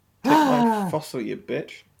fossil, you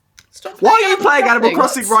bitch. Stop. Why are you playing Animal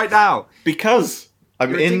Crossing right now? Because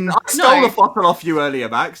I'm in... I stole a fossil off you earlier,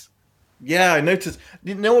 Max. Yeah, I noticed.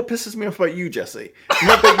 You know what pisses me off about you, Jesse?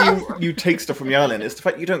 Not that you take stuff from the island, it's the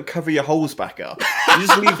fact you don't cover your holes back up. You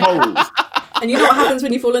just leave holes. And you know what happens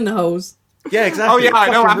when you fall in the holes? Yeah, exactly. Oh yeah, I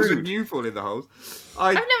know what Fucking happens rude. when you fall in the holes.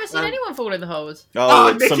 I've never seen anyone fall in the holes. Oh,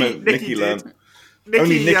 it's Nikki- something Nikki Nikki did. learned.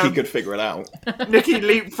 Only Nikki um, could figure it out. Nikki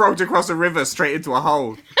leapfrogged across a river straight into a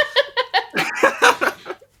hole.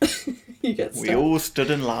 You get stuck. We all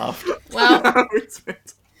stood and laughed. Well,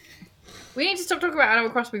 we need to stop talking about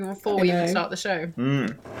Animal Crossing before we even know. start the show.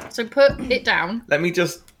 So put it down. Let me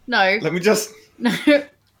just... No. No. Let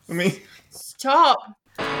me... Stop.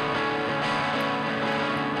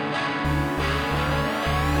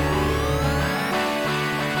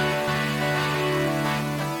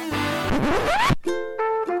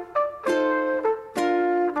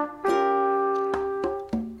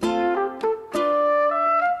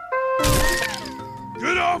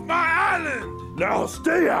 Get off my island! Now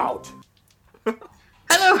stay out!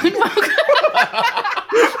 Hello and welcome.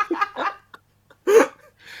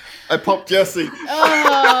 I popped Jesse.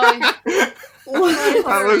 Oh,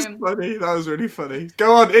 That was funny. That was really funny.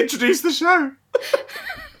 Go on, introduce the show.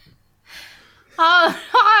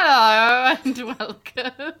 hello and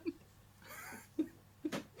welcome.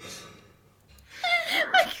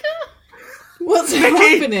 I can't. What's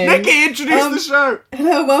Nikki, happening? Nikki, introduce the show.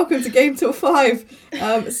 Hello, welcome to Game Till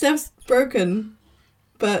 5. Steph's broken,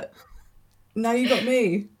 but now you got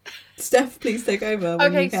me. Steph, please take over when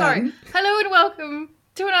Okay, you can. sorry. Hello and welcome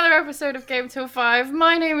to another episode of Game Till 5.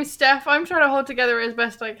 My name is Steph. I'm trying to hold together as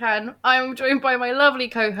best I can. I'm joined by my lovely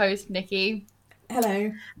co-host, Nikki.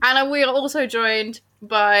 Hello. And we are also joined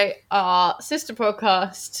by our sister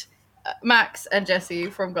podcast, Max and Jesse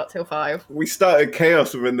from Got Till 5. We started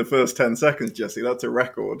chaos within the first 10 seconds, Jesse. That's a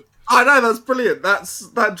record. I know, that's brilliant.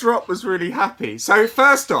 That drop was really happy. So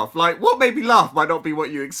first off, like, what made me laugh might not be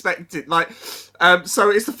what you expected. Like, so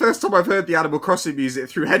it's the first time I've heard the Animal Crossing music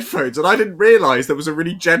through headphones, and I didn't realise there was a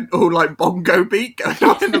really gentle, like, bongo beat going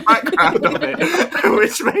on in the background of it,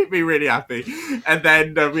 which made me really happy. And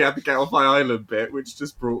then we had the Get Off My Island bit, which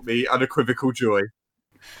just brought me unequivocal joy.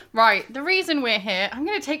 Right, the reason we're here, I'm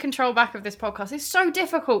going to take control back of this podcast. It's so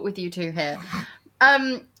difficult with you two here.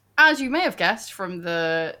 As you may have guessed from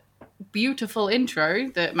the beautiful intro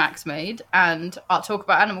that Max made and our talk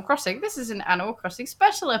about Animal Crossing, this is an Animal Crossing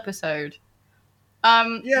special episode.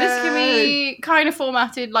 This can be kind of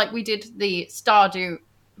formatted like we did the Stardew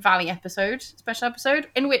Valley episode, special episode,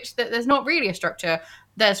 in which there's not really a structure.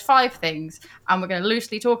 There's 5 things, and we're going to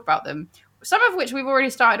loosely talk about them. Some of which we've already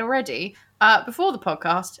started before the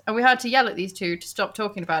podcast, and we had to yell at these two to stop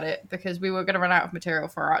talking about it because we were going to run out of material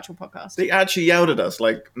for our actual podcast. They actually yelled at us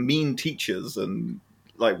like mean teachers and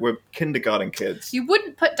like we're kindergarten kids. You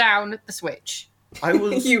wouldn't put down the Switch. I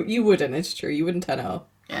was... You wouldn't, it's true. You wouldn't turn it off.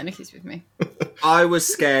 Yeah, Nikki's with me. I was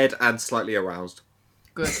scared and slightly aroused.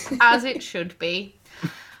 Good. As it should be.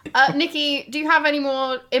 Nikki, do you have any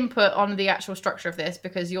more input on the actual structure of this?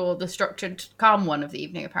 Because you're the structured, calm one of the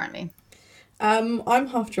evening, apparently. I'm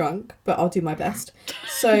half drunk, but I'll do my best.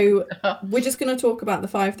 So we're just going to talk about the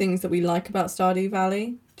 5 things that we like about Stardew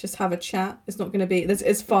Valley. Just have a chat. It's not going to be...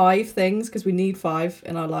 It's 5 things, because we need 5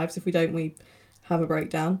 in our lives. If we don't, we have a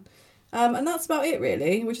breakdown. And that's about it,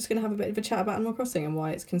 really. We're just going to have a bit of a chat about Animal Crossing and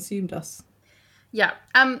why it's consumed us. Yeah.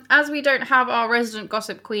 As we don't have our resident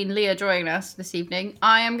gossip queen, Leah, joining us this evening,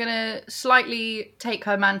 I am going to slightly take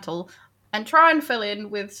her mantle and try and fill in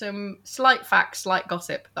with some slight facts, slight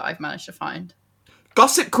gossip that I've managed to find.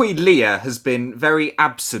 Gossip Queen Leah has been very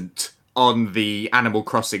absent on the Animal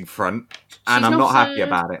Crossing front, and I'm not happy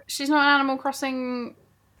about it. She's not an Animal Crossing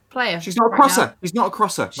player. She's not a right crosser. now. She's not a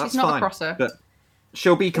crosser. She's That's not fine. a crosser. But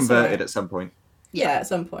she'll be converted alright. at some point. Yeah, at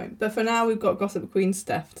some point. But for now, we've got Gossip Queen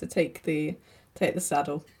Steph to take the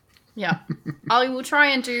saddle. Yeah. I will try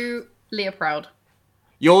and do Leah proud.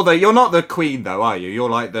 You're not the queen though, are you? You're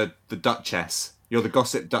like the duchess. You're the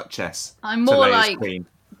gossip duchess. I'm to more Leia's like queen.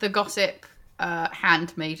 the gossip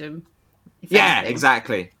handmaiden. if Yeah, anything.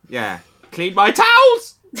 exactly. Yeah. Clean my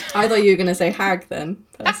towels. I thought you were going to say hag then,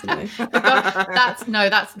 personally.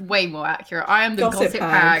 That's way more accurate. I am the Gossip gossip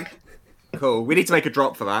hag. hag. Cool. We need to make a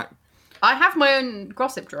drop for that. I have my own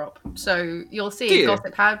gossip drop, so you'll see Do a you?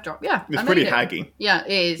 gossip hag drop. Yeah, It's I pretty made it. haggy. Yeah,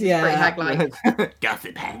 it is. It's Yeah. pretty hag-like.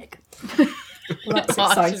 Gossip hag. Well, that's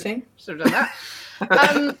exciting. Should have done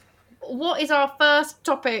that. What is our first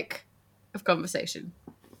topic of conversation?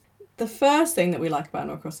 The first thing that we like about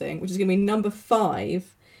Animal Crossing, which is going to be number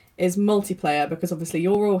 5, is multiplayer, because obviously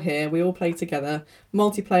you're all here, we all play together.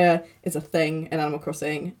 Multiplayer is a thing in Animal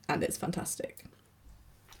Crossing, and it's fantastic.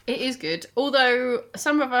 It is good. Although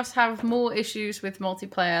some of us have more issues with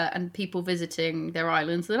multiplayer and people visiting their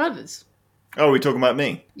islands than others. Oh, are we talking about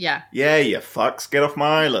me? Yeah. Yeah, you fucks, get off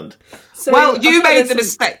my island. So, Well, I you feel made there's the some-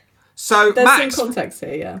 mistake. So, There's Max, some context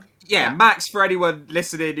here, yeah. yeah, Max, for anyone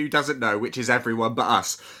listening who doesn't know, which is everyone but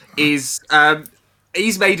us, is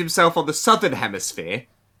he's made himself on the southern hemisphere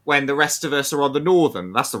when the rest of us are on the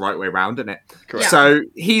northern. That's the right way round, isn't it? Correct. So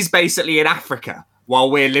he's basically in Africa while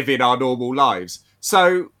we're living our normal lives.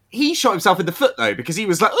 So he shot himself in the foot, though, because he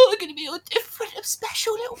was like, oh, I'm going to be a different,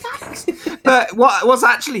 special little Max. But what's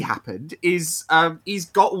actually happened is he's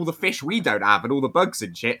got all the fish we don't have and all the bugs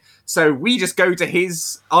and shit. So we just go to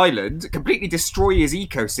his island, completely destroy his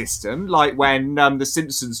ecosystem, like when the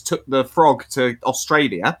Simpsons took the frog to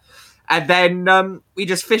Australia. And then we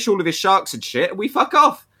just fish all of his sharks and shit, and we fuck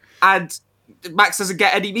off. And Max doesn't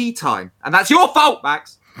get any me time. And that's your fault,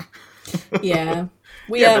 Max. Yeah.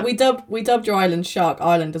 Yeah, We dubbed your island Shark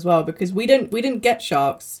Island as well because we didn't get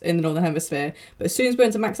sharks in the Northern Hemisphere, but as soon as we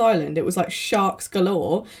went to Max Island, it was like sharks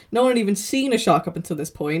galore. No one had even seen a shark up until this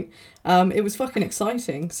point. It was fucking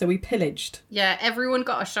exciting, so we pillaged. Yeah, everyone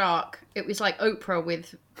got a shark. It was like Oprah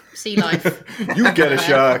with sea life. You get a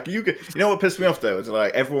shark. You know what pissed me off though? It's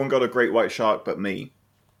like everyone got a great white shark but me.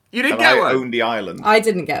 You didn't And get I one. own the island. I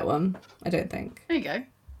didn't get one. I don't think. There you go.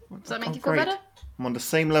 Does that make Oh, you feel great. better? I'm on the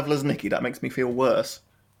same level as Nikki. That makes me feel worse.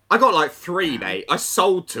 I got like 3, mate. I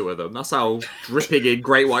sold 2 of them. That's how dripping in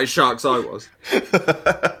great white sharks I was.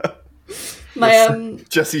 My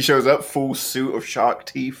Jesse shows up, full suit of shark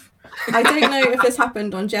teeth. I don't know if this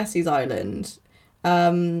happened on Jesse's island,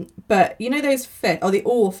 but you know those fish, the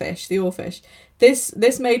oarfish.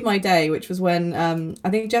 This made my day, which was when I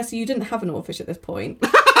think Jesse, you didn't have an oarfish at this point,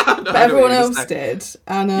 but everyone else did,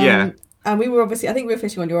 and and we were obviously, I think we were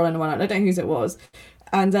fishing on your island one night. I don't know whose it was,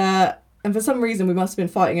 and for some reason we must have been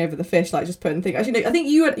fighting over the fish, like just putting things. Actually, no, I think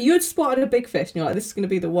you had spotted a big fish, and you're like, this is going to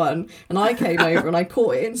be the one, and I came over and I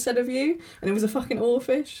caught it instead of you, and it was a fucking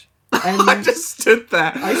oarfish. And I just stood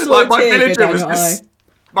there. I saw Like a tear go down your eye.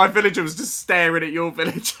 my villager was just staring at your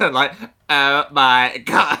villager like, oh my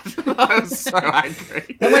god. I was so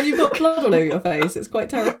angry. And when you've got blood all over your face, it's quite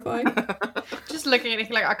terrifying. Just looking at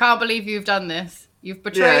it like, I can't believe you've done this. You've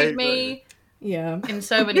betrayed me Yeah. in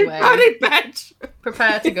so many You ways. bloody bitch.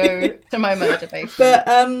 Prepare to go to my murder base. But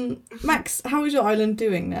Max, how is your island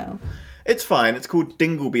doing now? It's fine. It's called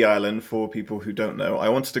Dingleby Island for people who don't know. I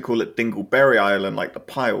wanted to call it Dingleberry Island, like the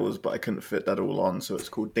piles, but I couldn't fit that all on, so it's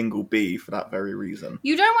called Dingleby for that very reason.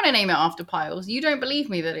 You don't want to name it after piles. You don't believe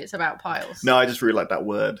me that it's about piles. No, I just really like that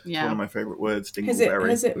word. It's Yeah. one of my favourite words, Has it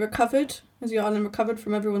Dingleberry. recovered? Has your island recovered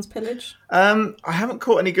from everyone's pillage? I haven't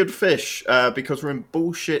caught any good fish because we're in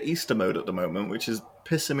bullshit Easter mode at the moment, which is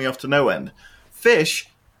pissing me off to no end. Fish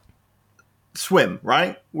swim,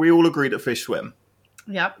 right? We all agree that fish swim.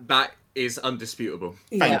 Yep. That is undisputable.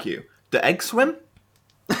 Thank you. Do eggs swim?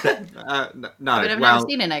 No, But I've well, never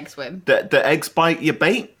seen an egg swim. Do eggs bite your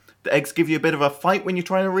bait? Do eggs give you a bit of a fight when you're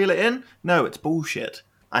trying to reel it in? No, it's bullshit.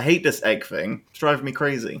 I hate this egg thing. It's driving me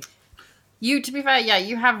crazy. You, to be fair, yeah,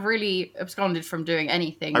 you have really absconded from doing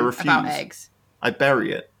anything I refuse. about eggs. I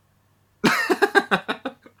bury it.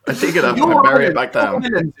 I dig it up and Your I bury it island- back your down.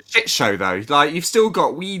 island's a shit show though. Like you've still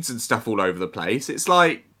got weeds and stuff all over the place. It's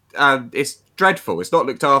like it's dreadful. It's not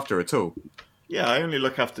looked after at all. Yeah, I only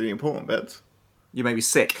look after the important bits. You make me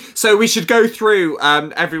sick. So we should go through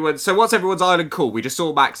everyone. So what's everyone's island called? We just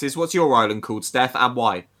saw Max's. What's your island called, Steph, and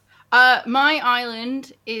why? My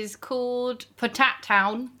island is called Patat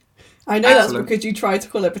Town. I know that's Excellent. because you tried to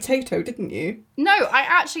call it potato, didn't you? No, I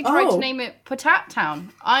actually tried Oh. to name it Patat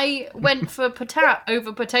Town. I went for patat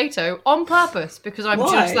over potato on purpose because I'm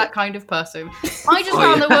Why? just that kind of person. I just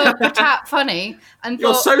found the word patat funny and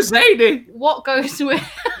You're thought, so zany. what goes with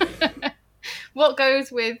what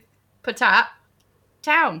goes with Patat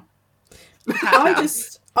Town? I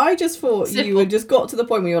just thought you Simple. had just got to the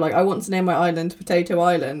point where you were like, I want to name my island Potato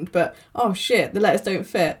Island, but oh shit, the letters don't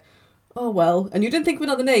fit. Oh well, and you didn't think of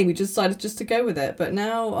another name. You just decided just to go with it. But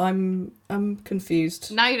now I'm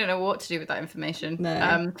confused. Now you don't know what to do with that information.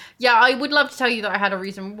 No. Yeah, I would love to tell you that I had a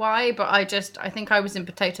reason why, but I think I was in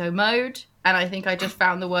potato mode, and I think I just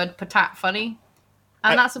found the word patat funny,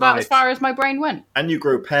 and that's about as Nice. far as my brain went. And you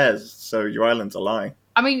grow pears, so your island's a lie.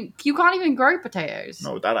 I mean, you can't even grow potatoes.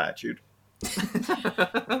 Not with that attitude.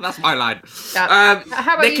 That's my line. Yeah.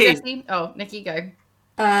 How about Nikki. you, Jesse? Oh, Nikki, go.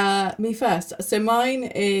 Me first. So mine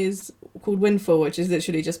is called Windfall, which is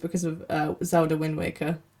literally just because of Zelda Wind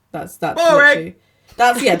Waker. That's Boring.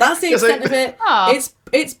 literally, that's the extent of it. Aw.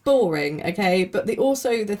 it's boring, okay? But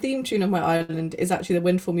the theme tune of my island is actually the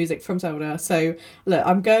windfall music from Zelda. So look,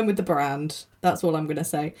 I'm going with the brand. That's all I'm gonna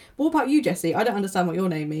say. What about you, Jesse? I don't understand what your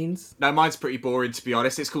name means. No, mine's pretty boring, to be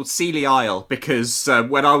honest. It's called Sealy Isle because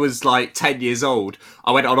when I was like 10 years old,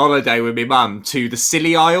 I went on holiday with my mum to the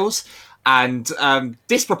Scilly Isles and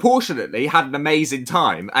disproportionately had an amazing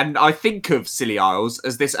time. And I think of Scilly Isles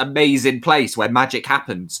as this amazing place where magic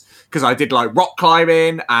happens because I did like rock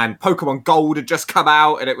climbing and Pokemon Gold had just come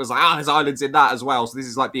out and it was like, there's islands in that as well. So this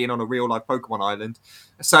is like being on a real life Pokemon island.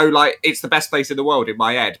 So, like, it's the best place in the world in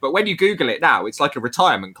my head. But when you Google it now, it's like a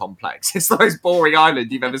retirement complex. It's the most boring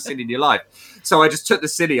island you've ever seen in your life. So I just took the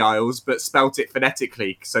Scilly Isles, but spelt it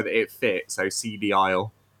phonetically so that it fit. So Sealy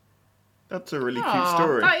Isle. That's a really cute Aw,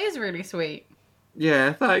 story. that is really sweet.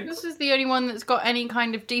 Yeah, thanks. This is the only one that's got any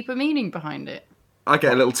kind of deeper meaning behind it. I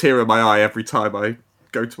get a little tear in my eye every time I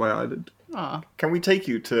go to my island. Aw. Can we take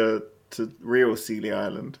you to real Sealy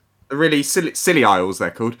Island? Really silly isles,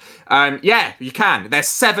 they're called. Yeah, you can. There's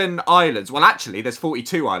 7 islands. Well, actually, there's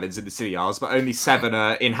 42 islands in the Scilly Isles, but only 7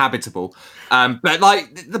 are inhabitable. But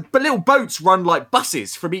like the little boats run like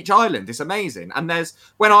buses from each island. It's amazing. And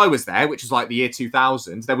when I was there, which was like the year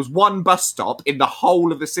 2000, there was one bus stop in the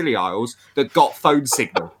whole of the Scilly Isles that got phone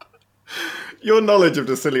signal. Your knowledge of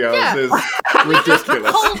the Scilly Isles is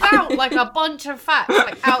ridiculous. Pulled out like a bunch of facts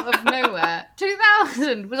like out of nowhere.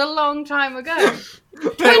 2000 was a long time ago.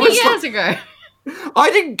 20 years ago. I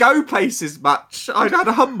didn't go places much. I'd had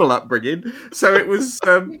a humble upbringing, so it was.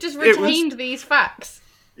 You just retained these facts.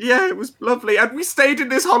 Yeah, it was lovely. And we stayed in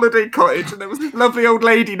this holiday cottage, and there was this lovely old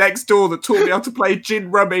lady next door that taught me how to play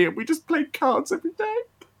gin rummy, and we just played cards every day.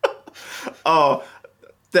 Oh,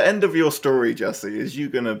 the end of your story, Jesse, is you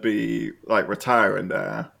going to be like retiring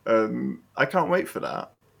there. I can't wait for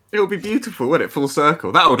that. It'll be beautiful, won't it? Full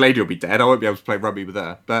circle. That old lady will be dead. I won't be able to play rugby with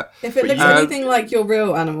her. But If it looks anything like your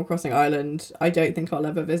real Animal Crossing island, I don't think I'll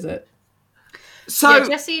ever visit. so Yeah,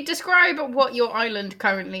 Jesse, describe what your island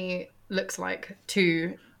currently looks like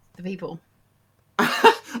to the people.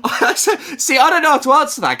 see, I don't know how to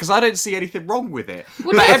answer that because I don't see anything wrong with it.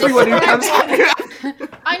 Well, But just everyone who describe comes, it.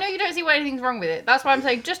 I know you don't see anything's wrong with it. That's why I'm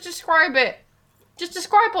saying just describe it. Just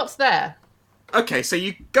describe what's there. okay, so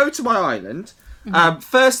you go to my island.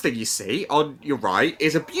 First thing you see on your right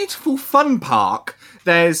is a beautiful fun park.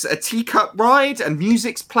 There's a teacup ride and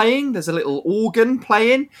music's playing. There's a little organ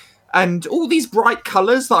playing. And all these bright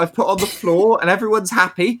colours that I've put on the floor, and everyone's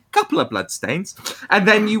happy. Couple of bloodstains. And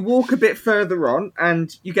then you walk a bit further on,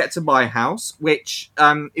 and you get to my house, which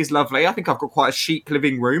is lovely. I think I've got quite a chic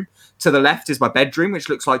living room. To the left is my bedroom, which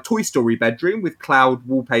looks like Toy Story bedroom with cloud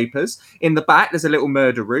wallpapers. In the back, there's a little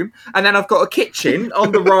murder room. And then I've got a kitchen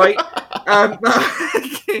on the right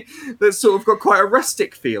that's sort of got quite a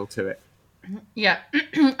rustic feel to it. Yeah.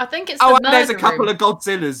 I think it's Oh, the and there's a murder couple room. of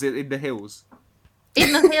Godzillas in the hills.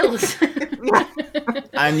 In the hills.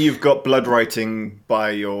 And you've got blood writing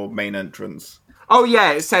by your main entrance. Oh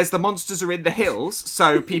yeah, it says the monsters are in the hills,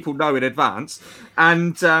 so people know in advance.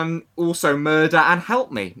 And also murder and help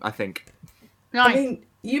me, I think. Nice. I mean,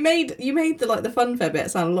 you made the funfair bit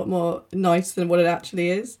sound a lot more nice than what it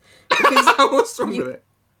actually is. Because What's wrong with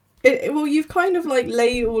it? well, you've kind of like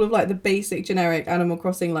laid all of like the basic generic Animal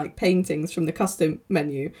Crossing like paintings from the custom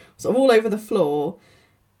menu sort of all over the floor,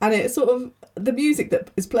 and it's sort of the music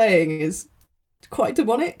that is playing is quite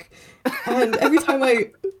demonic, and every time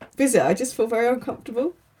I visit, I just feel very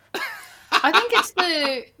uncomfortable. I think it's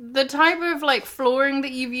the type of like flooring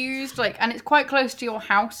that you've used, like, and it's quite close to your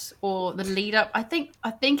house or the lead up. I think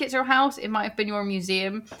it's your house. It might have been your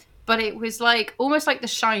museum, but it was like almost like the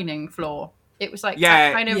Shining floor. It was like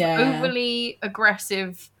that kind of overly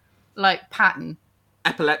aggressive, like pattern.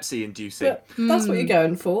 Epilepsy inducing. But that's what you're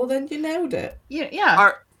going for. Then you nailed it.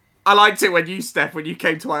 Yeah. I liked it when you, Steph, when you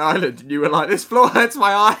came to my island and you were like, this floor hurts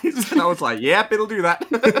my eyes. And I was like, yeah, it'll do that.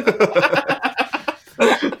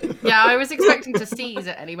 Yeah, I was expecting to seize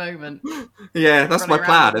at any moment. Yeah, that's my Running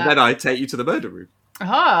plan. around And with then I take you to the murder room.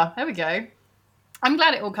 Aha, there we go. I'm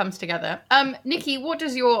glad it all comes together. Nikki, what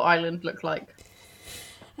does your island look like?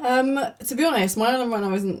 To be honest, my island right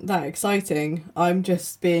now isn't that exciting. I'm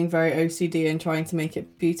just being very OCD and trying to make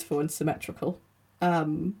it beautiful and symmetrical.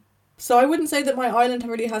 So I wouldn't say that my island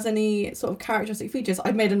really has any sort of characteristic features.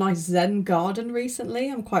 I've made a nice Zen garden recently.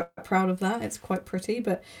 I'm quite proud of that. It's quite pretty,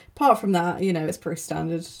 but apart from that, it's pretty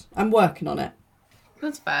standard. I'm working on it.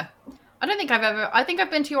 That's fair. I think I've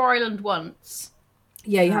been to your island once.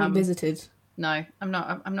 Yeah, you haven't visited. No, I'm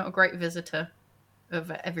not a great visitor of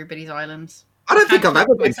everybody's islands. I don't think I've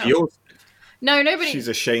ever been to Myself. yours. No, nobody. She's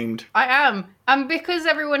ashamed. I am. And because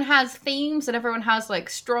everyone has themes and everyone has like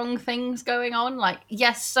strong things going on, like,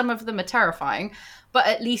 yes, some of them are terrifying, but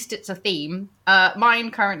at least it's a theme.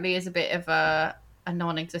 Mine currently is a bit of a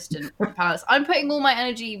non-existent palace. I'm putting all my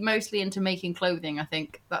energy mostly into making clothing. I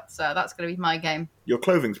think that's going to be my game. Your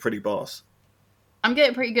clothing's pretty boss. I'm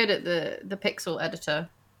getting pretty good at the pixel editor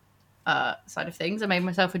side of things. I made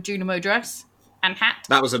myself a Junimo dress and hat.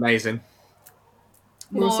 That was amazing.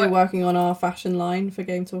 We're also working on our fashion line for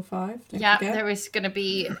Game Tour 5. Yeah, there is going to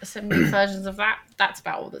be some new versions of that. That's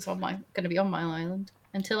about all that's going to be on my island.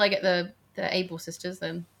 Until I get the Able sisters,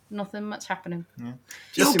 then nothing much happening. Yeah.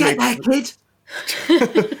 You'll get there,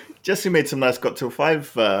 kid. Jesse made some nice Got Till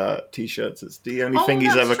 5 t-shirts. It's the only thing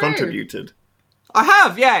he's that's ever true. contributed. I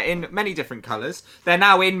have, yeah, in many different colours. They're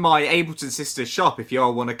now in my Ableton Sisters shop if you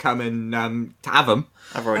all want to come and have them.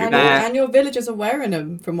 I've already And, bought. and your villagers are wearing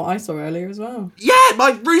them, from what I saw earlier as well. Yeah,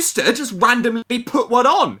 my rooster just randomly put one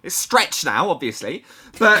on. It's stretched now, obviously,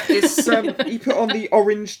 but it's he put on the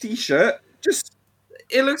orange t-shirt.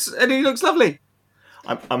 He looks lovely.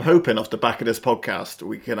 I'm hoping off the back of this podcast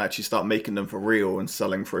we can actually start making them for real and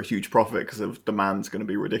selling for a huge profit because the demand's going to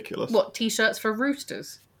be ridiculous. What, t-shirts for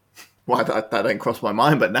roosters? Why that didn't cross my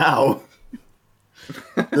mind, but now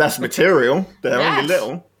less material. They're only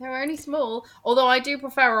little. They're only small. Although I do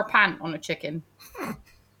prefer a pant on a chicken.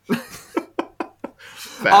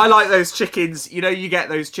 I like those chickens. You know, you get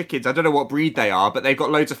those chickens. I don't know what breed they are, but they've got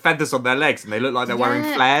loads of feathers on their legs and they look like they're wearing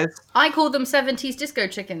flares. I call them 70s disco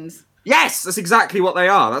chickens. Yes, that's exactly what they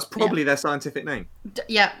are. That's probably their scientific name.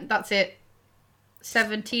 Yeah, that's it.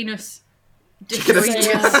 17us.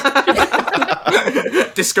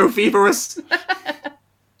 Disco feverous.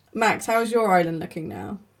 Max, how's your island looking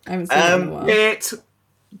now? I haven't seen it in a while.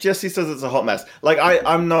 Jesse says it's a hot mess. Like,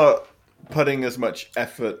 I'm not putting as much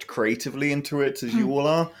effort creatively into it as you all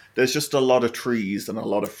are. There's just a lot of trees and a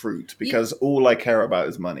lot of fruit because all I care about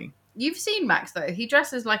is money. You've seen Max, though. He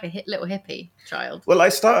dresses like a little hippie child. Well, I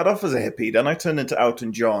started off as a hippie, then I turned into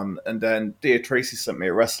Elton John, and then Dear Tracy sent me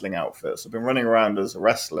a wrestling outfit. So I've been running around as a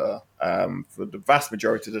wrestler for the vast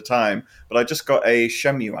majority of the time, but I just got a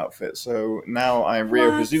Shemu outfit. So now I'm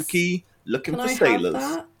Ryo Hazuki looking Can for I sailors.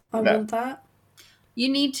 have that? I No. want that. You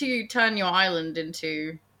need to turn your island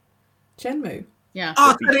into... Shenmue. Yeah.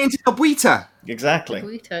 Oh, turn it into a Buita. Exactly.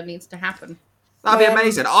 Guita needs to happen. That'd be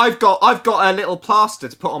amazing. I've got a little plaster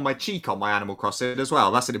to put on my cheek on my Animal Crossing as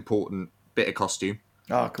well. That's an important bit of costume.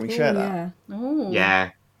 Oh, can we share that? Yeah. Ooh. Yeah.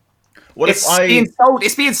 What It's if I... being sold.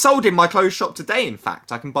 It's being sold in my clothes shop today. In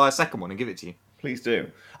fact, I can buy a second one and give it to you. Please do.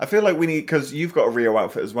 I feel like we need, because you've got a Rio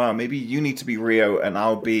outfit as well. Maybe you need to be Rio and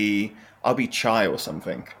I'll be Chai or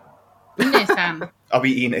something. Ine-san. I'll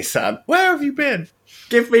be Ine-san. Where have you been?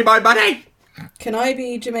 Give me my money. Can I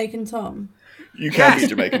be Jamaican Tom? You can be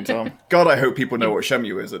Jamaican Tom. God, I hope people know what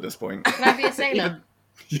Shemu is at this point. Can I be a sailor?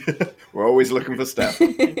 We're always looking for Steph.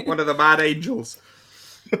 One of the mad angels.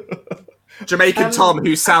 Jamaican Tom,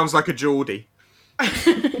 who sounds like a Geordie.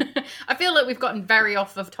 I feel like we've gotten very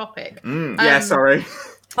off of topic. Yeah, sorry.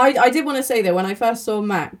 I did want to say though, when I first saw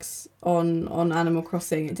Max on Animal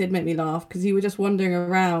Crossing, it did make me laugh because you were just wandering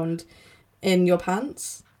around in your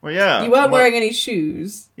pants. Well, yeah. You weren't wearing any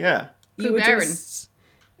shoes. Yeah. You were Baron.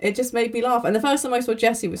 it just made me laugh. And the first time I saw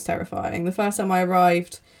Jessie was terrifying. The first time I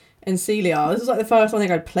arrived in Celia, this was like the first time I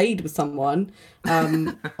think I'd played with someone.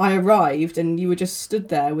 I arrived and you were just stood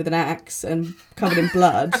there with an axe and covered in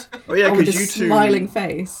blood. Oh, yeah, and with because a smiling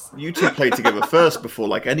face. You two played together first before,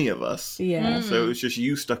 like, any of us. Yeah. So it was just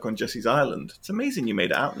you stuck on Jesse's island. It's amazing you made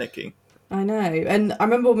it out, Nikki. I know. And I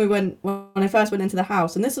remember when I first went into the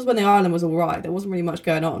house, and this was when the island was all right. There wasn't really much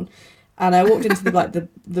going on. And I walked into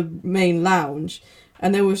the main lounge,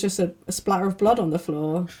 and there was just a splatter of blood on the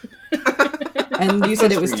floor. And you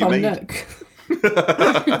said it was That's Tom what you Nook.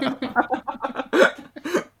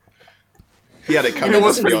 He had it And coming, ever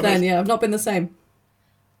let's be since honest. then, yeah, I've not been the same.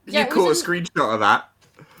 Yeah, You it caught a was screenshot of that.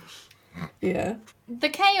 Yeah. the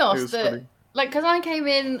It chaos was that, funny. like, because I came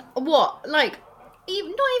in, not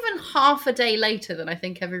even half a day later than I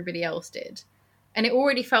think everybody else did. And it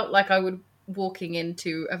already felt like I was walking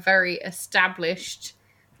into a very established,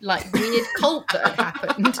 like, weird cult that had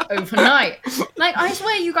happened overnight. Like, I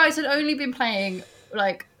swear you guys had only been playing,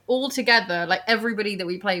 like, all together, like, everybody that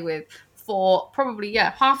we play with, for probably,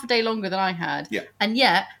 half a day longer than I had. Yeah. And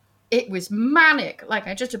yet, it was manic. Like,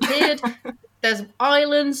 I just appeared. There's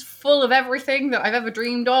islands full of everything that I've ever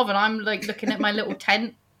dreamed of, and I'm, like, looking at my little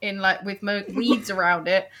tent in, like, with weeds around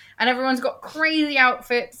it, and everyone's got crazy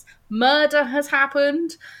outfits. Murder has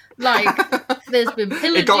happened. Like, there's been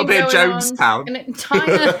pillaging. It got a bit going on. Jonestown.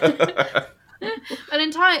 An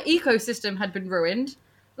entire ecosystem had been ruined.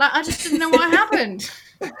 Like, I just didn't know what happened.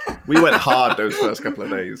 We went hard those first couple of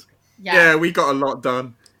days. Yeah, we got a lot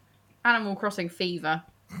done. Animal Crossing fever.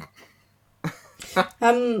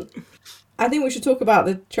 I think we should talk about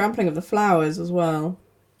the trampling of the flowers as well.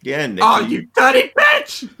 Yeah, Nick. Oh, you dirty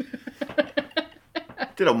bitch!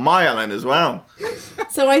 did on my island as well.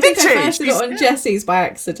 So I think I Did first she? got on Jesse's by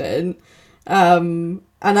accident. And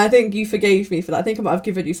I think you forgave me for that. I think I might have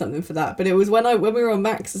given you something for that. But it was when we were on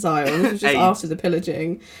Max's Island, this was just Hey. after the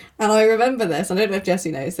pillaging. And I remember this. I don't know if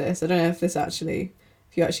Jesse knows this. I don't know if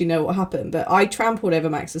you actually know what happened. But I trampled over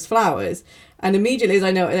Max's flowers. And immediately as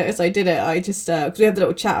I noticed I did it, I just, because we had the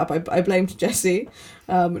little chat up, I blamed Jesse,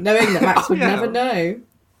 knowing that Max would yeah. never know.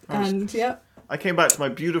 And yeah. I came back to my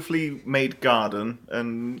beautifully made garden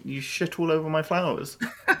and you shit all over my flowers.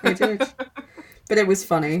 I did. But it was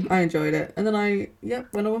funny. I enjoyed it. And then I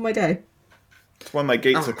went on with my day. It's why my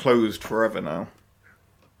gates are closed forever now.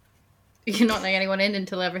 You're not letting anyone in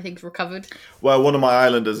until everything's recovered. Well, one of my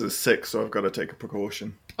islanders is sick, so I've got to take a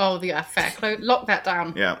precaution. Oh, yeah, fair. Lock that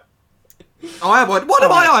down. Yeah. Oh, I have one. One of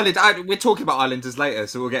my island. We're talking about islanders later,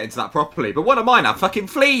 so we'll get into that properly. But one of mine are fucking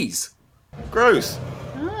fleas. Gross.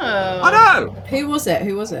 Oh. I know. Who was it?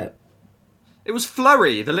 It was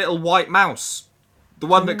Flurry, the little white mouse, the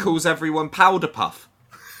one that calls everyone Powder Puff.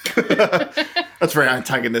 That's very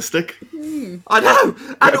antagonistic. I know.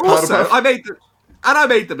 And Powder also, Puff. I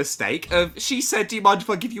made the mistake of, she said, "Do you mind if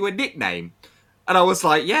I give you a nickname?" And I was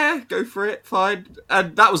like, "Yeah, go for it, fine."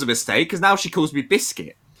 And that was a mistake because now she calls me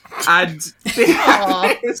Biscuit. And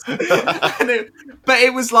but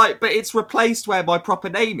it's replaced where my proper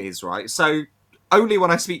name is, right? So only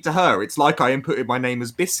when I speak to her, it's like I inputted my name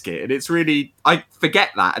as Biscuit, and it's really, I forget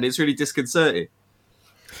that, and it's really disconcerting.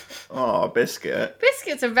 Oh, Biscuit.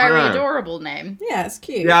 Biscuit's a very I know. adorable name. Yeah, it's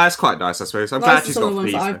cute. Yeah, it's quite nice, I suppose. I'm glad Nice she's some of got the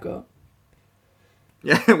ones fleas. that I've got.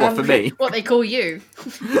 Yeah, what for me? What they call you.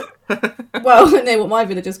 Well, no, what my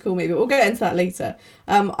villagers call me, but we'll get into that later.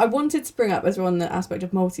 I wanted to bring up, as we're on the aspect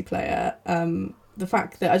of multiplayer, the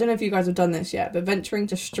fact that, I don't know if you guys have done this yet, but venturing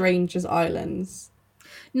to strangers' islands.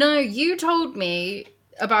 No, you told me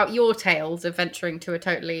about your tales of venturing to a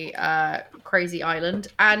totally crazy island,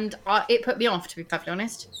 and it put me off, to be perfectly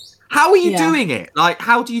honest. How are you Yeah. doing it? Like,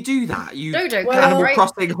 how do you do that? You Dodo Well, Code, Animal right?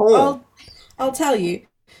 Crossing Hall. I'll tell you.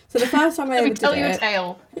 So the first time I Let ever me tell did you a it,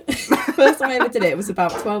 tale. first time I ever did it was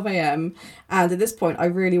about 12 a.m. And at this point, I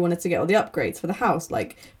really wanted to get all the upgrades for the house,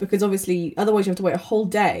 because obviously, otherwise you have to wait a whole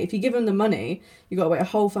day. If you give them the money, you got to wait a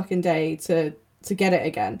whole fucking day to get it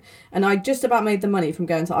again. And I just about made the money from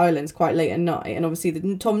going to islands quite late at night. And obviously,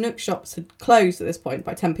 the Tom Nook shops had closed at this point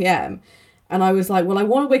by 10 p.m. And I was like, well, I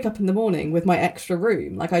want to wake up in the morning with my extra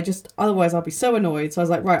room. Otherwise I'll be so annoyed. So I was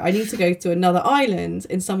like, right, I need to go to another island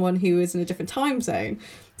in someone who is in a different time zone.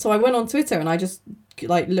 So I went on Twitter and I just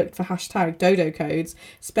looked for hashtag Dodo codes,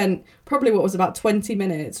 spent probably what was about 20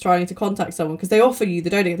 minutes trying to contact someone because they offer you the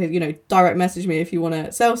Dodo, direct message me if you want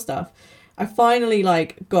to sell stuff. I finally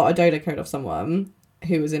got a Dodo code off someone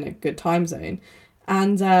who was in a good time zone.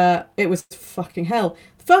 And it was fucking hell.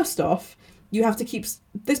 First off, you have to keep...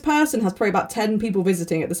 This person has probably about 10 people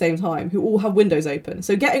visiting at the same time who all have windows open.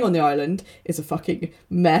 So getting on the island is a fucking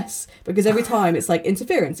mess because every time it's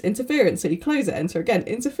interference. So you close it, enter again,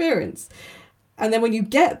 interference. And then when you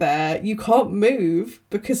get there, you can't move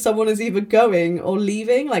because someone is either going or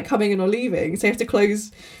leaving, coming in or leaving. So you have to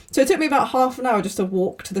close... So it took me about half an hour just to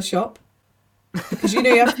walk to the shop. Because you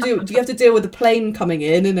have to deal with the plane coming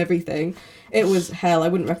in and everything. It was hell. I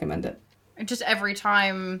wouldn't recommend it. Just every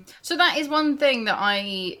time. So that is one thing that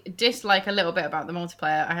I dislike a little bit about the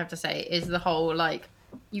multiplayer, I have to say, is the whole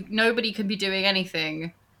nobody can be doing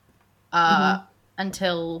anything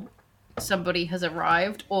until somebody has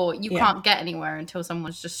arrived, or you can't get anywhere until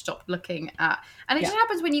someone's just stopped looking at. And it just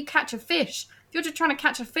happens when you catch a fish. If you're just trying to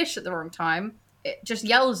catch a fish at the wrong time, it just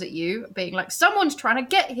yells at you, being like, someone's trying to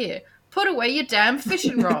get here. Put away your damn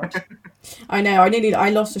fishing rod. I know. I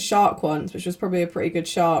lost a shark once, which was probably a pretty good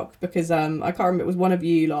shark because I can't remember. It was one of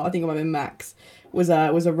you lot. I think it might have been Max was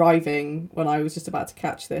arriving when I was just about to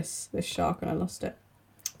catch this shark and I lost it.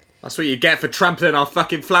 That's what you get for trampling our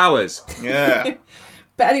fucking flowers. Yeah.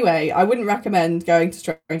 But anyway, I wouldn't recommend going to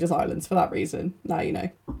strangers' islands for that reason. Now you know.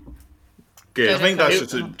 Good. I think that's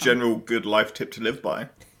just a general good life tip to live by.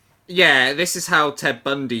 Yeah, this is how Ted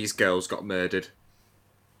Bundy's girls got murdered.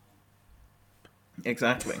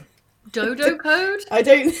 Exactly. Dodo Code? I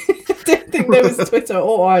don't think there was Twitter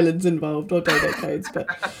or islands involved or Dodo codes, but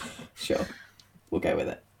sure, we'll go with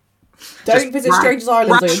it. Don't visit strangers'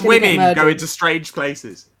 islands or Rash you're going to get women murdered. go into strange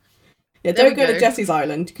places. Yeah, There don't we go to go. Jesse's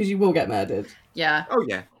island because you will get murdered. Yeah. Oh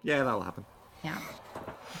yeah, that'll happen. Yeah.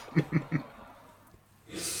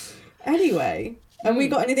 Anyway, And we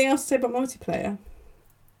got anything else to say about multiplayer?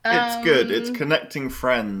 It's good. It's connecting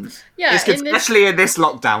friends. Yeah, It's good, especially in this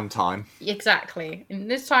lockdown time. Exactly. In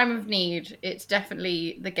this time of need, it's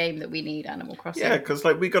definitely the game that we need, Animal Crossing. Yeah, because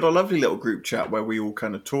like we got a lovely little group chat where we all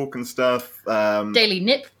kind of talk and stuff. Daily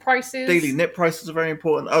nip prices. Daily nip prices are very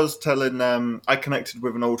important. I was telling, I connected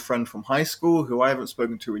with an old friend from high school who I haven't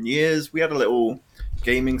spoken to in years. We had a little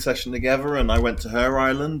gaming session together, and I went to her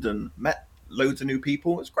island and met loads of new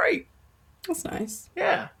people. It's great. That's nice.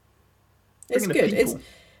 Yeah, It's Bringing the good. It's people.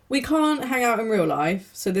 We can't hang out in real life,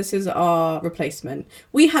 so this is our replacement.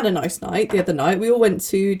 We had a nice night the other night. We all went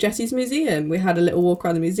to Jesse's museum. We had a little walk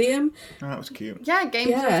around the museum. Oh, that was cute. Yeah, Games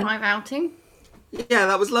Yeah. of 5 outing. Yeah,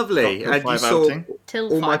 that was lovely. Till And you 5 saw outing.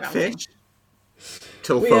 Till all 5 my outing. fish.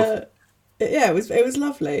 Till We, 5. yeah, it was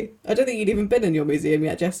lovely. I don't think you'd even been in your museum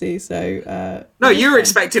yet, Jesse. So No, it was you were fun.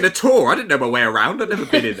 expecting a tour. I didn't know my way around. I'd never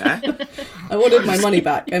been in there. I wanted my money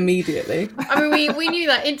back immediately. I mean, we knew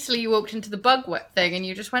that instantly. You walked into the bug wet thing and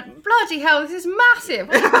you just went, bloody hell, this is massive.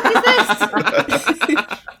 What is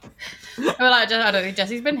this? Well, I don't think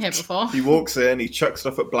Jesse's been here before. He walks in, he chucks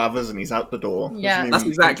stuff at Blathers, and he's out the door. Yeah. That's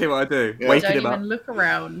exactly what I do. Yeah. Waking Don't him up. even look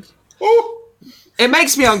around. It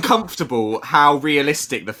makes me uncomfortable how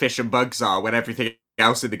realistic the fish and bugs are when everything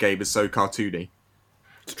else in the game is so cartoony.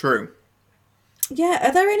 It's true. Yeah,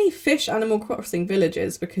 are there any fish Animal Crossing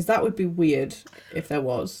villages? Because that would be weird if there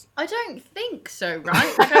was. I don't think so,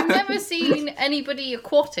 right? Like, I've never seen anybody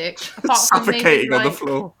aquatic apart from maybe, Suffocating on the like,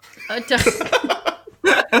 floor.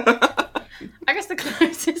 I guess the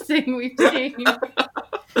closest thing we've seen.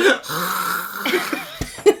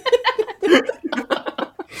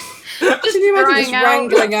 Can you imagine just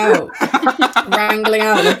crying out. wrangling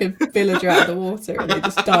out like a villager out of the water and they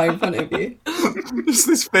just die in front of you? Just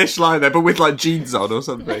this fish lying there, but with like jeans on or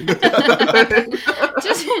something. Just,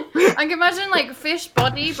 I can imagine like fish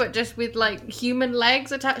body, but just with like human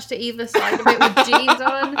legs attached to either side of it with jeans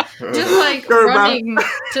on. Just like Go running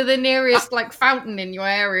to the nearest like fountain in your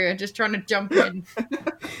area, just trying to jump in.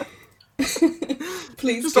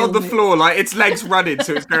 Please Just kill on the me. floor, like its legs running,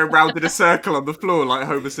 so it's going round in a circle on the floor like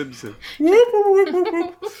Homer Simpson. Yeah.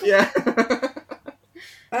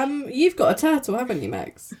 You've got a turtle, haven't you,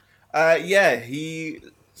 Max? Yeah, he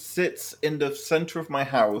sits in the center of my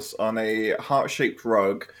house on a heart-shaped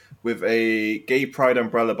rug with a gay pride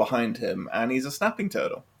umbrella behind him, and he's a snapping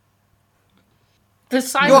turtle. The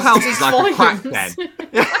silence Your house speaks is like a crack volumes. den.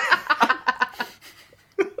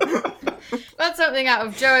 That's something out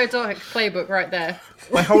of Joe Exotic's playbook right there.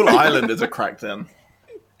 My whole island is a crack den.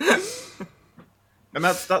 And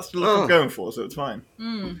that's the look I'm going for, so it's fine.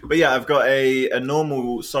 But yeah, I've got a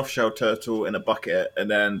normal soft-shell turtle in a bucket, and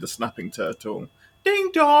then the snapping turtle.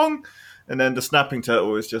 Ding dong! And then the snapping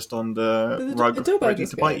turtle is just on the rug the doorbell ready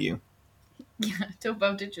just to go. bite you. Yeah,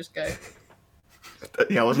 Dilbo did just go.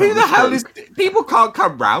 Yeah, I wasn't Who the hell is... People can't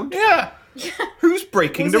come round. Yeah! Who's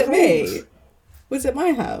breaking Was the it rules? me? Was it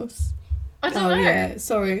my house? I don't Oh know. yeah,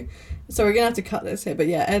 sorry. So we're gonna have to cut this here, but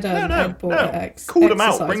yeah, Ed, Ed bought an Call them out.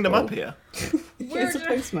 exercise Bring them ball. up here. It's a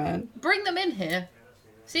postman. Bring them in here.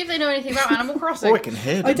 See if they know anything about Animal Crossing. Oh, I can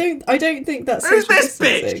hear them. I don't think that's Who's social this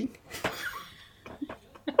bitch? distancing.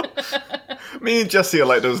 Me and Jesse are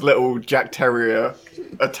like those little Jack Terrier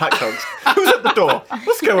attack dogs. Who's at the door?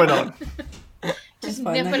 What's going on? Just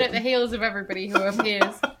fine, nipping they- at the heels of everybody who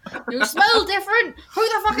appears. You smell different. Who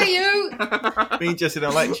the fuck are you? Me and Jesse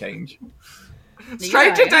don't like change.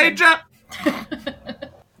 Stranger Yeah, I am. danger!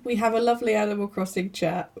 We have a lovely Animal Crossing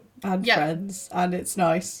chat and Yeah. friends, and it's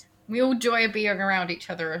nice. We all enjoy being around each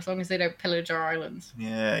other as long as they don't pillage our islands.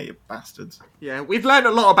 Yeah, you bastards. Yeah, we've learned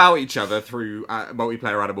a lot about each other through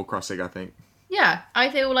multiplayer Animal Crossing, I think. Yeah, I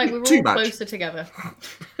feel like we're Too all much. closer together.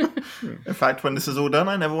 In fact, when this is all done,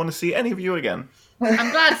 I never want to see any of you again.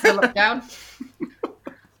 I'm glad for the lockdown.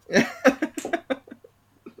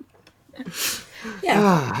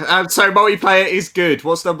 Yeah. So multiplayer is good.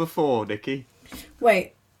 What's number 4, Nikki?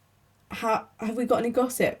 Wait. Have we got any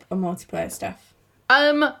gossip on multiplayer stuff?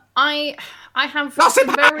 I have Gossip!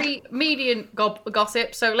 some very median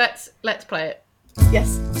gossip, so let's play it.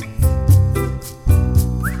 Yes.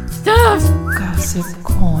 Gossip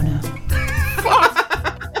Corner.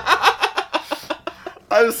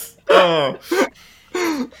 I was. Oh.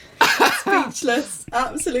 Speechless.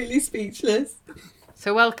 Absolutely speechless.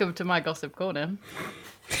 So welcome to my gossip corner.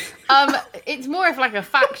 It's more of like a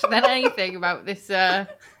fact than anything about this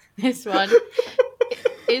this one.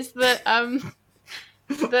 Is that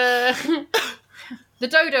the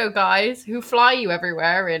dodo guys who fly you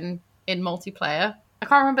everywhere in multiplayer. I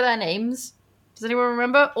can't remember their names. Does anyone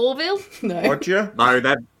remember? Orville? No. Roger? No,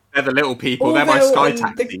 they're the little people. They're my Orville sky and the-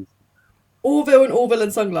 taxis. Orville and Orville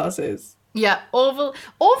and sunglasses. Yeah, Orville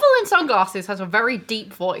in sunglasses has a very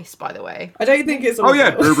deep voice, by the way. I don't think it's Oh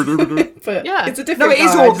yeah. Orville. But Yeah. it's a different No, it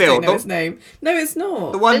is guy, I just don't Orville. know his name. No, it's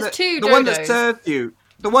not. The one There's two the one that dodos. serves you.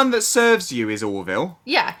 The one that serves you is Orville.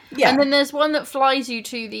 Yeah. Yeah. And then there's one that flies you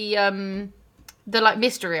to the like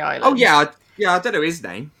mystery island. Oh yeah, I don't know his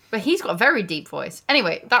name. But he's got a very deep voice.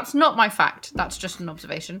 Anyway, that's not my fact. That's just an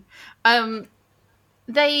observation.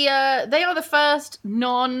 They are the first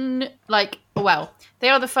they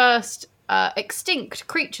are the first extinct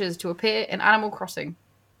creatures to appear in Animal Crossing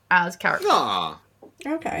as characters. Ah,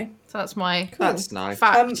 Okay. So that's my that's nice.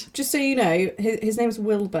 fact. Just so you know, his name's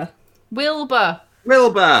Wilbur. Wilbur.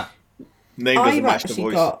 Wilbur. Name doesn't I've match the actually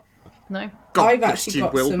voice. got. No. God I've bless actually you,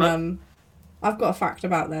 got Wilbur. some. I've got a fact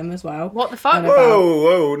about them as well. What the fuck? And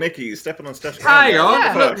Whoa, Nikki, stepping on Steph's Hang on,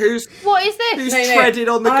 Yeah. look who's What is this? No, treading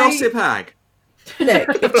on the I- gossip hag.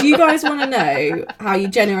 Look, if you guys want to know how you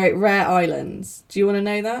generate rare islands, do you want to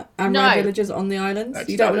know that? And No. rare villages on the islands?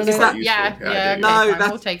 Actually, you don't that want to is know not that? useful. Yeah, Yeah, I yeah, do. No, okay, fine, that's-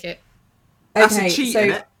 we'll take it. That's Okay, a cheat, so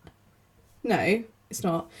isn't it? no, it's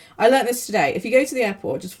not. I learnt this today. If you go to the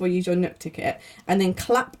airport just before you use your Nook ticket and then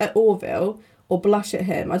clap at Orville or blush at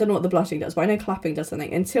him, I don't know what the blushing does, but I know clapping does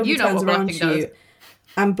something until he You know turns what around to blushing you does.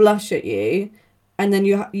 and blush at you, and then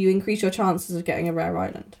you increase your chances of getting a rare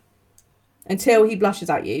island. Until he blushes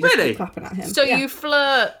at you, just Really? keep clapping at him. So Yeah. you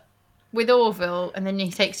flirt with Orville, and then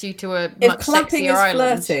he takes you to a if much clapping sexier is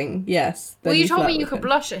island. flirting, yes. Then Well, you told flirt me you with could him.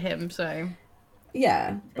 blush at him, so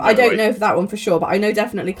Yeah, but Am I I don't right? know if that one for sure. But I know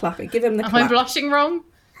definitely clapping. Give him the am I clap. blushing wrong?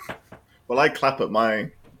 Well, I clap at my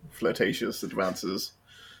flirtatious advances.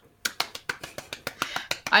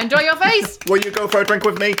 I enjoy your face. Will you go for a drink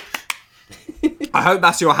with me? I hope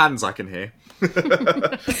that's your hands I can hear.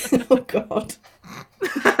 Oh God.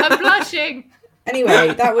 I'm blushing.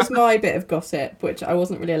 Anyway, that was my bit of gossip, which I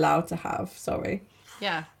wasn't really allowed to have. Sorry.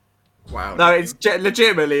 Yeah. Wow. No, it's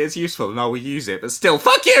legitimately it's useful and I will use it, but still,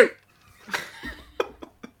 fuck you!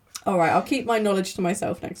 All right, I'll keep my knowledge to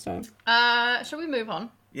myself next time. Shall we move on?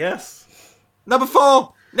 Yes. Number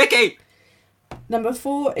 4, Nikki! Number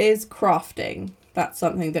 4 is crafting. That's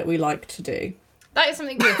something that we like to do. That is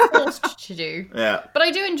something we're forced to do. Yeah. But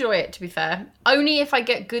I do enjoy it, to be fair. Only if I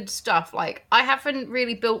get good stuff. Like, I haven't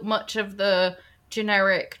really built much of the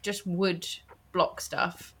generic, just wood block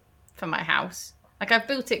stuff for my house. Like, I've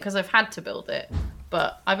built it because I've had to build it.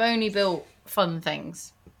 But I've only built fun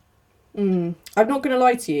things. I'm not going to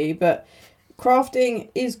lie to you, but crafting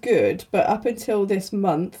is good. But up until this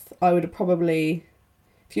month, I would have probably...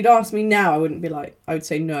 If you'd asked me now, I wouldn't be like... I would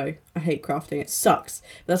say no, I hate crafting. It sucks.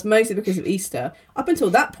 But that's mostly because of Easter. Up until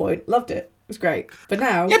that point, loved it. It was great. But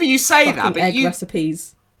now... Yeah, but you say that, fucking but egg you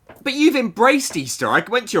recipes. but you've embraced Easter. I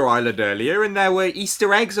went to your island earlier and there were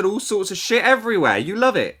Easter eggs and all sorts of shit everywhere. You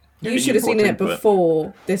love it. You should have seen it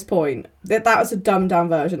before this point. That was a dumbed down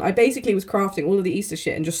version. I basically was crafting all of the Easter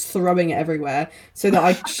shit and just throwing it everywhere so that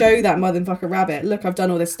I show that motherfucker rabbit, look, I've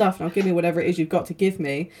done all this stuff, now give me whatever it is you've got to give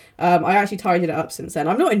me. I actually tidied it up since then.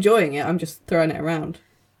 I'm not enjoying it, I'm just throwing it around.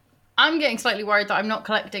 I'm getting slightly worried that I'm not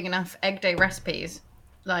collecting enough Egg Day recipes.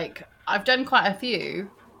 Like, I've done quite a few,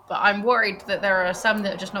 but I'm worried that there are some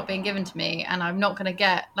that are just not being given to me, and I'm not going to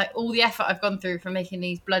get, like, all the effort I've gone through for making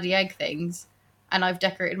these bloody egg things, and I've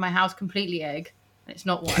decorated my house completely egg, and it's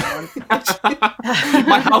not what I want.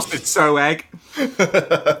 My house is so egg.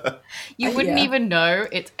 You wouldn't Yeah. even know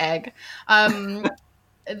it's egg.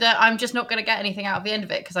 That I'm just not going to get anything out of the end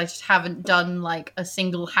of it because I just haven't done, like, a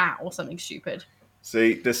single hat or something stupid.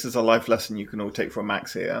 See, this is a life lesson you can all take from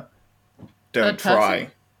Max here. Don't Third person. try.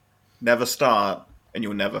 Never start, and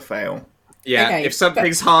you'll never fail. Yeah, Okay, if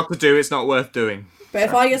something's hard to do, it's not worth doing. But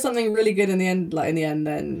if I get something really good in the end,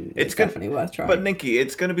 then it's good. definitely worth trying. But Nikki,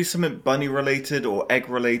 it's going to be something bunny related or egg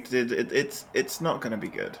related. It's not going to be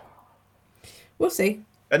good We'll see.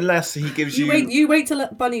 unless he gives you. You wait till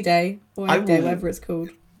Bunny Day or I Egg Day, will- whatever it's called.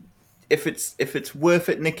 If it's worth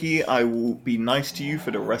it, Nikki, I will be nice to you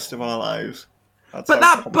for the rest of our lives. That's But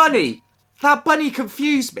how I that promise. bunny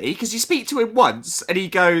confused me because you speak to him once and he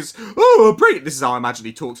goes, "Oh, bring." This is how I imagine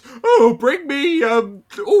he talks. "Oh, bring me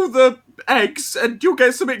all the eggs and you'll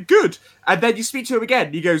get something good." And then you speak to him again.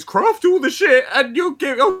 And he goes, "Craft all the shit and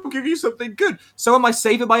I'll give you something good." So am I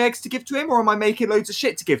saving my eggs to give to him, or am I making loads of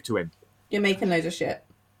shit to give to him? You're making loads of shit.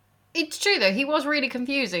 It's true, though. He was really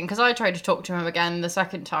confusing because I tried to talk to him again the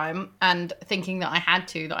second time and thinking that I had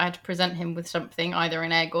to present him with something, either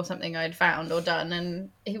an egg or something I'd found or done, and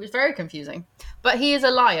he was very confusing. But he is a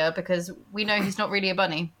liar because we know he's not really a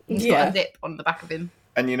bunny. He's got Yeah. a zip on the back of him.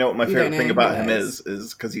 And you know what my You favorite don't thing know about who him that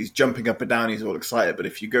is because he's jumping up and down, he's all excited. But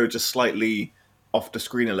if you go just slightly off the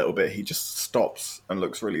screen a little bit, he just stops and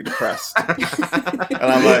looks really depressed. And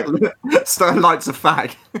I'm like, Stone lights a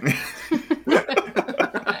fag.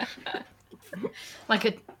 Like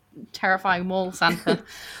a terrifying mall Santa.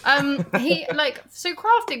 So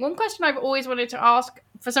crafting. One question I've always wanted to ask,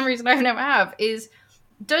 for some reason I never have, is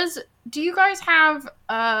do you guys have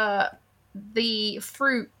the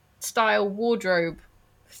fruit style wardrobe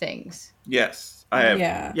things? yes, I have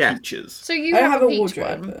Yeah. peaches. So you I have, have a a peach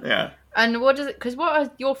wardrobe. one. Yeah. And what does it? Because what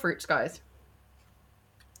are your fruits, guys?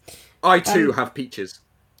 I too have peaches.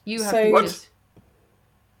 You have So- peaches. What?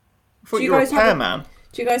 I thought Do you you were a guys have pear a- man.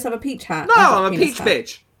 Do you guys have a peach hat? No, I've got I'm a penis peach hat.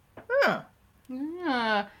 bitch. Yeah.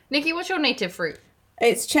 Ah. Nikki, what's your native fruit?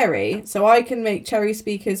 It's cherry, so I can make cherry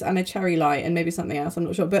speakers and a cherry light and maybe something else, I'm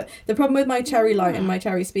not sure. But the problem with my cherry light and my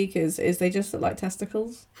cherry speakers is they just look like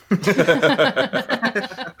testicles.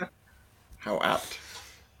 How apt.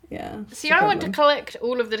 Yeah. See, it's a I want to problem. collect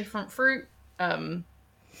all of the different fruit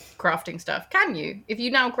crafting stuff. Can you? If you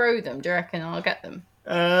now grow them, do you reckon I'll get them?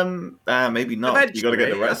 Maybe not. You got to get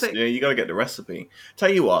the Eventually, I recipe. think- Yeah, you got to get the recipe. Tell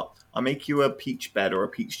you what, I'll make you a peach bed or a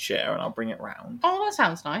peach chair, and I'll bring it round. Oh, that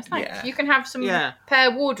sounds nice. Thanks. Yeah. You can have some Yeah. pair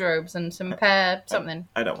wardrobes and some pair something.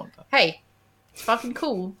 I don't want that. Hey, it's fucking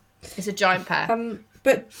cool. It's a giant pair.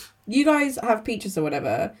 But you guys have peaches or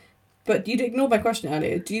whatever. But you'd ignore my question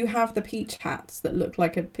earlier. Do you have the peach hats that look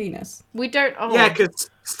like a penis? We don't. Oh, Yeah, because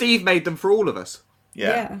Steve made them for all of us.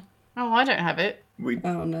 Yeah. oh, I don't have it. We.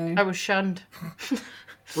 Oh no. I was shunned.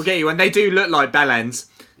 We'll get you, and they do look like bell ends.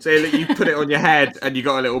 So you put it on your head, and you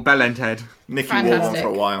got a little bell end head. Nikki wore one Fantastic. for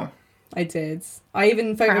a while. I did. I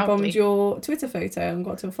even photobombed Proudly. your Twitter photo and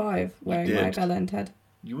got to a 5 wearing my did. bell end head.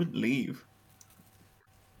 You wouldn't leave.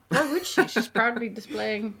 Why would she? She's proudly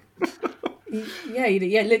displaying Yeah, you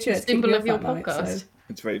did. Yeah, literally. the symbol of your that night, podcast. so-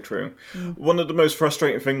 It's very true. One of the most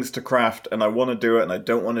frustrating things to craft, and I want to do it, and I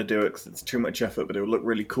don't want to do it because it's too much effort, but it would look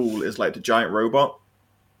really cool, is like the giant robot.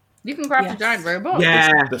 You can craft Yes. a giant robot.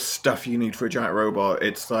 Yeah. The stuff you need for a giant robot,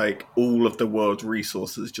 it's like all of the world's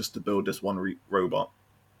resources just to build this one robot.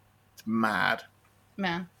 It's mad.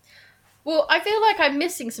 Man. Well, I feel like I'm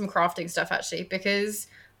missing some crafting stuff actually because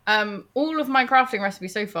all of my crafting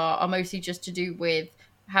recipes so far are mostly just to do with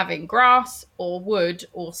having grass or wood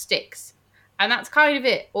or sticks. And that's kind of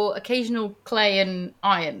it. Or occasional clay and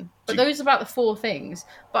iron. But those are about the 4 things.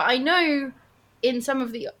 But I know in some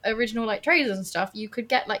of the original like trays and stuff, you could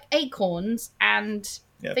get like acorns and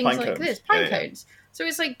Yeah, things pine like cones. this. Pine Yeah. cones. So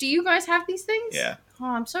it's like, do you guys have these things? Yeah. Oh,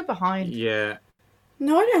 I'm so behind. Yeah.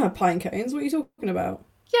 No, I don't have pine cones. What are you talking about?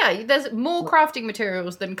 Yeah, there's more crafting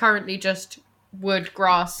materials than currently just wood,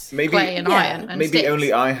 grass, Maybe- clay, and yeah, iron. And Maybe sticks.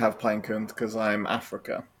 only I have pine cones because I'm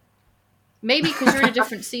Africa. Maybe because you're in a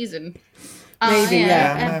different season. Maybe,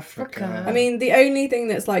 yeah. Africa. I mean, the only thing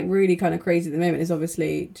that's like really kind of crazy at the moment is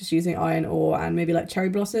obviously just using iron ore and maybe like cherry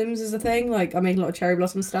blossoms is a thing. Like, I make a lot of cherry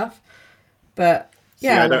blossom stuff. But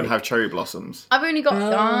yeah, See, I don't like- have cherry blossoms. I've only got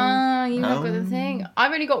Oh. you have got the thing.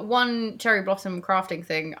 I've only got one cherry blossom crafting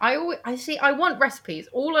thing. I want recipes.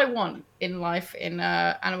 All I want in life in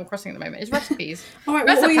Animal Crossing at the moment is recipes. All right,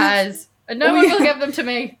 well, all Recipes. And no all one you will have- give them to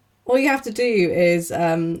me. all you have to do is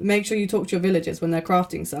make sure you talk to your villagers when they're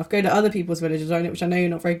crafting stuff. Go to other people's villages, which I know you're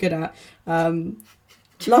not very good at.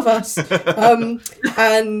 Love us.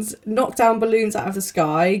 And knock down balloons out of the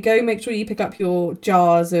sky. Go make sure you pick up your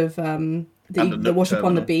jars of the wash up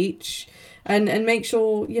on the terminal. beach. And make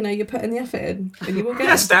sure, you're putting the effort in. And you will get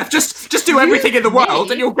Yeah, it. Steph, just do everything in the world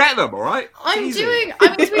me? and you'll get them, all right? I'm Easy. doing.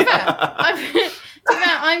 I mean, to be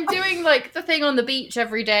fair, I'm doing like the thing on the beach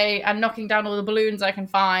every day and knocking down all the balloons I can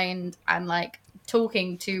find and like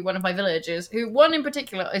talking to one of my villagers, who one in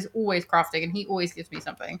particular is always crafting and he always gives me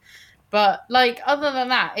something. But like other than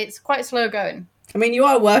that, it's quite slow going. I mean, you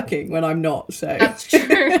are working when I'm not, so That's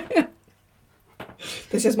true.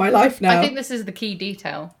 this is my life now. I think this is the key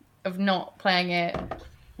detail of not playing it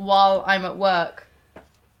while I'm at work.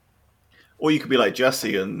 Or you could be like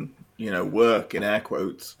Jesse and, work in air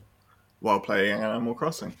quotes while playing Animal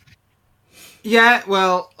Crossing. Yeah,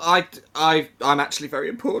 well, I'm actually very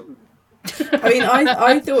important. I mean,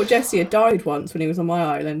 I thought Jesse had died once when he was on my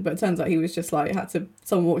island, but it turns out he was just like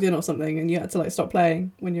someone walked in or something, and you had to like stop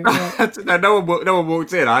playing when you're at work. No one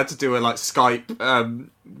walked in. I had to do a like Skype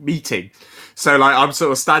meeting. So like I'm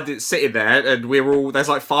sort of sitting there, and there's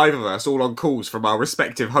like 5 of us all on calls from our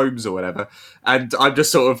respective homes or whatever, and I'm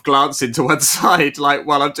just sort of glancing to one side like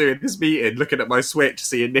while I'm doing this meeting, looking at my Switch,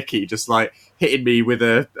 seeing Nikki just like hitting me with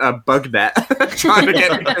a bug net, trying to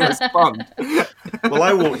get me to respond. Well,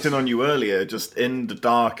 I walked in on you earlier, just in the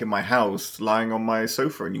dark in my house, lying on my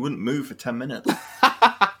sofa, and you wouldn't move for 10 minutes.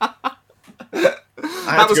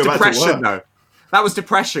 That was depression, though. That was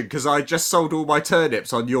depression because I just sold all my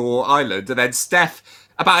turnips on your island, and then Steph,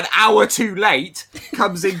 about an hour too late,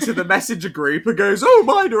 comes into the messenger group and goes, "Oh,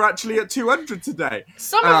 mine are actually at 200 today."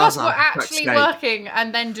 Some of And I us was were like, actually "Fuck's sake." working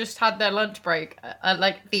and then just had their lunch break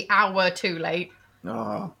like the hour too late.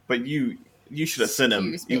 Oh, but you should have seen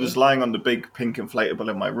him. Excuse He me. was lying on the big pink inflatable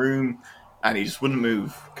in my room, and he just wouldn't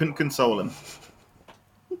move. Couldn't console him.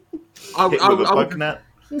 I, Hit I- with a I- bug net.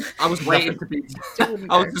 I was waiting to be. Still wouldn't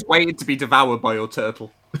I was go. just waiting to be devoured by your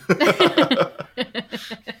turtle.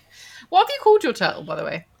 What have you called your turtle, by the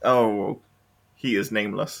way? Oh, he is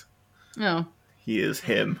nameless. Oh, He is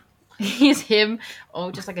him. he's him.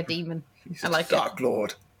 Oh, just like a demon. He's I like it. Dark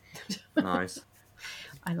Lord. Nice.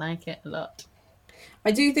 I like it a lot.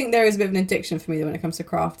 I do think there is a bit of an addiction for me when it comes to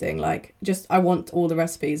crafting. Like, just I want all the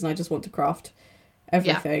recipes and I just want to craft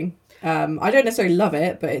everything. I don't necessarily love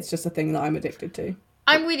it, but it's just a thing that I'm addicted to.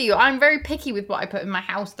 I'm with you. I'm very picky with what I put in my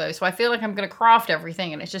house, though, so I feel like I'm going to craft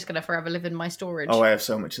everything and it's just going to forever live in my storage. Oh, I have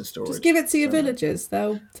so much in storage. Just give it to your villagers;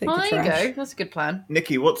 they'll take Well, the there trash. you go. That's a good plan.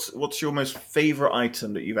 Nikki, what's your most favourite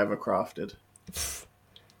item that you've ever crafted?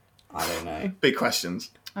 I don't know. Big questions.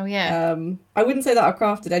 Oh, yeah. I wouldn't say that I've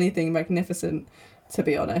crafted anything magnificent, to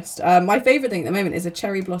be honest. My favourite thing at the moment is a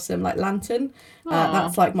cherry blossom lantern. Aw.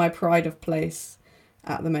 That's like my pride of place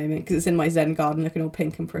at the moment because it's in my Zen garden, looking all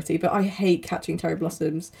pink and pretty. But I hate catching cherry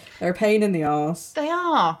blossoms; they're a pain in the arse. They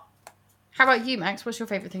are. How about you, Max? What's your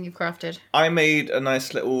favourite thing you've crafted? I made a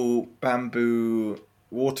nice little bamboo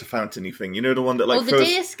water fountain-y thing. You know the one that Oh, the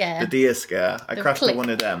deer scare. The deer scare. I The crafted click. one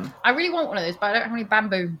of them. I really want one of those, but I don't have any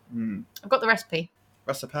bamboo. I've got the recipe.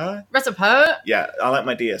 Recipe? Recipe? Yeah, I like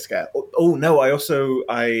my deer scare. Oh no, I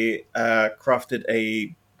crafted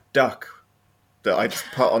a duck that I just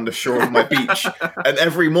put on the shore of my beach, and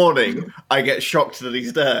every morning I get shocked that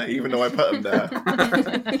he's there, even though I put him there.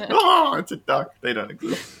 Oh, it's a duck. They don't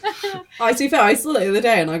exist. To be fair, I saw it the other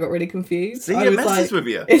day and I got really confused. See, I it was messes like, with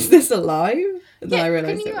you. "Is this alive?" And then Yeah, I can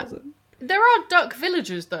realised you- it wasn't. There are duck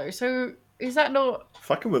villagers, though, so is that not...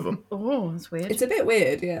 Fucking with them. Oh, that's weird. It's a bit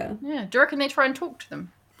weird, yeah. Yeah, do you reckon they try and talk to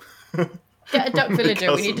them? Get a duck villager,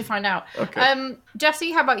 we need Cousin. to find out. Okay.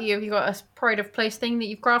 Jesse, how about you? Have you got a pride of place thing that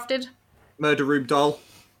you've crafted? Murder room doll.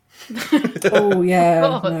 Oh yeah,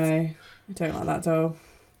 God. no, I don't like that doll.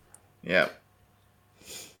 Yeah.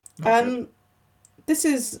 This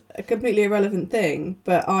is a completely irrelevant thing,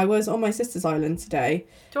 but I was on my sister's island today.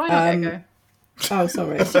 Do I not get a go? Oh,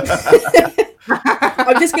 sorry. I'm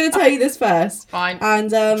just going to tell you this first. Fine.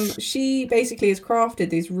 And she basically has crafted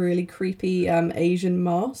these really creepy Asian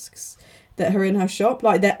masks that are in her shop.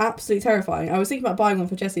 Like, they're absolutely terrifying. I was thinking about buying one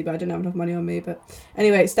for Jessie, but I didn't have enough money on me. But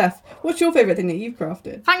anyway, Steph, what's your favourite thing that you've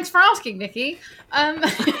crafted? Thanks for asking, Nikki. The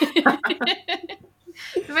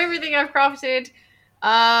favourite thing I've crafted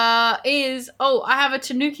is... Oh, I have a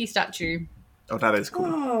Tanuki statue. Oh, that is cool.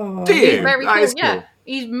 Oh, Dear, Very that cool, is yeah. cool.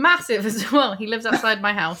 He's massive as well. He lives outside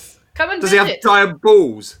my house. Come and Does he visit. have giant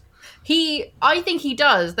balls? I think he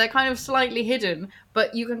does. They're kind of slightly hidden,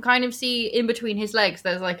 but you can kind of see in between his legs.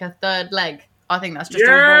 There's like a third leg. I think that's just a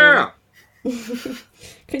Yeah. roll.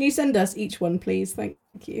 Can you send us each one, please? Thank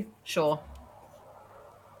you. Sure.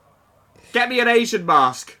 Get me an Asian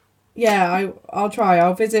mask. Yeah, I'll try.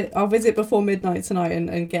 I'll visit before midnight tonight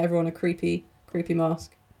and get everyone a creepy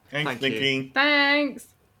mask. Thanks, Thank you. Nikki. Thanks.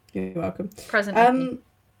 You're welcome. Present. Nikki.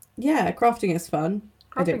 Yeah, crafting is fun.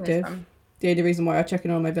 Crafting is Addictive. fun. The only reason why I check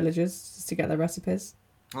in on my villagers is to get their recipes.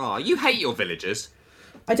 Oh, you hate your villagers.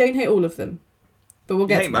 I don't hate all of them, but we'll You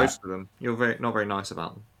get hate to that. most of them. You're not very nice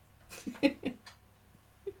about them.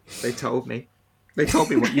 They told me. They told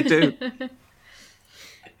me what you do.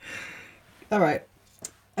 All right.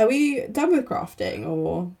 Are we done with crafting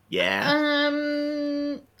or? Yeah.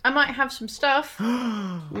 I might have some stuff.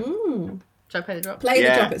 Mm. Should I play the drop? Play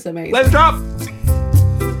Yeah. the drop, it's amazing. Let's drop.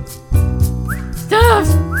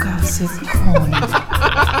 Gossip Corner.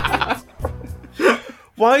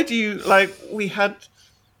 Why do you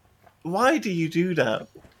Why do you do that?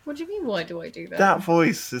 What do you mean? Why do I do that? That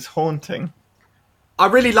voice is haunting. I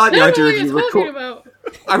really like the No, idea what of are you you talking record. about?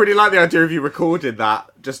 I really like the idea of you recording that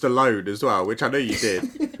just alone as well, which I know you did.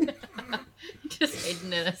 Just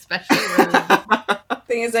hidden in a special room.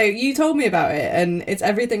 Thing is, though, you told me about it, and it's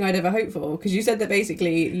everything I'd ever hoped for. Because you said that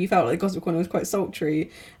basically you felt like Gossip Corner was quite sultry,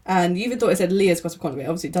 and you even thought it said Leah's Gossip Corner, but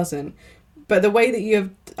obviously it doesn't. But the way that you have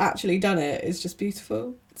actually done it is just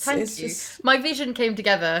beautiful. Thank it's you. Just My vision came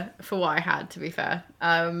together for what I had, to be fair.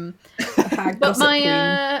 a hag But gossip my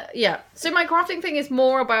queen. yeah, so my crafting thing is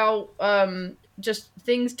more about just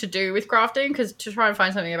things to do with crafting, because to try and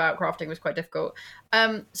find something about crafting was quite difficult.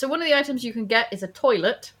 So one of the items you can get is a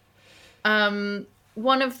toilet,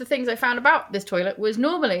 one of the things I found about this toilet was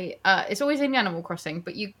normally it's always in Animal Crossing,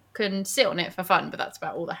 but you can sit on it for fun, but that's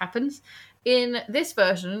about all that happens. In this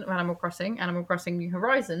version of Animal Crossing New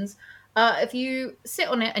Horizons, if you sit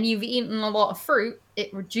on it and you've eaten a lot of fruit,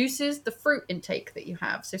 it reduces the fruit intake that you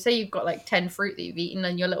have. So say you've got like 10 fruit that you've eaten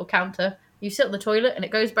on your little counter, you sit on the toilet and it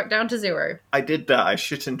goes back down to 0. I did that. I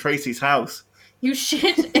shit in Tracy's house. You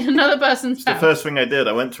shit in another person's It's the house. first thing I did.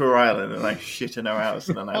 I went to her island and I shit in her house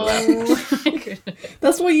and then I left. Oh my goodness.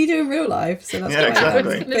 That's what you do in real life, so that's Yeah, quite exactly.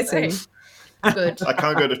 I was gonna fitting. say. Good. I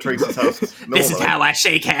can't go to Tracy's house normally. This is how I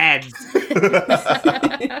shake hands.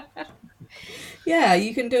 Yeah,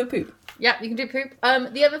 you can do a poop. Yeah, you can do poop.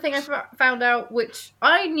 The other thing I found out, which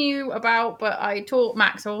I knew about, but I taught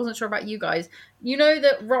Max, so I wasn't sure about you guys. You know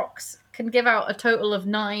that rocks can give out a total of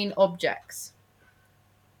 9 objects.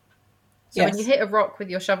 So Yes. when you hit a rock with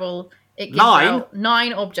your shovel, it gives 9? out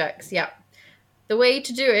 9 objects. Yeah. The way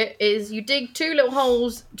to do it is you dig 2 little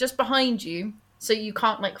holes just behind you, so you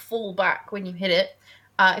can't like fall back when you hit it.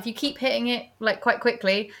 If you keep hitting it like quite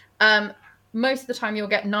quickly, most of the time you'll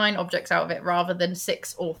get 9 objects out of it rather than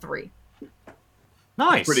 6 or 3.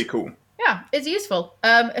 Nice. Pretty cool. Yeah, it's useful,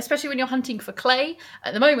 especially when you're hunting for clay.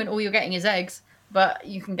 At the moment, all you're getting is eggs, but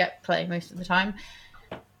you can get clay most of the time.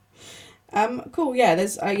 Cool. Yeah,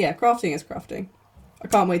 there's crafting is crafting. I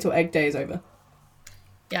can't wait till egg day is over.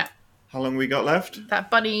 Yeah, How long we got left? that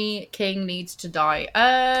bunny king needs to die.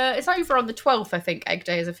 It's over on the 12th, I think, egg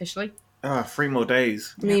day is officially. 3 more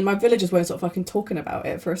days. I mean, my villagers won't stop fucking talking about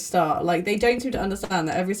it for a start. Like, they don't seem to understand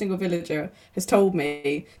that every single villager has told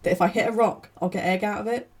me that if I hit a rock, I'll get egg out of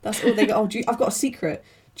it. That's all they go, I've got a secret.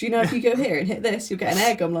 Do you know if you go here and hit this, you'll get an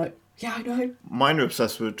egg? I'm like, yeah, I know. Mine are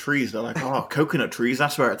obsessed with trees. They're like, coconut trees,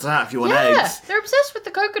 that's where it's at if you want Yeah, eggs. they're obsessed with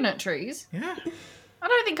the coconut trees. Yeah. I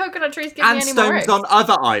don't think coconut trees give And me any more stones eggs. on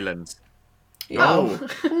other islands. Oh.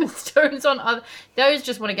 Stones on other... Those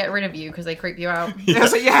just want to get rid of you because they creep you out. Yeah,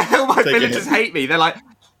 so all my Take a villagers hit. hate me. They're like,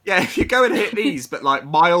 yeah, if you go and hit these, but like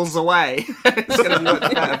miles away, it's going to be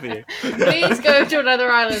much better for you. Please go to another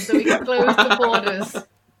island so we can close the borders.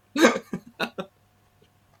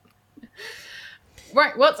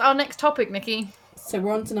 Right, what's our next topic, Nikki? So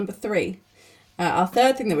we're on to number 3. Our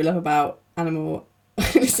third thing that we love about Animal...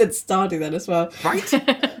 I said Stardew then as well. Right?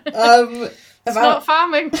 It's not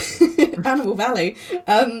farming. Animal Valley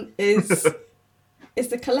is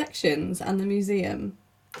the collections and the museum.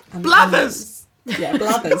 And the Blathers! animals. Yeah,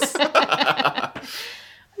 Blathers.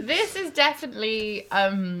 This is definitely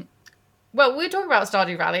well, we're talking about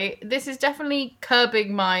Stardew Valley. This is definitely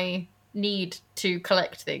curbing my need to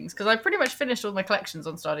collect things because I've pretty much finished all my collections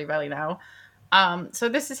on Stardew Valley now. So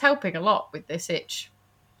this is helping a lot with this itch.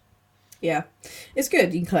 Yeah, it's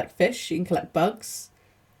good. You can collect fish, you can collect bugs,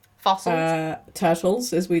 Fossils.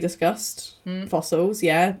 turtles, as we discussed, fossils,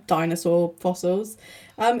 yeah, dinosaur fossils.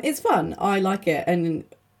 It's fun. I like it, and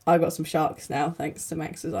I got some sharks now, thanks to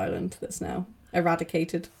Max's Island. That's now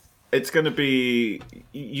eradicated. It's going to be...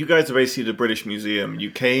 You guys are basically the British Museum. You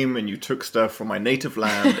came and you took stuff from my native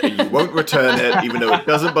land and you won't return it even though it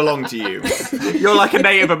doesn't belong to you. You're like a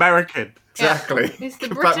Native American. Exactly. It's the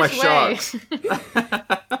Give back my British way. sharks.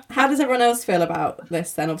 How does everyone else feel about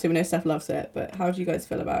this then? Obviously, we know Steph loves it, but how do you guys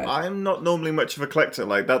feel about it? I'm not normally much of a collector.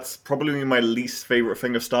 Like, that's probably my least favourite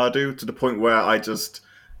thing of Stardew, to the point where I just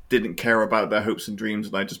didn't care about their hopes and dreams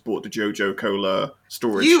and I just bought the Jojo Cola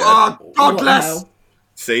storage You shed. are What the godless. hell?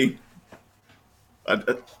 See? I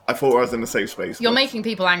thought I was in a safe space. You're but- making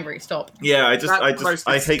people angry. Stop. Yeah, I That's the most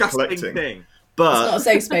hate disgusting collecting. thing. It's But not a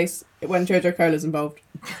safe space when Jojo Cola's involved.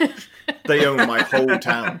 they own my whole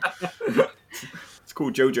town. It's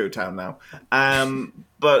called Jojo Town now.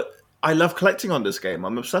 But I love collecting on this game.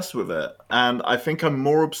 I'm obsessed with it. And I think I'm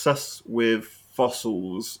more obsessed with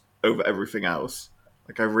fossils over everything else.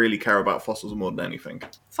 Like, I really care about fossils more than anything.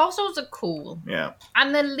 Fossils are cool Yeah.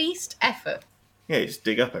 and they're least effort. Yeah, you just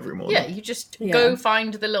dig up every morning. Yeah, you just Yeah. go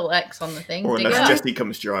find the little X on the thing. Or dig it unless up. Jesse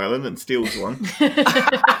comes to your island and steals one.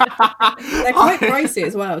 They're quite pricey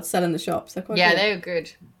as well to sell in the shops. They're quite Yeah, good. they were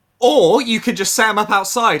good. Or you could just set them up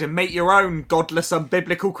outside and make your own godless,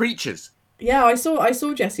 unbiblical creatures. Yeah, I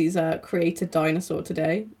saw Jesse's created dinosaur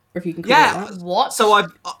today, or if you can call Yeah. it that. What? So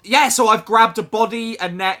I've grabbed a body, a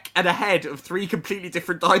neck, and a head of 3 completely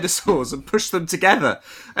different dinosaurs and pushed them together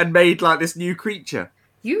and made like this new creature.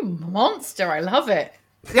 You monster! I love it.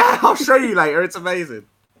 Yeah, I'll show you later. It's amazing.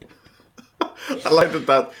 I like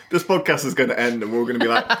that this podcast is going to end and we're going to be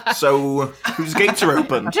like, so whose gates are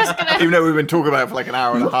open? Just gonna. Even though we've been talking about it for like an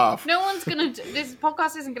hour and a half. No one's gonna. This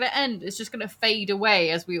podcast isn't gonna end. It's just gonna fade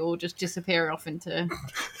away as we all just disappear off into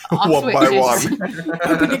our One by switches. one.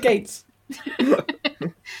 Open your gates.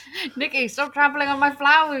 Nikki, stop trampling on my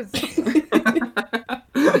flowers.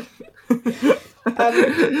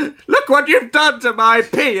 Look what you've done to my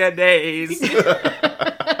peonies.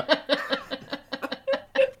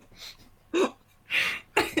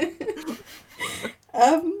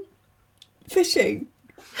 Fishing.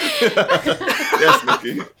 Yes,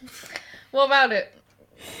 Nikki. What about it?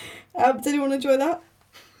 Did anyone enjoy that?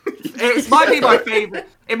 It might be my favorite.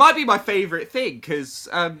 It might be my favorite thing because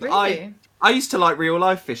Really? I used to like real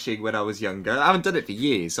life fishing when I was younger. I haven't done it for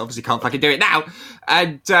years. Obviously, can't fucking do it now.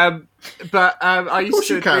 And but I used Of course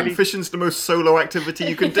to. you can. Really... Fishing's the most solo activity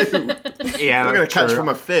you can do. Yeah, I'm not going to catch true. from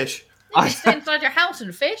a fish. You just sit inside your house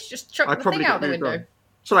and fish. Just chuck I'd the probably thing out get the moved window. on.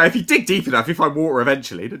 So like, if you dig deep enough, you find water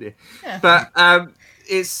eventually, don't you? Yeah. But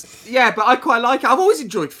but I quite like it. I've always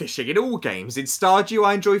enjoyed fishing in all games. In Stardew,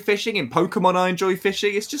 I enjoy fishing. In Pokemon, I enjoy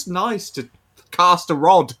fishing. It's just nice to cast a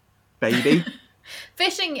rod, baby.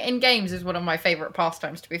 Fishing in games is one of my favourite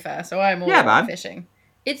pastimes, to be fair. So I'm all Yeah, about man. fishing.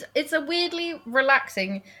 It's a weirdly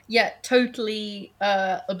relaxing yet totally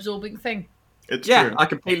absorbing thing. It's Yeah, true. I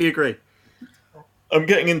completely agree. I'm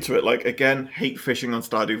getting into it. Like, again, hate fishing on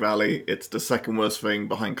Stardew Valley. It's the second worst thing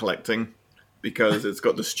behind collecting because it's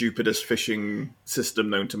got the stupidest fishing system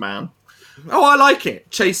known to man. Oh, I like it.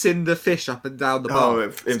 Chasing the fish up and down the Oh, bar.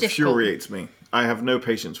 it infuriates me. I have no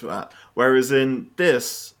patience for that. Whereas in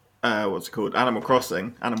this, what's it called? Animal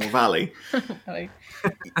Crossing, Animal Valley, you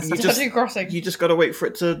Crossing. just got to wait for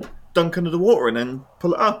it to dunk under the water and then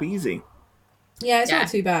pull it up easy. Yeah, it's Yeah. not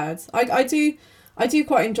too bad. I do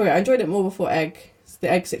quite enjoy it. I enjoyed it more before the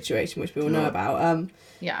egg situation, which we all know about.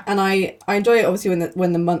 Yeah. And I enjoy it obviously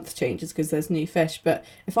when the month changes because there's new fish. But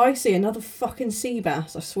if I see another fucking sea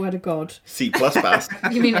bass, I swear to God. C plus bass.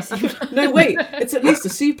 You mean No, wait, it's at least a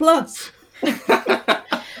C plus.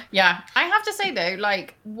 Yeah, I have to say though,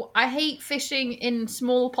 like I hate fishing in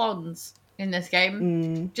small ponds in this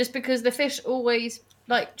game, just because the fish always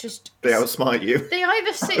like just They outsmart you. they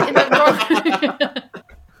either sit in the wrong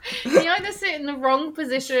they either sit in the wrong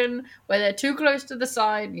position where they're too close to the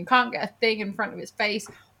side and you can't get a thing in front of its face,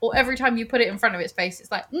 or every time you put it in front of its face,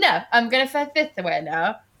 it's like, no, I'm gonna fish this way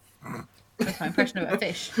now. That's my impression of a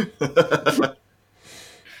fish.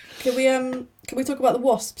 Can we talk about the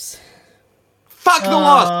wasps? Fuck the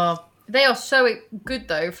wasp! They are so good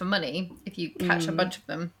though for money if you catch a bunch of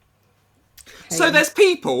them. So there's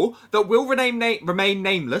people that will remain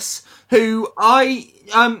nameless who I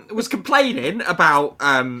was complaining about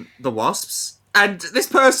the wasps, and this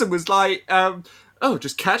person was like, "Oh,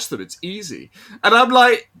 just catch them; it's easy." And I'm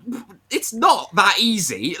like, "It's not that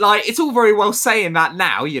easy. Like, it's all very well saying that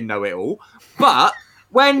now, you know it all, but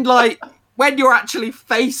when you're actually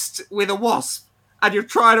faced with a wasp." And you're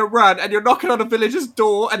trying to run, and you're knocking on a villager's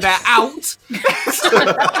door, and they're out.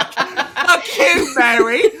 How cute,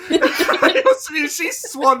 Mary!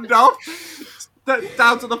 She's swanned off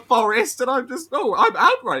down to the forest, and I'm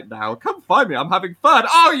out right now. Come find me. I'm having fun.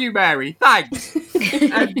 Are you, Mary? Thanks.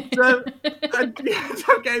 and yeah,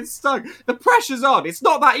 I'm getting stung. The pressure's on. It's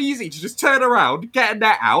not that easy to just turn around, get a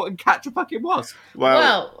net out, and catch a fucking wasp.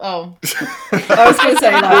 Well, I was going to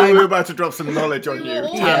say we're like, about to drop some knowledge on you, Yeah.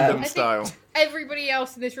 tandem I think style. everybody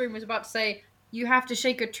else in this room was about to say you have to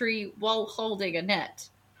shake a tree while holding a net.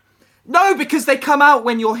 No, because they come out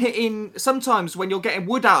when you're hitting. Sometimes when you're getting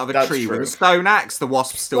wood out of a That's tree with true. a stone axe, the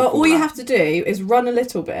wasps still. well, fall all you out. have to do is run a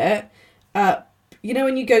little bit. You know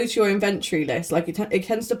when you go to your inventory list, like it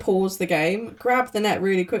tends to pause the game. Grab the net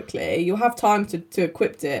really quickly. You'll have time to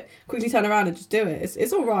equip it. Quickly turn around and just do it.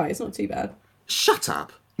 It's all right. It's not too bad. Shut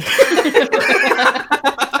up.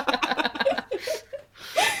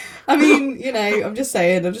 I mean, you know, I'm just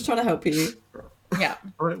saying. I'm just trying to help you. Yeah,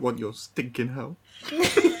 I don't want your stinking help.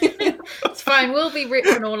 it's fine. We'll be rich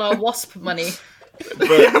on all our wasp money.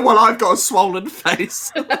 Yeah, well, I've got a swollen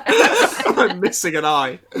face. I'm missing an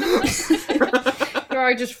eye. Your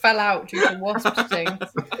eye just fell out due to wasp stings.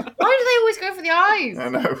 Why do they always go for the eyes? I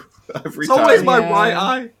know. Every It's time. always my Yeah. right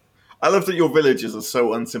eye. I love that your villagers are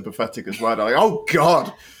so unsympathetic as well. They're like, oh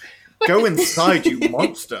God, go inside, you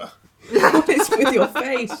monster. What is with your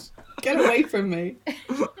face? Get away from me.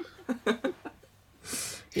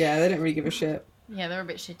 Yeah, they don't really give a shit. Yeah, they're a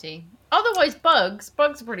bit shitty. Otherwise, bugs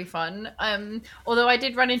are pretty fun. Although I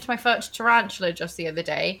did run into my first tarantula just the other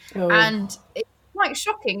day, Oh. and it's quite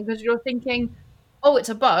shocking because you're thinking, "Oh, it's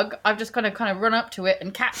a bug. I've just got to kind of run up to it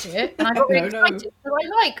and catch it." And I got really No. excited because I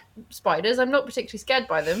like spiders. I'm not particularly scared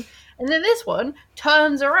by them. And then this one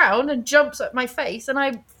turns around and jumps at my face, and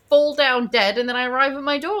I fall down dead. And then I arrive at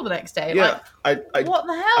my door the next day. Yeah, Like, I what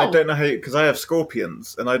the hell? I don't know how, because I have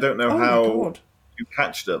scorpions and I don't know Oh my how God. you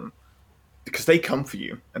catch them. because they come for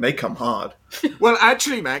you and they come hard. Well,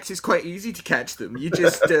 actually, Max, it's quite easy to catch them. You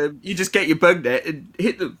just get your bug net and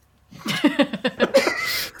hit them.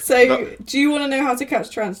 So, do you want to know how to catch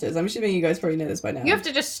tarantulas? I'm assuming you guys probably know this by now. You have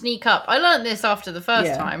to just sneak up. I learned this after the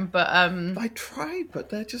first time, but I tried, but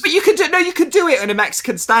they're just. But you can do it in a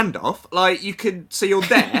Mexican standoff. Like so you're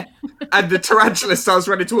there, and the tarantula starts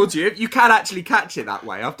running towards you. You can actually catch it that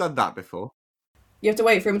way. I've done that before. You have to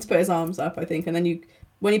wait for him to put his arms up, I think, and then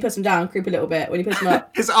when he puts them down, creep a little bit. When he puts them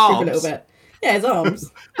up, His creep arms. a little bit. Yeah, his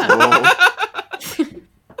arms.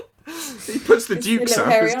 He puts the It's dukes the up.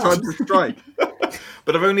 little It's hairy time to strike.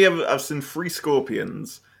 But I've seen 3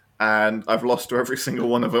 scorpions, and I've lost to every single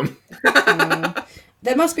one of them.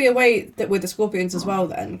 There must be a way that with the scorpions as well,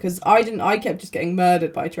 then, because I kept just getting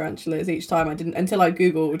murdered by tarantulas each time. I didn't until I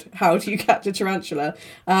googled how do you catch a tarantula.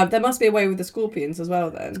 There must be a way with the scorpions as well,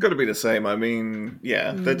 then. It's got to be the same. I mean,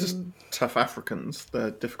 yeah, they're just tough Africans.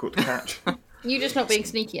 They're difficult to catch. you're just not being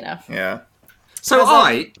sneaky enough. Yeah. So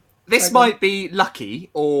this Sorry, might be lucky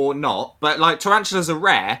or not, but like tarantulas are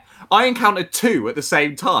rare. I encountered 2 at the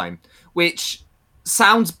same time, which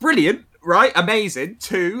sounds brilliant, right? Amazing.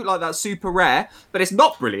 2, like that's super rare, but it's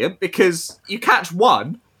not brilliant because you catch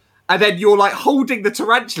 1 and then you're like holding the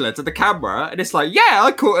tarantula to the camera and it's like, yeah,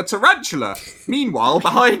 I caught a tarantula. Meanwhile,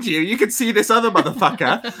 behind you, you can see this other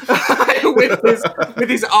motherfucker with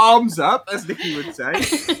his arms up, as Nikki would say,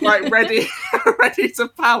 like ready to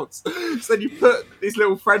pounce. So then you put his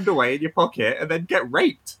little friend away in your pocket and then get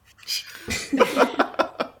raped.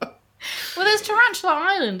 Well, there's Tarantula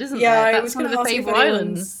Island, isn't Yeah, there? I That's was one going of to the ask if favourite anyone's...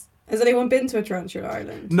 islands. Has anyone been to a tarantula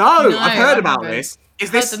island? No, No, I've I heard about haven't. this. Is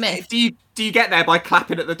Heard this the myth. do you get there by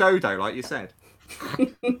clapping at the dodo like you said?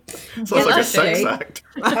 Sounds like a sex actually. act.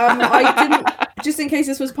 I didn't. Just in case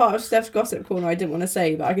this was part of Steph's gossip corner, I didn't want to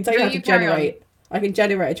say, but I can tell you No, how to you carry on. generate. I can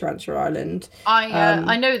generate a tarantula island.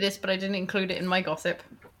 I know this, but I didn't include it in my gossip.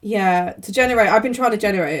 Yeah, to generate, I've been trying to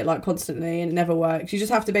generate it like constantly and it never works. You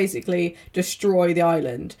just have to basically destroy the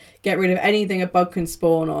island, get rid of anything a bug can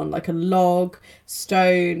spawn on, like a log,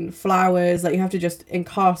 stone, flowers. Like you have to just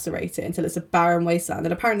incarcerate it until it's a barren wasteland.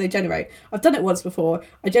 And apparently they generate. I've done it once before.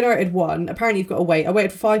 I generated 1. Apparently you've got to wait. I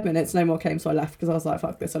waited for 5 minutes, no more came, so I left because I was like,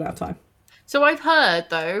 fuck this, I don't have time. So I've heard,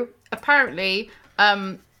 though, apparently,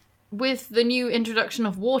 with the new introduction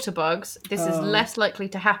of water bugs, this is less likely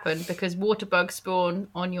to happen because water bugs spawn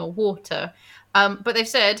on your water. But they've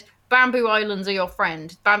said bamboo islands are your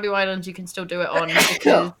friend. Bamboo islands you can still do it on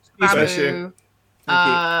because Bless you.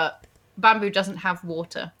 bamboo doesn't have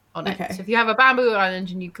water on it. Okay. So if you have a bamboo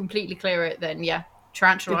island and you completely clear it, then yeah,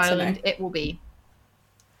 Tarantula Good to Island know. it will be.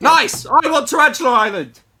 Nice! I want Tarantula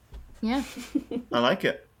Island! Yeah, I like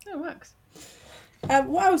it. it works.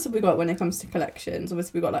 What else have we got when it comes to collections?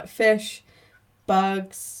 Obviously we've got like fish,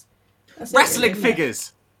 bugs. That's it, Wrestling really, isn't it?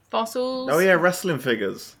 figures! Fossils. Oh yeah, wrestling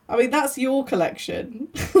figures. I mean, that's your collection.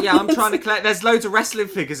 Yeah, I'm trying to collect. There's loads of wrestling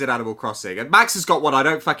figures in Animal Crossing, and Max has got one I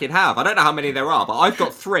don't fucking have. I don't know how many there are, but I've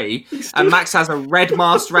got 3, and Max has a red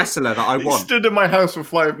masked wrestler that I He want. stood in my house for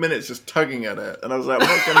 5 minutes just tugging at it, and I was like, I'm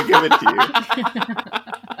not going to give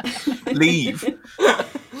it to you. Leave.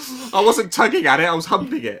 I wasn't tugging at it, I was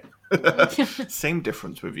humping it. Same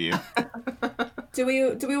difference with you. Do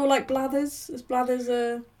we all like Blathers? Is Blathers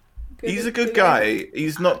a good... He's a good guy.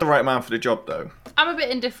 He's not the right man for the job, though. I'm a bit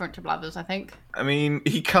indifferent to Blathers, I think. I mean,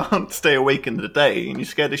 he can't stay awake in the day, and you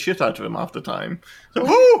scare the shit out of him half the time. So,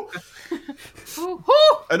 woo! Ooh,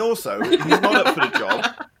 ooh! And also, he's not up for the job.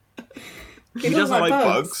 He doesn't like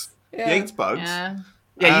bugs. Yeah. He hates bugs. Yeah.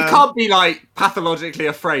 Yeah, you can't be, like, pathologically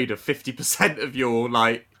afraid of 50% of your,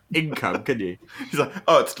 like, income, can you? He's like,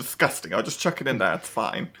 oh, it's disgusting. I'll just chuck it in there. It's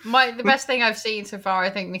fine. The best thing I've seen so far, I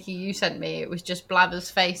think, Nikki, you sent me, it was just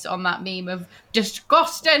Blathers' face on that meme of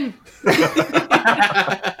disgusting and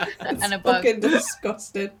a bug. Fucking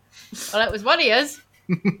disgusted. Well, it was one of yours.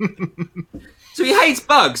 So he hates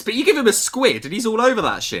bugs, but you give him a squid and he's all over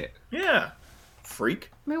that shit. Yeah.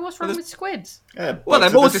 Freak. I mean, what's wrong with squids? Yeah, Well,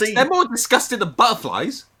 bugs of the sea. they're more disgusting than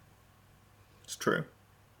butterflies. It's true.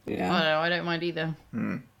 I Yeah. don't know, I don't mind either.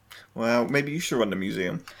 Well, maybe you should run the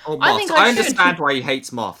museum. Or I moths. think I I should. understand why he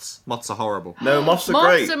hates moths. Moths are horrible. No, moths are Moths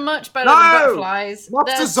great. are much better No! than butterflies.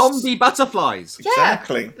 Moths They're are zombie butterflies. Yeah,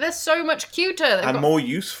 Exactly. they're so much cuter. They've And got more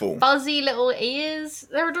useful. fuzzy little ears.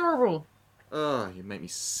 They're adorable. Oh, you make me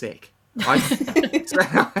sick. I'm with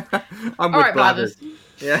All right, Blathers. Blathers.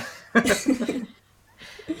 Yeah.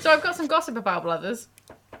 So I've got some gossip about Blathers.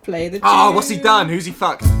 Play the Oh, what's he done? Who's he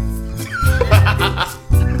fucked?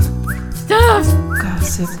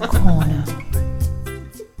 Gossip Corner.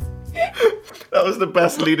 That was the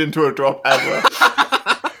best lead into a drop ever.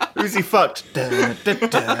 Who's he fucked? Da, da,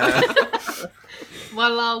 da.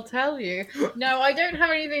 Well, I'll tell you. No, I don't have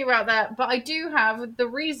anything about that, but I do have the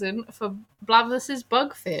reason for Blavlus's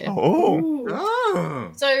bug fear. Oh, Ooh.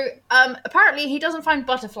 Oh. So, apparently he doesn't find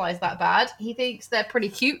butterflies that bad. He thinks they're pretty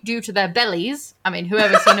cute due to their bellies. I mean,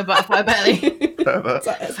 whoever's seen a butterfly belly? pervert.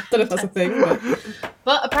 I don't know if that's a thing, but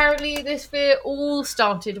But apparently this fear all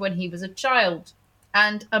started when he was a child.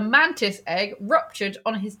 And a mantis egg ruptured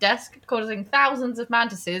on his desk, causing thousands of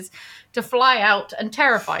mantises to fly out and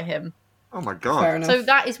terrify him. Oh my fair god. enough. So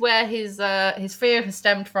that is where his fear has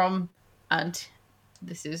stemmed from, and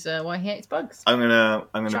this is why he hates bugs. I'm gonna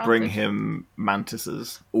bring Childhood. him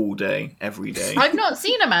mantises all day, every day. I've not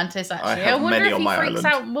seen a mantis actually. I, have wonder many if on he my freaks island.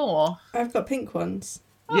 out more. I've got pink ones.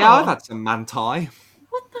 Yeah, Oh. I've had some manti.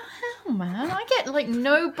 What the hell, man? I get like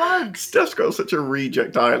no bugs. Steph's got such a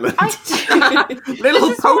reject island. Little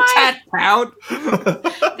This is why- potat pound.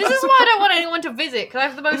 This is why I don't want anyone to visit, because I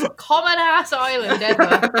have the most common ass island ever.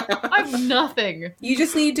 I have nothing. You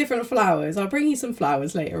just need different flowers. I'll bring you some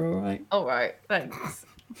flowers later, alright? All right, thanks.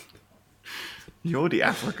 You're the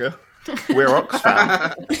Africa. We're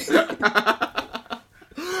Oxfam.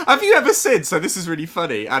 Have you ever seen, so this is really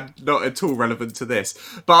funny and not at all relevant to this,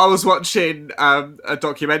 but I was watching a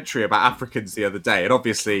documentary about Africans the other day, and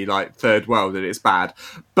obviously like third world and it's bad,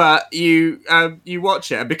 but you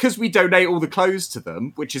watch it, and because we donate all the clothes to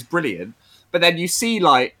them, which is brilliant, but then you see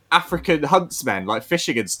like African huntsmen like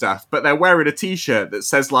fishing and stuff, but they're wearing a t-shirt that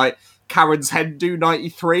says like Karen's Hendu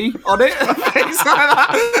 93 on it. Things like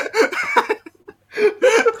that.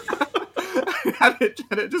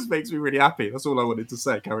 And it just makes me really happy. That's all I wanted to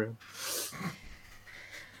say. Carry on.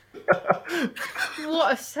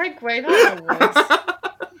 What a segue that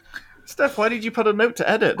was. Steph, why did you put a note to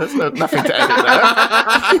edit? There's nothing to edit there.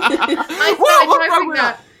 I What? started What's wrong typing with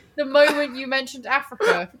that the moment you mentioned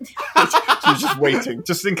Africa. She was just waiting,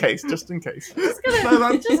 just in case. No, that's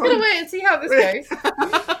Just fine. gonna wait and see how this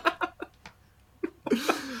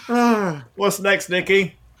goes. What's next,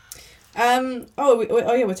 Nikki? Oh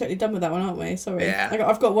yeah, we're totally done with that one, aren't we? Sorry. Yeah.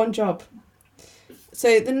 I've got one job.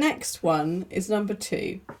 So the next one is number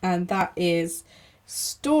 2, and that is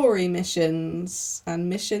story missions and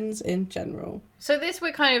missions in general. So this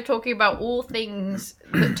we're kind of talking about all things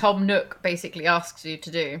that Tom Nook basically asks you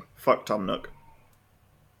to do. Fuck Tom Nook.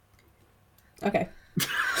 Okay.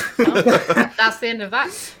 That's the end of that.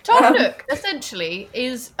 Tom Nook essentially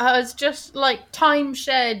has just like time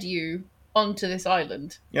shared you onto this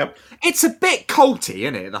island. Yep. It's a bit culty,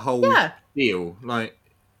 isn't it? The whole Yeah. deal. Like,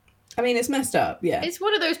 I mean, it's messed up, yeah. It's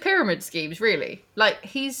one of those pyramid schemes, really. Like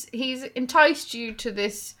he's enticed you to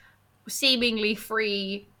this seemingly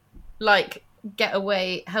free, like get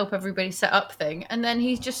away, help everybody set up thing, and then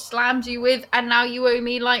he just slams you with, and now you owe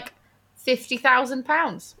me like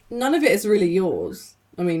 £50,000. None of it is really yours.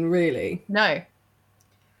 I mean, really. No.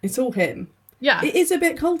 It's all him. Yeah. It is a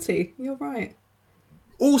bit culty. You're right.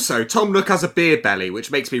 also, Tom Nook has a beer belly,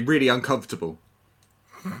 which makes me really uncomfortable.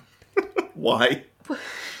 Why?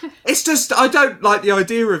 It's just, I don't like the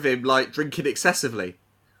idea of him, like, drinking excessively.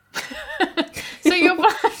 So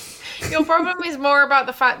your problem is more about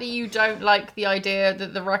the fact that you don't like the idea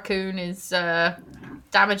that the raccoon is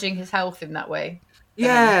damaging his health in that way.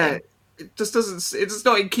 Yeah. It just doesn't, it's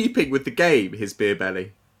not in keeping with the game, his beer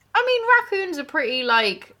belly. I mean, raccoons are pretty,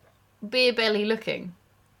 like, beer belly looking.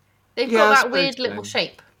 They've Yeah, got I that suppose weird so. little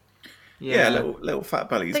shape. Yeah, little fat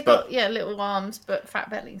bellies. They've But got, little arms, but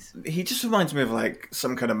fat bellies. he just reminds me of like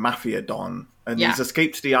some kind of mafia don. And Yeah. he's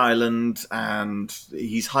escaped the island and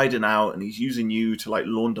he's hiding out and he's using you to like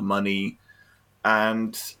launder money.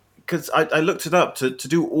 And because I looked it up, to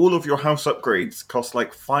do all of your house upgrades cost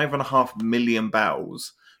like 5.5 million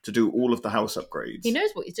bells to do all of the house upgrades. He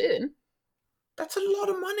knows what he's doing. That's a lot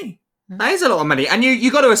of money. That is a lot of money. And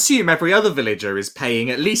you got to assume every other villager is paying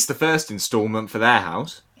at least the first instalment for their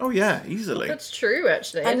house. Oh yeah, easily. That's true,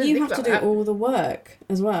 actually. I And didn't you think have to about do that. all the work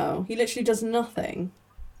as well. He literally does nothing.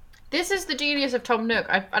 This is the genius of Tom Nook.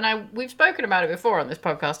 We've spoken about it before on this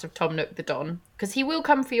podcast of Tom Nook the Don, because he will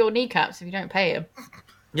come for your kneecaps if you don't pay him.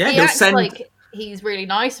 Yeah, He he'll acts send... like he's really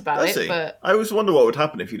nice about Does it, he? but I always wonder what would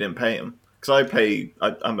happen if you didn't pay him. Because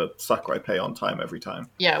I'm a sucker, I pay on time every time.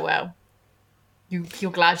 yeah, well,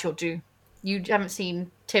 you're glad you're due. You haven't seen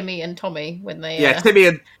Timmy and Tommy when they... Yeah, Timmy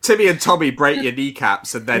and Tommy break your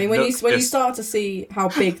kneecaps, and then I mean, when you Nook when you just- start to see how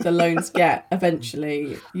big the loans get,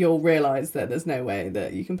 eventually you'll realise that there's no way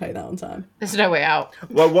that you can pay that on time. There's no way out.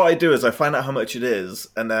 Well, what I do is I find out how much it is,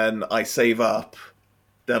 and then I save up.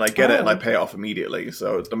 Then I get it and I pay it off immediately.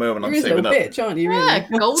 So at the moment I'm You're a saving little up. bitch, aren't you? Really? Yeah,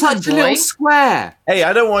 golden Such a boy. little square. Hey,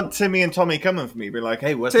 I don't want Timmy and Tommy coming for me. Be like,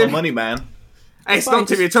 hey, where's my Tim- money, man? It's fine, not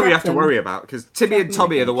Timmy and just Tommy you trap have to them. worry about, because Timmy and them in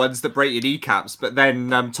Tommy a are the cage. ones that break your kneecaps, but then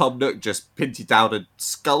Tom Nook just pins you down and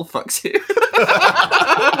skull fucks you.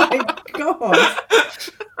 Oh my god.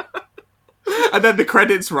 And then the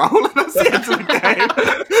credits roll, and that's the end of the game.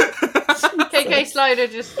 KK Slider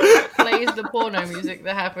just plays the porno music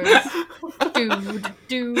that happens.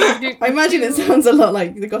 I imagine it sounds a lot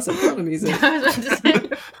like the Gossip Girl music.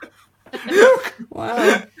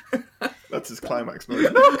 Wow. That's his climax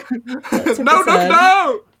moment. That took No, us no, in.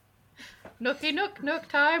 no! Nookie nook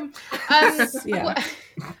time. Yeah.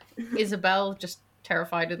 Isabel just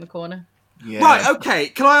terrified in the corner. Yeah. Right, okay,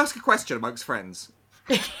 can I ask a question amongst friends?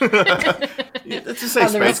 Yeah, let's just say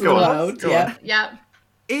And the rest space. of Go the on. world, Go on. yeah. Yeah.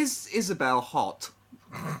 Is Isabel hot?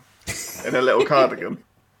 In a little cardigan.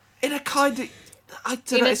 In a kind of... I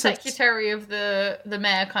don't In know, a it's secretary of the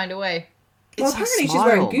mayor kind of way. Well, it's her apparently she's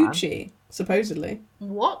wearing smile, man. Gucci, supposedly.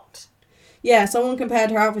 What? Yeah, someone compared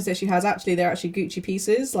her outfits that she has. Actually, they're actually Gucci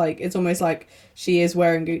pieces. Like, it's almost like she is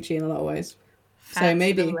wearing Gucci in a lot of ways. So Fancy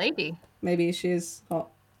maybe, little lady. maybe she is hot.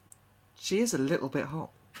 She is a little bit hot.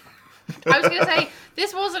 I was going to say,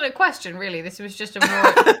 this wasn't a question, really. This was just a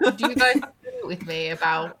more... Do you guys agree with me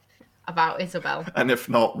about Isabel? And if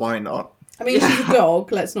not, why not? I mean, she's a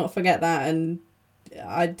dog. Let's not forget that. And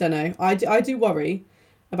I don't know. I do worry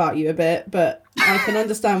about you a bit, but I can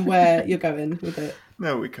understand where you're going with it.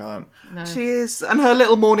 No, we can't. No. She is, and her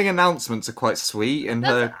little morning announcements are quite sweet, and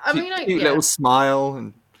That's- her I mean, like, cute yeah. little smile,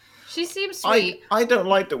 and She seems sweet. I don't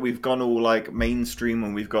like that we've gone all like mainstream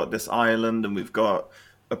and we've got this island and we've got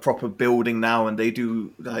a proper building now and they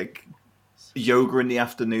do like yoga in the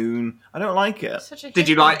afternoon. I don't like it. Such a did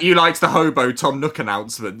you hippie. liked the hobo Tom Nook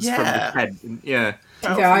announcements from Yeah. the tent? Yeah.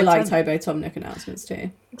 Okay, I liked Hobo Tom Nook announcements too.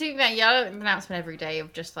 Do that, yeah, I like an announcement every day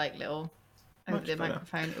of just like little over Much the better.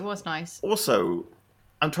 microphone. It was nice. Also,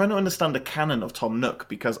 I'm trying to understand the canon of Tom Nook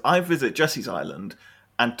because I visit Jesse's Island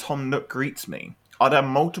and Tom Nook greets me. Are there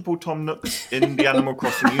multiple Tom Nooks in the Animal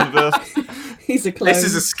Crossing universe? He's a clone. This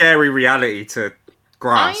is a scary reality to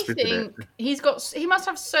grasp, I isn't think it? he must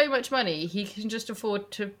have so much money he can just afford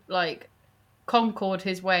to like concord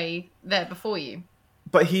his way there before you.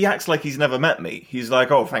 But he acts like he's never met me. He's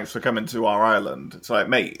like, "Oh, thanks for coming to our island." It's like,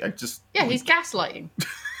 mate, Yeah, he's gaslighting.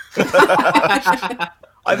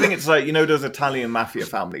 I think it's like, you know, those Italian mafia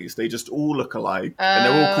families. They just all look alike, and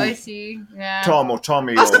they're all I called see. Yeah. Tom or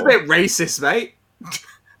Tommy. That's or... a bit racist, mate.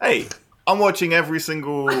 Hey, I'm watching every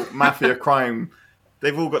single mafia crime.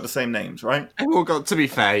 They've all got the same names, right? They've all got, to be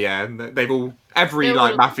fair, yeah, and they've all every They're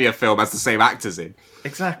like all- mafia film has the same actors in.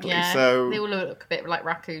 Exactly. Yeah. So They all look a bit like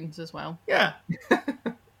raccoons as well. yeah,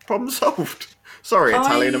 problem solved. Sorry,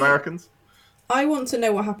 Italian Americans. I want to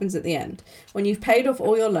know what happens at the end. When you've paid off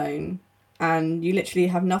all your loan and you literally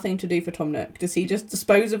have nothing to do for Tom Nook, does he just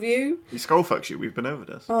dispose of you? He skull fucks you. We've been over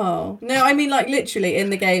this. Oh. No, I mean like literally in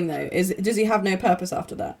the game though. Does he have no purpose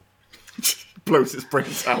after that? Blows his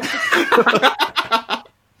brains out.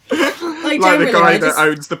 Like, Like the generally, guy I that just,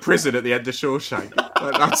 owns the prison at the end of Shawshank.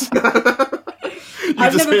 Like, that's...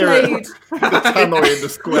 I've just never hear it. played. The tannoy in the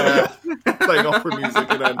square playing opera music,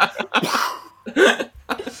 and then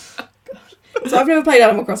So I've never played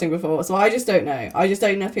Animal Crossing before, so I just don't know. I just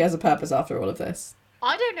don't know if he has a purpose after all of this.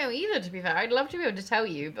 I don't know either, to be fair. I'd love to be able to tell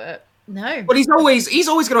you, but no. Well, he's always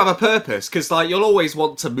going to have a purpose because, like, you'll always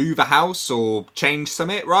want to move a house or change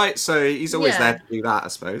something, right? So he's always Yeah. there to do that, I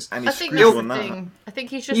suppose. and I he think screws that's on the that. thing. I think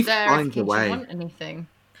he's just He there finds in a case way. you want anything.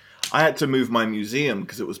 I had to move my museum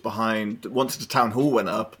because it was behind. Once the town hall went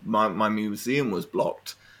up, my museum was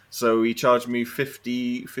blocked. So he charged me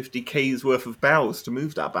 50 K's worth of bells to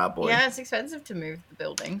move that bad boy. Yeah, it's expensive to move the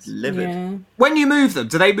buildings. Livid. Yeah. When you move them,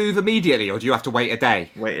 do they move immediately or do you have to wait a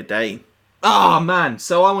day? Wait a day. Oh, man.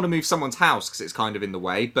 So I want to move someone's house because it's kind of in the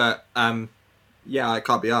way, but, yeah, it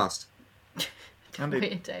can't be asked. And Wait they,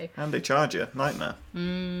 a day. and they charge you. Nightmare.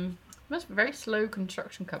 Must be a very slow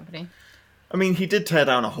construction company. I mean, he did tear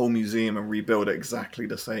down a whole museum and rebuild it exactly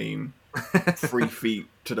the same, 3 feet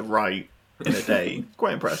to the right in a day.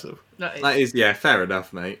 Quite impressive. That is, yeah, fair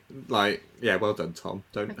enough, mate. Like, yeah, well done, Tom.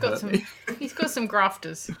 Don't I've got hurt some. me. He's got some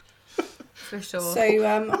grafters, for sure.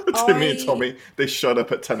 So Timmy and Tommy, they shut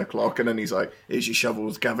up at 10 o'clock and then he's like, here's your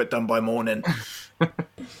shovels, have it done by morning.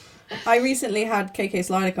 I recently had KK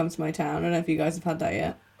Slider come to my town. I don't know if you guys have had that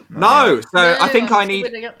yet. No, so No, I think I'm still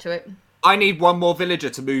building up to it. I need one more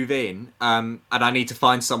villager to move in, and I need to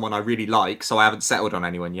find someone I really like, so I haven't settled on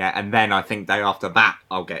anyone yet, and then I think day after that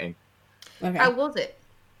I'll get in. Okay. How was it?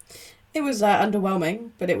 It was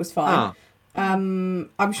underwhelming, but it was fine.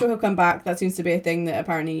 I'm sure he'll come back. That seems to be a thing that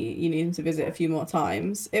apparently you need him to visit a few more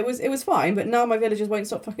times. It was fine, but now my villagers won't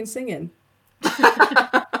stop fucking singing.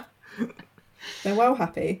 They're well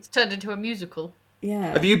happy. It's turned into a musical.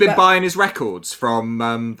 Yeah. Have you been But buying his records from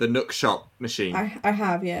the Nook Shop machine? I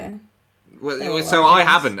have, yeah. Well, so I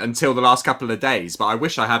haven't until the last couple of days, but I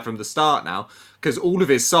wish I had from the start now, because all of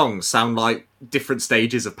his songs sound like different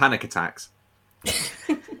stages of panic attacks.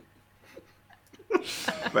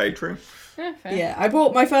 Very true. Yeah, fair. Yeah, I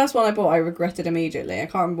bought my first one. I regretted immediately. I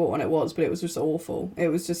can't remember what one it was, but it was just awful. It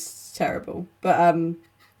was just terrible. But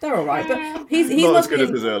they're all right. But he Not as must good be as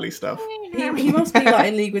his early stuff. he must be like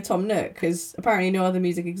in league with Tom Nook, because apparently no other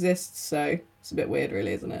music exists. So it's a bit weird,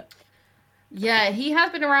 really, isn't it? Yeah, he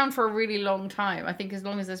has been around for a really long time. I think as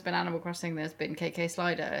long as there's been Animal Crossing, there's been KK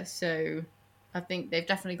Slider. So I think they've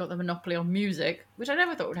definitely got the monopoly on music, which I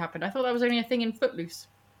never thought would happen. I thought that was only a thing in Footloose.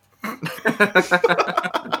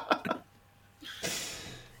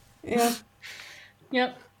 Yeah.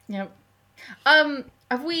 Yep.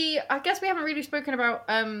 I guess we haven't really spoken about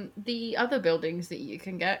the other buildings that you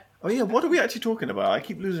can get. Oh yeah, what are we actually talking about? I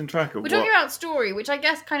keep losing track of We're what. talking about story, which I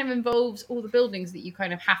guess kind of involves all the buildings that you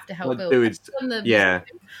kind of have to help What build. do We've is- done the yeah.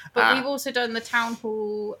 museum, but we've also done the town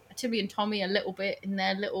hall, Timmy and Tommy a little bit in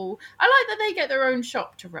their little. I like that they get their own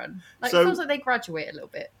shop to run. Like So- it feels like they graduate a little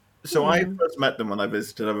bit. So I first met them when I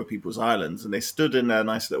visited other people's islands, and they stood in their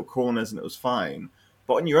nice little corners, and it was fine.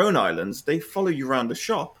 But on your own islands, they follow you around the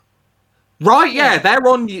shop. Right, yeah, they're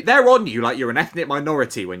on you. They're on you like you're an ethnic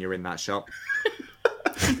minority when you're in that shop.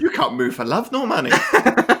 You can't move for love nor money.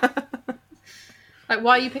 Like,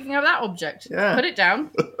 why are you picking up that object? Yeah. Put it down.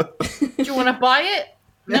 Do you want to buy it?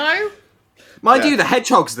 No. Mind Yeah. you, the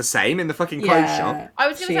hedgehog's the same in the fucking clothes shop. I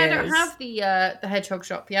was going to She say I don't is. have the hedgehog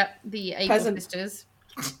shop yet. The Able Peasant. Sisters.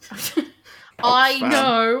 I fan.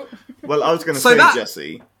 know. Well, I was going to So say, that-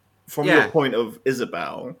 Jesse, from Yeah. your point of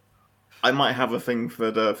Isabel, I might have a thing for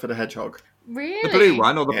the hedgehog, Really? The blue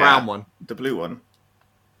one or the Yeah. brown one? the blue one.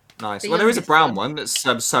 Nice. The Well, there is a youngest brown one. one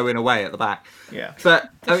that's sewing away at the back. Yeah. But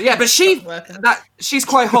but Working. she's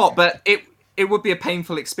quite hot, but it would be a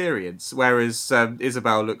painful experience. Whereas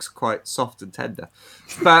Isabel looks quite soft and tender.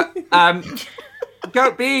 But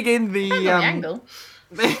being in the Depends on the angle.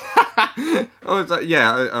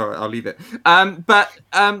 I'll leave it. But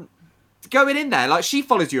going in there, like, she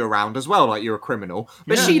follows you around as well, like you're a criminal.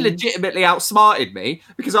 But she legitimately outsmarted me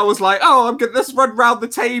because I was like, "Oh, let's run round the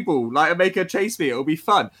table, like, and make her chase me. It'll be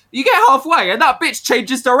fun." You get halfway, and that bitch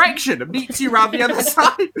changes direction and meets you round the other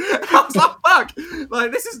side. I was like, "Fuck!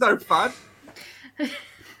 Like, this is no fun."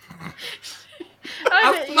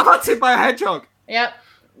 I'm hunted by a hedgehog. Yep,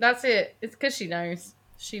 that's it. It's because she knows.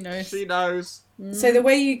 She knows. She knows. So the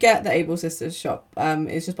way you get the Able Sisters shop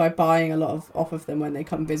is just by buying a lot off of them when they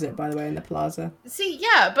come visit, by the way, in the plaza. See,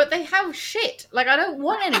 yeah, but they have shit. Like, I don't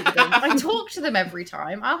want any of them. I talk to them every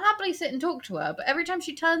time. I'll happily sit and talk to her, but every time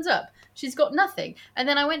she turns up, she's got nothing. And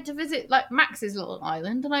then I went to visit, like, Max's little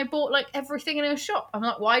island, and I bought, like, everything in her shop. I'm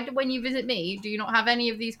like, when you visit me, do you not have any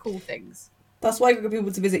of these cool things? That's why you got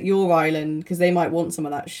people to visit your island, because they might want some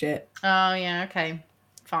of that shit. Oh, yeah, okay.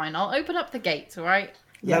 Fine, I'll open up the gates, all right?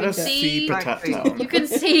 Let Yeah, us okay. see Patat You Town. can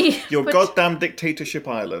see... Your but- goddamn dictatorship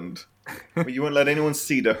island. Where you won't let anyone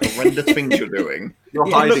see the horrendous things you're doing. You're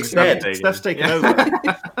It hiding looks dead. something. Steph's taken Yeah.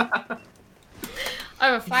 over. I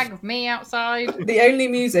have a flag of me outside. The only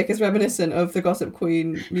music is reminiscent of the Gossip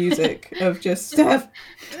Queen music of just Steph.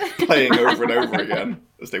 Playing over and over again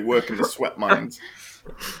as they work in the sweat mines.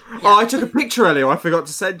 Oh, I took a picture earlier. I forgot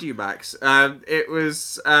to send you, Max. It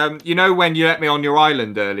was, you know, when you let me on your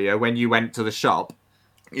island earlier, when you went to the shop.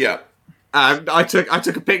 Yeah. I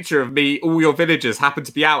took a picture of me. All your villagers happened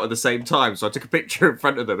to be out at the same time, so I took a picture in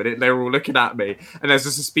front of them, and they were all looking at me. And there's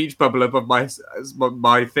just a speech bubble above my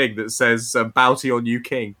thing that says "Bounty on you,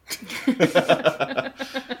 King."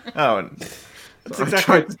 Oh, and that's I exactly.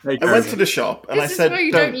 tried to take I went over. to the shop and This I is said, why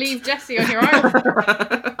you don't leave Jesse on your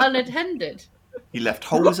island unattended. He left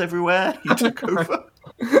holes everywhere. He took over.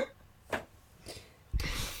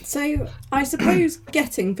 So I suppose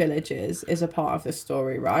getting villagers is a part of the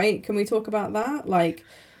story, right? Can we talk about that? Like,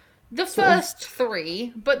 The Sort of. first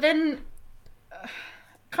three, but then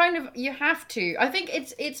kind of you have to. I think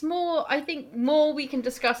it's more. I think more we can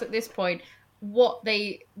discuss at this point what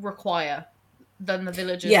they require than the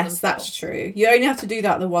villagers. yes, themselves. that's true. You only have to do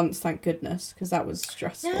that the once, thank goodness, because that was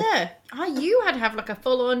stressful. Yeah, you had to have like a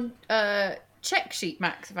full-on check sheet,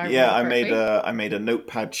 Max. If I Yeah, remember I made a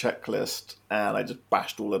notepad checklist and I just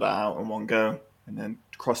bashed all of that out in one go and then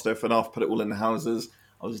crossed everything off, put it all in the houses.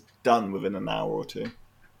 I was done within an hour or two.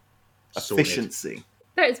 Sorted. Efficiency.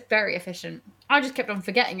 That is very efficient. I just kept on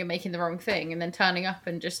forgetting and making the wrong thing, and then turning up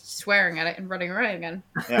and just swearing at it and running away again,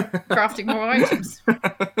 Yeah. crafting more items.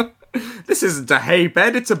 This isn't a hay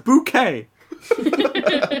bed; it's a bouquet.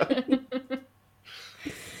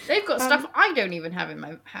 They've got stuff I don't even have in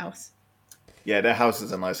my house. Yeah, their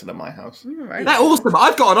houses are nicer than my house. Right. They're awesome.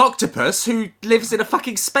 I've got an octopus who lives in a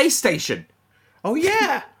fucking space station. Oh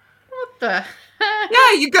yeah. What the?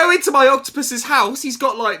 Yeah, you go into my octopus's house. He's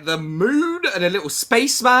got like the moon and a little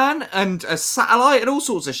spaceman and a satellite and all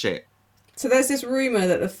sorts of shit. So there's this rumour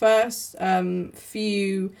that the first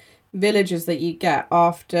few villagers that you get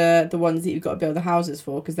after the ones that you've got to build the houses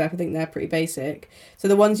for, because I think they're pretty basic. So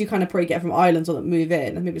the ones you kind of probably get from islands or that move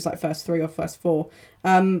in, maybe it's like first 3 or first 4,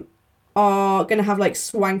 are going to have like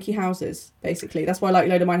swanky houses, basically. That's why like a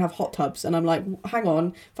load of mine have hot tubs. And I'm like, hang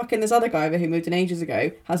on, fucking this other guy over who moved in ages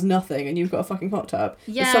ago has nothing and you've got a fucking hot tub.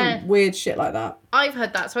 Yeah. There's some weird shit like that. I've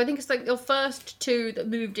heard that. So I think it's like your first 2 that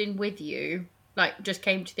moved in with you, like just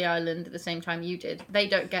came to the island at the same time you did. They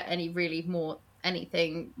don't get anything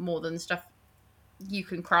more than stuff you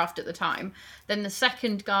can craft at the time. Then the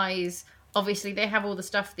second guys, obviously they have all the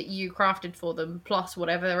stuff that you crafted for them, plus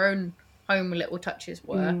whatever their own home little touches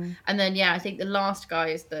were. And then I think the last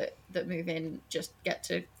guys that move in just get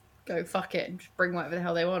to go fuck it and just bring whatever the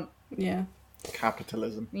hell they want. Yeah.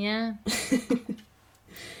 Capitalism. Yeah.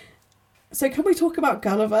 So can we talk about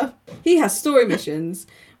Gulliver? He has story missions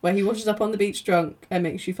where he washes up on the beach drunk and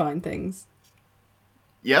makes you find things.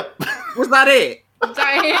 Yep. Was that it? Is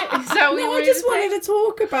that it? Is that what you No, I wanted just to say? wanted to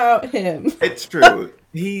talk about him. It's true.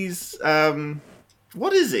 He's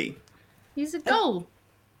what is he? He's a gull.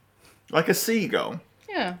 Like a seagull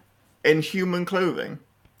Yeah. in human clothing.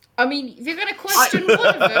 I mean, if you're going to question one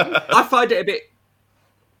of them... I find it a bit...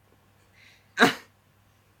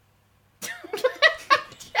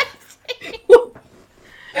 What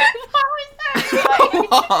was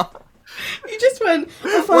that? You just went,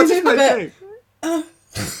 I What find did him a I bit... do?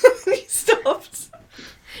 He stopped.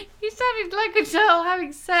 You sounded like a girl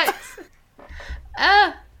having sex.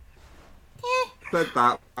 Said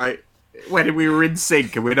that right when we were in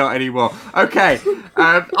sync and we're not anymore. Okay,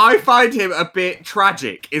 I find him a bit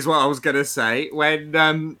tragic, is what I was going to say.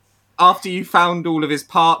 When after you found all of his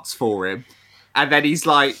parts for him, and then he's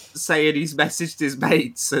like saying he's messaged his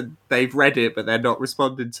mates and they've read it, but they're not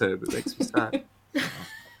responding to him. It makes me sad.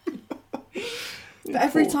 But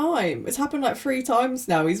every time. It's happened like 3 times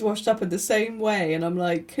now. He's washed up in the same way, and I'm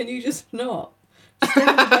like, can you just not? Just get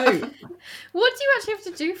on the boat. What do you actually have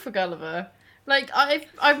to do for Gulliver? Like,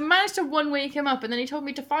 I've managed to one wake him up, and then he told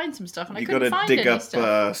me to find some stuff, and I You couldn't got to find dig any up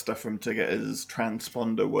stuff. stuff for him to get his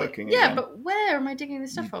transponder working Yeah, again. but where am I digging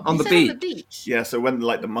this stuff up? On You the said on the beach. Yeah, so when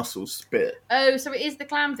like the muscles spit. Oh, so it is the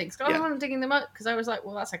clam thing. So I Yeah. wasn't digging them up because I was like,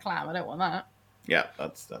 well, that's a clam. I don't want that. Yeah,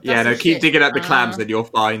 that's Yeah, no, some keep shit. digging up the clams and you'll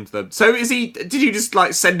find them. So is he? Did you just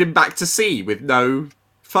like send him back to sea with no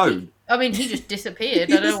phone? I mean, he just disappeared.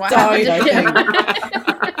 He I don't know just what died, happened to I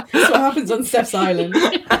him. That's what happens on Steph's Island.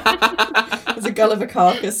 There's a Gulliver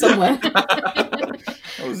carcass somewhere.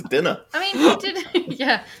 That was dinner. I mean, he did.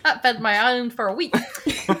 Yeah, that fed my island for a week.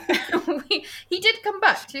 He did come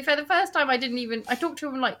back. To be fair, the first time I talked to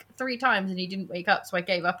him like 3 times and he didn't wake up, so I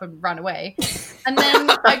gave up and ran away. And then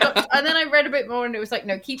I read a bit more and it was like,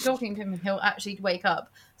 no, keep talking to him and he'll actually wake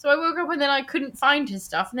up. So I woke up and then I couldn't find his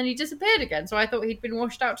stuff and then he disappeared again. So I thought he'd been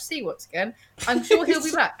washed out to sea once again. I'm sure he'll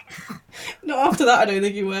be back. Not after that, I don't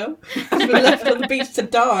think he will. He's been left on the beach to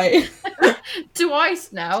die. To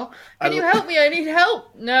ice now. Can you help me? I need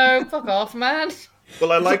help. No, fuck off, man.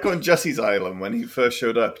 Well, I like on Jesse's Island when he first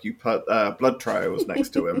showed up, you put blood trials next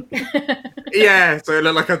to him. Yeah, so it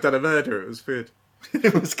looked like I'd done a murder. It was good.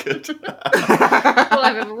 It was good. All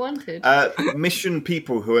I've ever wanted. Mission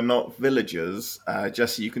people who are not villagers.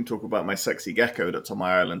 Jesse, you can talk about my sexy gecko that's on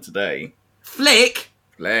my island today. Flick?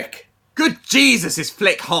 Flick. Good Jesus, is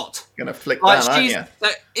Flick hot? Gonna flick Like, that, aren't she's, you?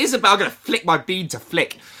 Isabel, I'm going to flick my bean to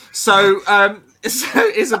Flick. So, so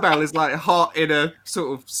Isabel is like hot in a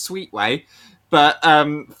sort of sweet way, but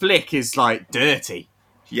Flick is like dirty.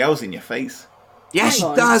 She yells in your face. Yeah, Hang she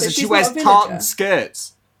on, does, so and she she's wears not a tartan villager?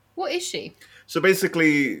 skirts. What is she? So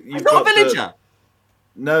basically, She's you've not a got villager.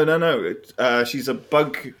 No. She's a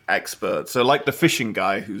bug expert. So like the fishing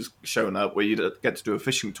guy who's shown up, where you get to do a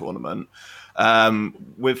fishing tournament.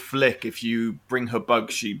 With Flick, if you bring her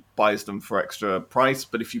bugs, she buys them for extra price.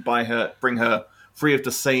 But if you bring her free of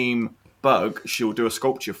the same bug, she'll do a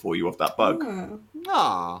sculpture for you of that bug. Oh.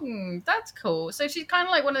 Ah, That's cool. So she's kind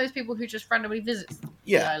of like one of those people who just randomly visits the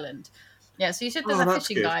Yeah. island. Yeah, so you said there's Oh, a that's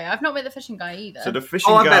fishing good. guy. I've not met the fishing guy either. So the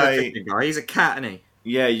fishing I met guy, a fishing guy. He's a cat, isn't he?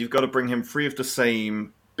 yeah, you've got to bring him free of the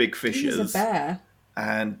same big fishes. He's a bear.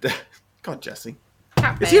 And God, Jesse,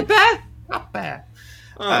 Cat Is he a bear. bear? not bear.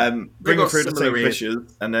 Oh, Bring got him through the similar same ears.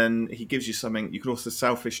 fishes, and then he gives you something. You can also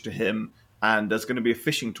sell fish to him, and there's going to be a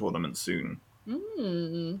fishing tournament soon,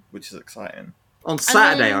 which is exciting. On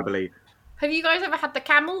Saturday, then- I believe. Have you guys ever had the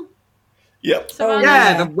camel? Yep. Savannah.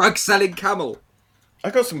 Yeah, the rug-selling camel. I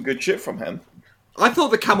got some good shit from him. I thought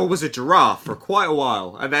the camel was a giraffe for quite a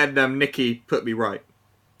while, and then Nikki put me right.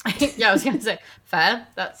 Yeah, I was going to say, fair.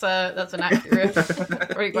 That's an accurate.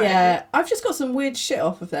 Very quite Yeah, I've just got some weird shit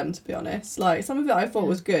off of them, to be honest. Like, some of it I thought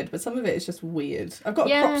was good, but some of it is just weird. I've got a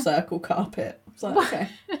Yeah. crop circle carpet. It's like, okay.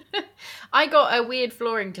 I got a weird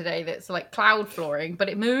flooring today that's like cloud flooring, but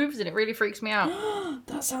it moves and it really freaks me out.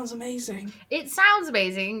 That sounds amazing. It sounds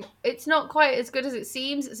amazing. It's not quite as good as it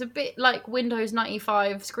seems. It's a bit like Windows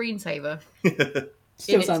 95 screensaver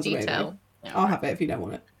Still in its sounds detail. amazing. Yeah, I'll have it if you don't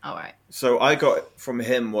want it. all right. So I got from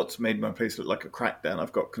him what's made my place look like a crack den.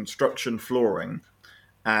 I've got construction flooring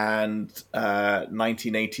and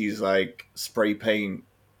 1980s like spray paint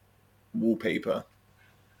wallpaper.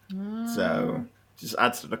 So just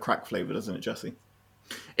adds to the crack flavour, doesn't it, Jesse?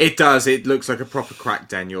 It does. It looks like a proper crack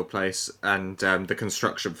den, your place, and the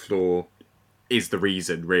construction floor is the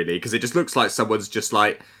reason, really, because it just looks like someone's just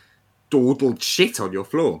like dawdled shit on your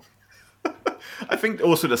floor. I think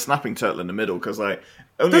also the snapping turtle in the middle, because like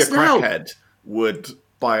only Doesn't a help. crackhead would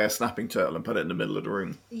buy a snapping turtle and put it in the middle of the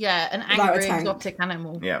room. Yeah, an Without a angry tank. exotic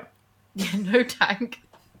animal. Yeah. Yeah, no tank.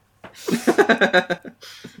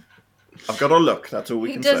 I've got a look, that's all we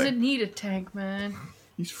He can doesn't say. need a tank, man.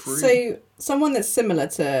 He's free. So, someone that's similar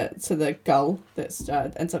to the gull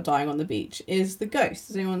that ends up dying on the beach is the ghost.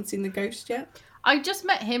 Has anyone seen the ghost yet? I just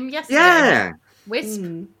met him yesterday. Yeah, Wisp.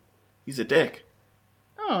 He's a dick.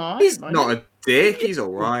 Oh, he's not a dick. He's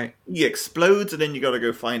all right. He explodes and then you gotta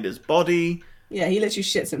go find his body. Yeah, he literally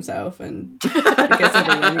shits himself and gets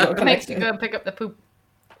everyone and you got to Makes collect you it. go and pick up the poop.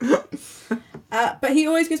 But he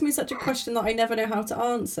always gives me such a question that I never know how to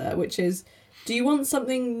answer, which is, do you want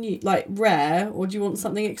something new, like rare, or do you want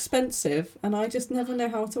something expensive? And I just never know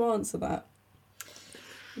how to answer that.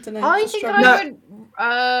 I don't know. I it's a think struggle.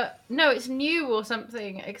 I would. No, it's new or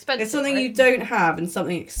something expensive. It's something right? you don't have and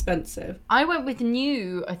something expensive. I went with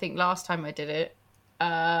new. I think last time I did it.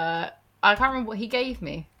 I can't remember what he gave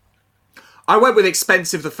me. I went with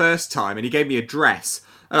expensive the first time, and he gave me a dress.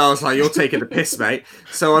 And I was like, you're taking the piss, mate.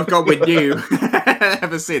 So I've gone with you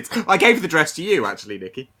ever since. I gave the dress to you, actually,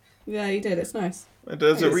 Nikki. Yeah, you did. It's nice.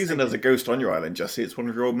 There's a reason there's a ghost on your island, Jesse. It's one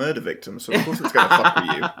of your old murder victims, so of course it's going to fuck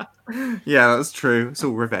with you. Yeah, that's true. It's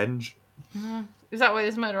all revenge. Is that why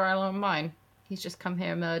there's murder island on mine? He's just come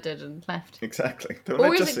here, murdered, and left. Exactly. Don't Or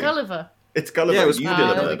let is Jesse. it Gulliver? It's Gulliver. Yeah, it was you Ah, did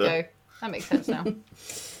a there we murder. go. That makes sense now.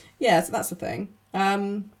 Yeah, so that's the thing.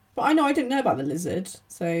 But I know I didn't know about the lizard,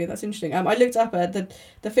 so that's interesting. I looked up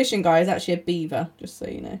the fishing guy is actually a beaver, just so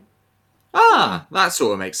you know. Ah, that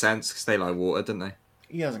sort of makes sense, because they like water, don't they?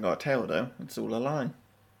 He hasn't got a tail, though. It's all a lie.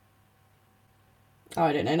 Oh,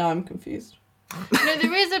 I don't know. Now I'm confused. No,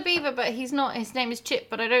 there is a beaver, but he's not. His name is Chip,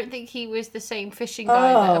 but I don't think he was the same fishing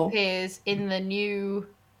guy that Oh. appears in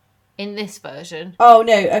this version. Oh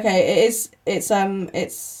no, okay. It's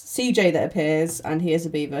CJ that appears, and he is a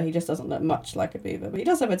beaver. He just doesn't look much like a beaver, but he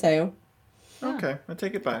does have a tail. Okay, I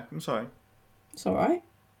take it back. I'm sorry. It's all right.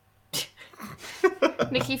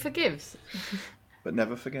 Nikki forgives. But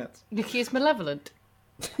never forget. Nikki is malevolent.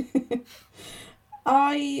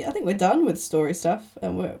 I think we're done with story stuff,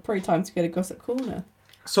 and we're probably time to go to Gossip Corner.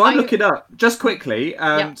 So I'm looking up, just quickly,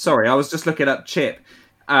 Yeah. sorry, I was just looking up Chip,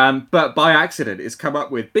 but by accident it's come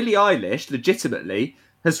up with Billie Eilish, legitimately,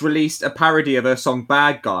 has released a parody of her song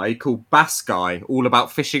Bad Guy called Bass Guy, all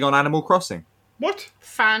about fishing on Animal Crossing. What?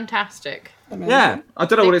 Fantastic. Amazing. Yeah, I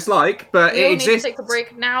don't know what it's like, but We it all need to exists. take a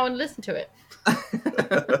break now and listen to it.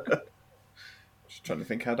 Just trying to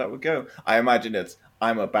think how that would go. I imagine it's,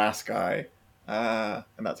 I'm a bass guy. And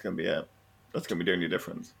that's going to be it. That's going to be the only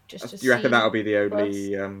difference. Just to You reckon see that'll be the plus.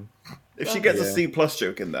 only... If she gets a Yeah. C plus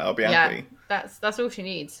joke in there, I'll be Yeah, happy. that's all she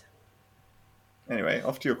needs. Anyway,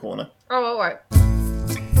 off to your corner. Oh, all right.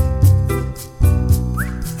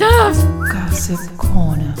 Gossip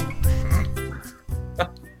Corner.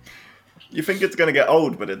 You think it's going to get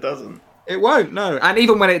old, but it doesn't. It won't, no. And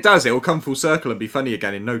even when it does, it will come full circle and be funny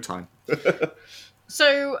again in no time.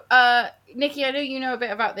 So, Nikki, I know you know a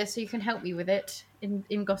bit about this, so you can help me with it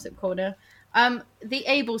in Gossip Corner. The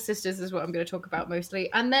Able sisters is what I'm going to talk about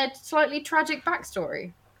mostly, and their slightly tragic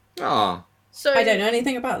backstory. Ah, So I don't know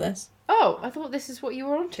anything about this. Oh, I thought this is what you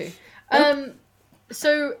were onto.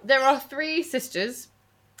 So there are three sisters,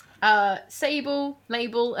 Sable,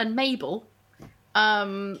 Label, and Mabel.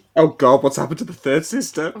 oh God, what's happened to the third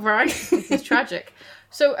sister? Right, this is tragic.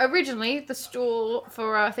 So originally, the store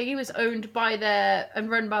for thingy was owned by and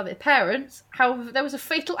run by their parents. However, there was a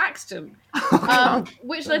fatal accident,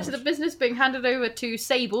 which led to the business being handed over to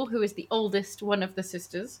Sable, who is the oldest one of the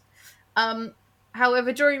sisters.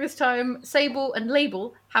 However, during this time, Sable and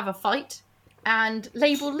Label have a fight, and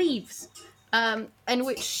Label leaves. in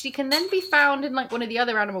which she can then be found in like one of the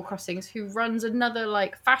other Animal Crossings, who runs another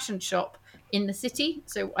like fashion shop in the city.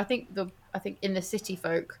 So I think in the City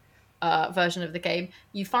Folk version of the game,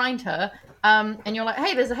 you find her, and you're like,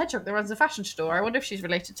 hey, there's a hedgehog that runs a fashion store. I wonder if she's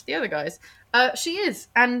related to the other guys. She is,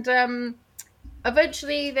 and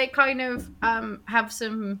eventually they kind of have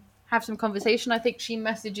some conversation. I think she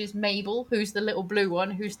messages Mabel, who's the little blue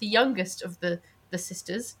one, who's the youngest of the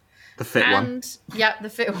sisters. The fit one. Yeah, the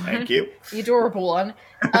fit one. Thank you. The adorable one.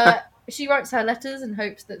 She writes her letters and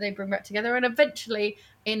hopes that they bring back together. And eventually,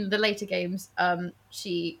 in the later games,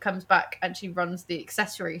 she comes back and she runs the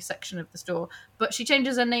accessory section of the store. But she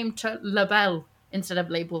changes her name to Labelle instead of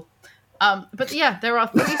Label. But yeah, there are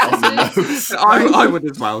 3 sisters. I would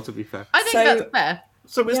as well, to be fair. I think that's fair.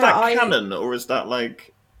 So is that canon, or is that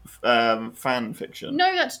like fan fiction?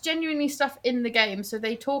 No, that's genuinely stuff in the game. So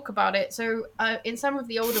they talk about it. So in some of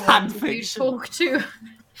the older Fan ones, if fiction. you talk to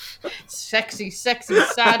sexy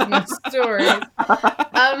sadness stories,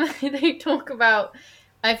 they talk about.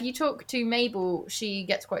 If you talk to Mabel, she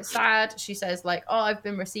gets quite sad. She says like, "Oh, I've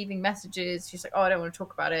been receiving messages." She's like, "Oh, I don't want to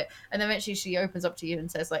talk about it." And then eventually she opens up to you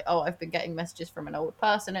and says like, "Oh, I've been getting messages from an old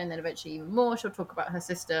person." And then eventually even more, she'll talk about her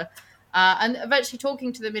sister. And eventually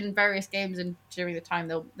talking to them in various games, and during the time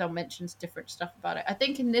they'll mention different stuff about it. I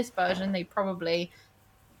think in this version they probably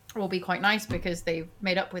will be quite nice because they've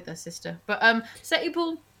made up with her sister. But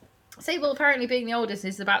Sable apparently being the oldest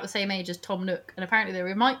is about the same age as Tom Nook, and apparently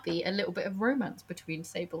there might be a little bit of romance between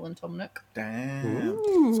Sable and Tom Nook. Damn.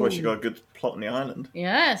 That's why she got a good plot on the island.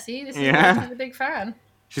 Yeah, see, this is why she's a big fan.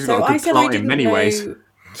 She's So got a I good said I plot in didn't many know ways.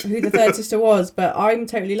 who the third sister was, but I'm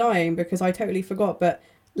totally lying because I totally forgot. But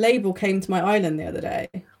Label came to my island the other day.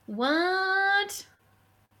 What?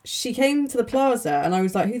 She came to the plaza and I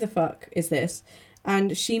was like, who the fuck is this?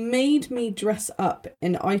 And she made me dress up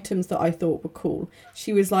in items that I thought were cool.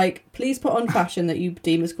 She was like, please put on fashion that you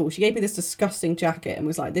deem as cool. She gave me this disgusting jacket and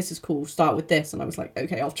was like, this is cool, start with this. And I was like,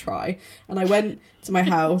 okay, I'll try. And I went to my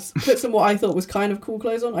house, put some what I thought was kind of cool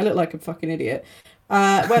clothes on. I looked like a fucking idiot.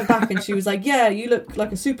 Went back and she was like, yeah, you look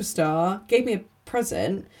like a superstar. Gave me a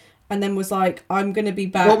present. And then was like, I'm going to be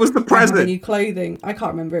back. What was the present? New clothing. I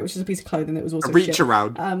can't remember. It was just a piece of clothing that was also A reach shit.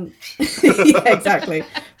 around. Yeah, exactly.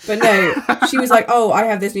 But no, she was like, oh, I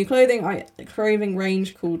have this new clothing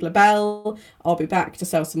range called Labelle. I'll be back to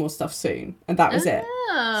sell some more stuff soon. And that was it.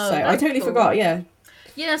 Oh, So I that's totally cool. forgot, yeah.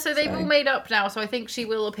 Yeah, so they've So- all made up now, so I think she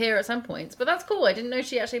will appear at some points. But that's cool. I didn't know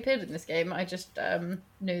she actually appeared in this game. I just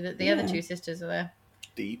knew that the other Yeah. 2 sisters are there.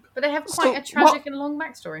 Deep. But they have So quite a tragic and long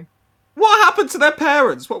backstory. What happened to their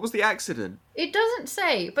parents? What was the accident? It doesn't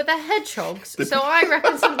say, but they're hedgehogs, so I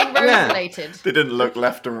reckon something road Yeah. related. They didn't look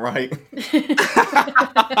left and right.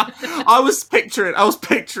 I was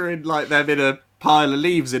picturing like them in a pile of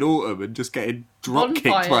leaves in autumn and just getting drop kicked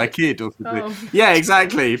Bonfire. by a kid or something. Oh. Yeah,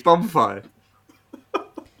 exactly. Bonfire.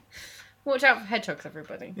 Watch out for hedgehogs,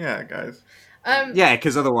 everybody. Yeah, guys. Yeah,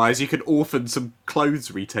 because otherwise you could orphan some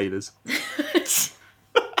clothes retailers.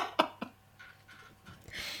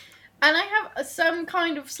 And I have some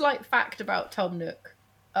kind of slight fact about Tom Nook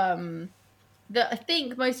that I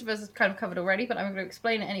think most of us have kind of covered already, but I'm going to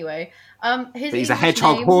explain it anyway. His He's a English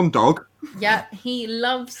hedgehog name- horn dog. Yeah, he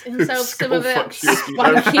loves himself some Skull of it. fucks you.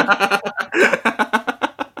 Spunky.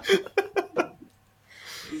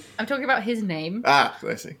 I'm talking about his name. Ah,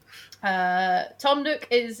 I see. Tom Nook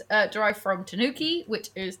is derived from Tanuki, which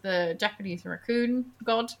is the Japanese raccoon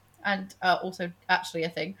god, and also actually a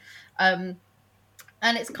thing.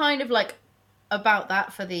 And it's kind of like about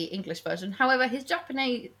that for the English version. However, his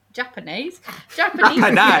Japanese Nice.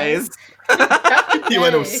 You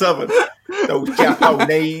went all southern. Those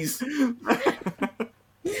Japanese.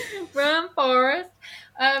 Run, Forrest.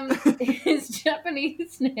 His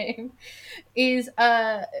Japanese name is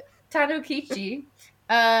Tanukichi,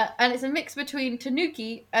 and it's a mix between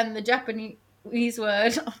Tanuki and the Japanese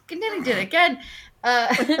word. Oh, I nearly did it again.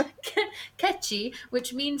 Kechi,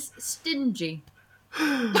 which means stingy. So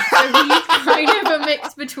he's kind of a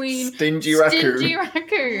mix between Stingy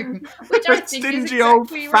raccoon, which I think is Stingy old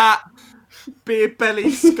exactly right. fat beer belly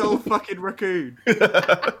skull fucking raccoon.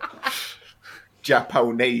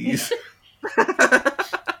 Japanese. God,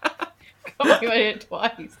 you made it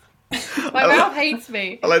twice. My mouth hates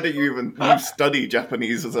me. I like that you study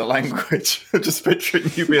Japanese as a language. I'm just picturing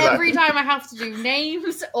you being Every like, time I have to do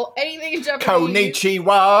names or anything in Japanese.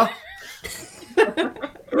 Konnichiwa.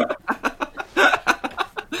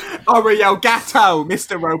 Ariel Gatto,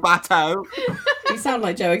 Mr. Roboto. You sound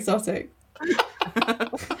like Joe Exotic.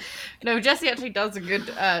 No, Jesse actually does a good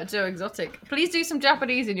Joe Exotic. Please do some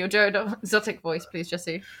Japanese in your Joe Exotic voice, please,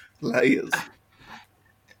 Jesse. Layers.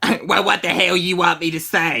 Well, what the hell you want me to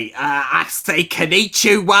say? I say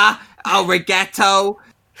konnichiwa, arigato.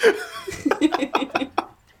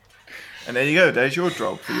 And there you go. There's your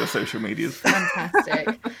job for your social medias.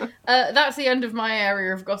 Fantastic. That's the end of my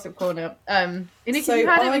area of Gossip Corner. And if So you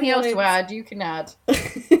had I anything else to wanted- add, you can add.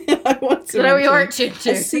 I want to So we are mention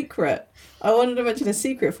Chin a secret. I wanted to mention a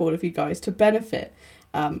secret for all of you guys to benefit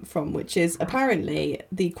from, which is apparently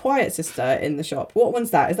the quiet sister in the shop. What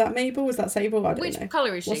one's that? Is that Mabel? Is that Sable? I don't Which know.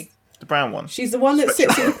 colour is What's- she? The brown one. She's the one that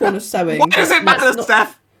sits in the corner sewing. What does it Not- matter, not-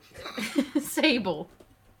 Steph? Sable.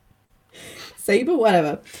 Sable,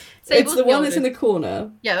 whatever. Sable's It's the one that's oldest. in the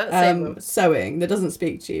corner. Yeah, that's Sable. Sewing that doesn't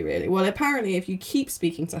speak to you really. Well, apparently, if you keep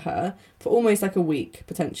speaking to her for almost like a week,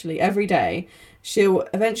 potentially every day, she'll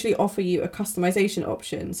eventually offer you a customization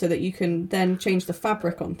option so that you can then change the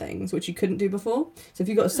fabric on things, which you couldn't do before. So if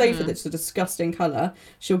you've got a sofa that's a disgusting colour,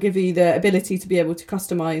 she'll give you the ability to be able to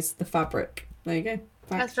customize the fabric. There you go.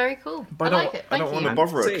 That's Fact. very cool. But I like it. I Thank don't want you. to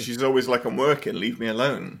bother her See. because she's always like, I'm working, leave me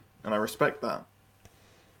alone. And I respect that.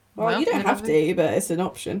 Well, Well, you don't then have to, but it's an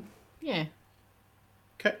option. Yeah.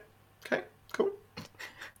 Okay, cool.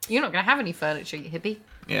 You're not going to have any furniture, you hippie.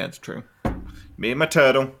 Yeah, it's true. Me and my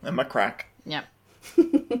turtle and my crack. Yeah.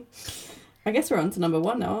 I guess we're on to number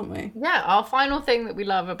 1 now, aren't we? Yeah, our final thing that we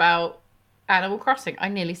love about Animal Crossing. I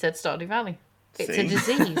nearly said Stardew Valley. It's a See?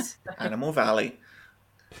 disease. Animal Valley.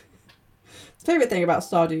 Favourite thing about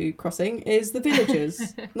Stardew Crossing is the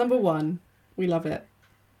villagers. Number 1. We love it.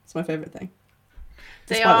 It's my favourite thing.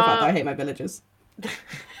 They Despite the fact that I are. hate my villagers.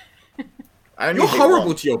 I only You're hate horrible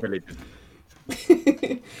one. to your villagers.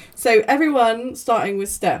 So everyone, starting with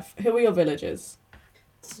Steph, who are your villagers?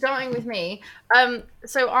 Starting with me.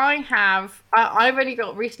 So I've only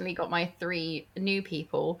recently got my 3 new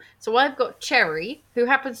people. So I've got Cherry, who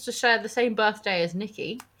happens to share the same birthday as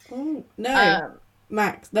Nikki. Oh no, Um,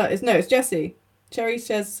 Max. No, it's Jessie. Cherry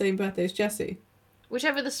shares the same birthday as Jessie.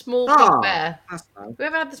 whichever the small Ah, pink bear. That's nice.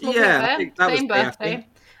 Whoever had the small Yeah, I pink bear, think that was same me, I birthday. think.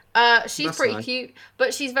 She's That's pretty nice. cute,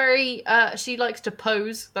 but she's very. She likes to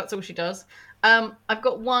pose. That's all she does. I've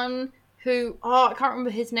got one who I can't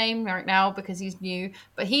remember his name right now because he's new,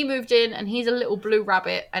 but he moved in and he's a little blue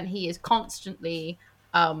rabbit and he is constantly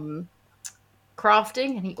crafting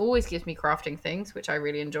and he always gives me crafting things, which I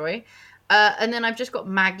really enjoy. And then I've just got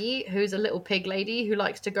Maggie, who's a little pig lady who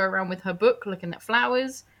likes to go around with her book looking at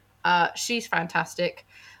flowers. She's fantastic.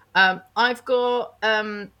 I've got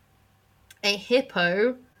a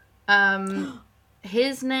hippo.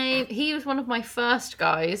 His name, he was one of my first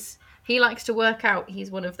guys. He likes to work out. He's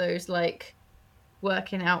one of those like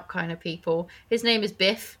working out kind of people. His name is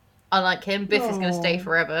Biff. I like him. Biff is going to stay Aw.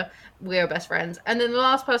 forever. We are best friends. And then the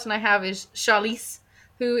last person I have is Charlize,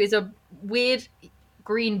 who is a weird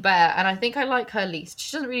green bear, and I think I like her least.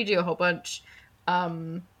 She doesn't really do a whole bunch.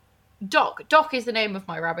 Doc is the name of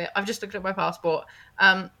my rabbit. I've just looked at my passport.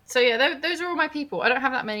 So yeah, those are all my people. I don't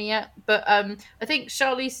have that many yet, but I think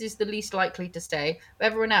Charlize is the least likely to stay. But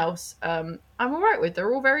everyone else, I'm all right with.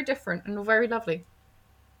 They're all very different and all very lovely.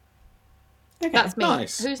 Okay. That's me.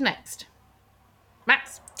 Nice. Who's next?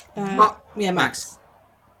 Max. Yeah, Max.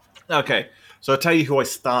 Okay, so I'll tell you who I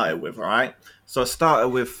started with, all right? So I started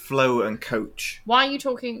with Flo and Coach. Why are you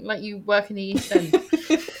talking like you work in the East End?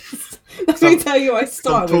 Let me tell you, I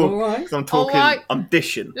started with, talk- alright? 'cause I'm talking, All right. I'm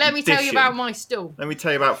dishing. Let I'm me tell you dishing. about my stool. Let me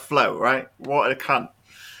tell you about Flo, right? What a cunt.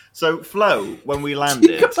 So Flo, when we You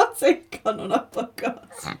landed... can't say cunt on our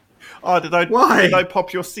podcast. Oh, Why? Did I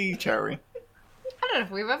pop your sea cherry? I don't know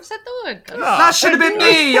if we've ever said the word. That should have been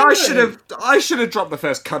me. I I should have dropped the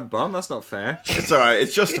first cunt bomb. That's not fair. It's alright,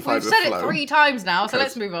 it's justified We've with said Flo. it 3 times now, so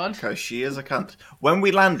let's move on. Because she is a cunt. When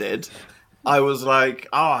we landed, I was like,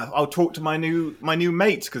 I'll talk to my new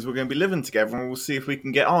mates because we're going to be living together and we'll see if we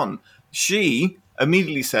can get on. She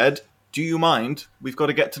immediately said, do you mind? We've got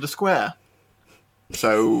to get to the square.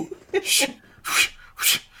 So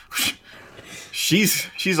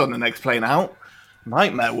she's on the next plane out.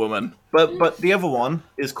 Nightmare woman. But the other one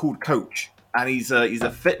is called Coach. And he's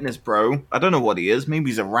a fitness bro. I don't know what he is. Maybe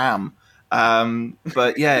he's a ram.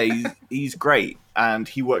 But yeah, he's great. And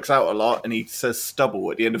he works out a lot, and he says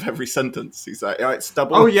stubble at the end of every sentence. He's like, all right,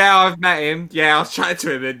 stubble. Oh yeah, I've met him. Yeah, I was chatting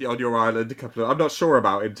to him on your island a couple of... I'm not sure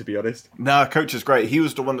about him, to be honest. No, Coach is great. He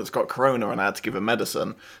was the one that's got corona, and I had to give him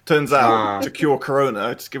medicine. Turns out, to cure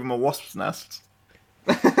corona, just give him a wasp's nest.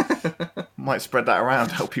 Might spread that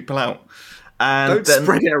around, help people out. And Don't then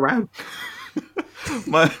spread it around.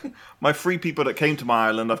 my 3 people that came to my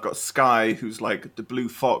island, I've got Sky, who's like the blue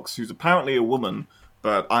fox, who's apparently a woman,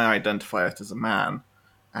 but I identify it as a man.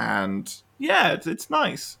 And yeah, it's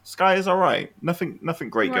nice. Sky is all right. Nothing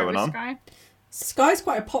great Right going with on. Sky. Sky's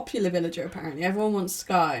quite a popular villager, apparently. Everyone wants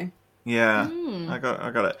Sky. Yeah, I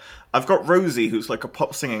got it. I've got Rosie, who's like a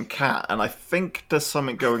pop singing cat, and I think there's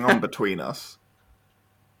something going on between us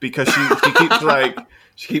because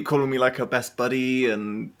she keeps calling me like her best buddy,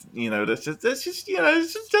 and there's just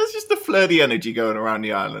the flirty energy going around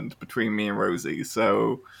the island between me and Rosie.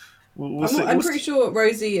 So we'll see. I'm pretty sure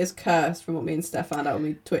Rosie is cursed from what me and Steph found out when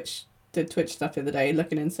we did Twitch stuff the other day,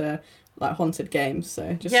 looking into like haunted games.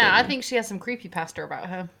 So I think she has some creepypasta about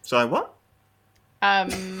her. Sorry, what?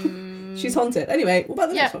 She's haunted. Anyway, what about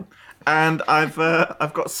the next one? And I've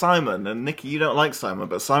got Simon, and Nikki, you don't like Simon,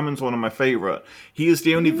 but Simon's one of my favourite. He is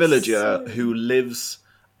the only villager who lives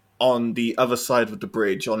on the other side of the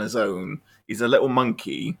bridge on his own. He's a little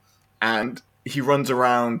monkey, and he runs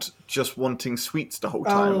around just wanting sweets the whole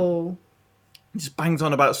time. Oh. He just bangs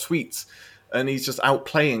on about sweets, and he's just out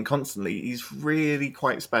playing constantly. He's really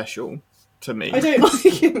quite special to me. I don't like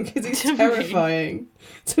him because he's terrifying,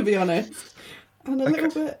 to be honest. And a little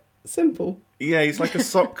bit simple. Yeah, he's like a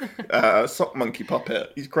sock monkey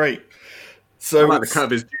puppet. He's great. So I like the cut of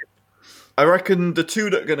his. I reckon the two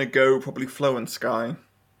that are going to go probably Flo and Sky.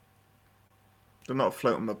 They're not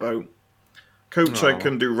floating my boat. Coach, I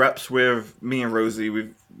can do reps with. Me and Rosie,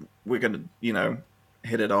 we're going to,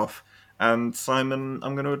 hit it off. And Simon,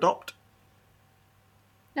 I'm going to adopt.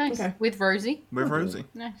 Nice. Okay. With Rosie. With Rosie.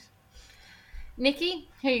 Nice. Nikki,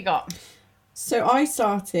 who you got? So I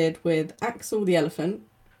started with Axel the elephant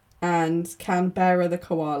and Canberra the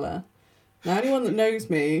koala. Now anyone that knows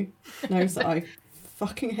me knows that I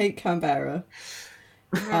fucking hate Canberra.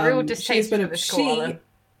 Real distaste for this koala. She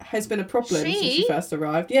has been a problem She? since she first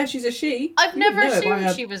arrived. Yeah, she's a she. I've You never wouldn't know it by assumed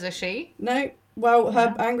her- she was a she. No, well,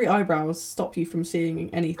 her angry eyebrows stop you from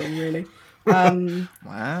seeing anything, really.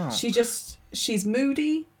 Wow. She's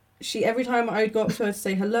moody. Every time I got to her to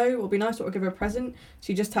say hello or be nice or give her a present,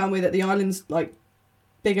 she'd just tell me that the island's like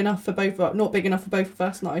big enough for both, not big enough for both of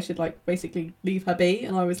us, and that I should like basically leave her be.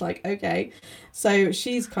 And I was like, okay. So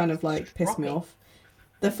she's kind of like pissed me off.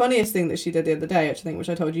 The funniest thing that she did the other day, actually, which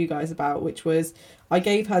I told you guys about, which was I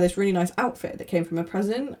gave her this really nice outfit that came from a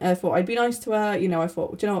present. And I thought I'd be nice to her. I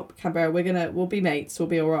thought, do you know what, Canberra, we'll be mates. We'll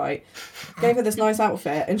be all right. Gave her this nice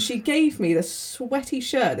outfit, and she gave me the sweaty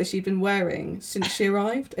shirt that she'd been wearing since she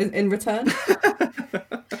arrived in return.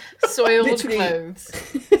 Soiled Literally. clothes.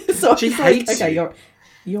 So She I was like, hates okay, you.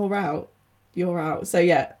 you're out. So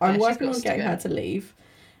yeah, I'm she's working got on to getting go. her to leave.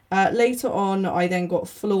 Later on, I then got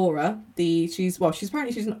Flora. She's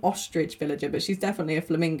an ostrich villager, but she's definitely a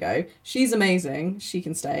flamingo. She's amazing. She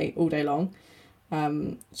can stay all day long.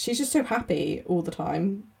 She's just so happy all the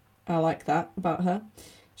time. I like that about her.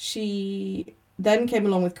 She then came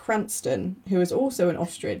along with Cranston, who is also an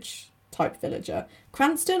ostrich type villager.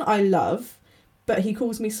 Cranston I love, but he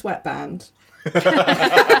calls me Sweatband.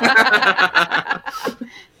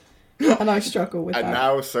 And I struggle with And that.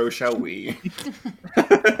 now so shall we.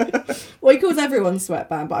 Well, he calls everyone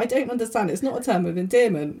Sweatband, but I don't understand. It's not a term of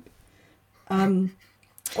endearment.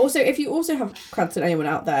 Also, if you also have Cranston, anyone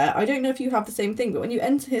out there, I don't know if you have the same thing, but when you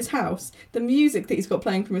enter his house, the music that he's got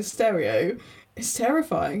playing from his stereo is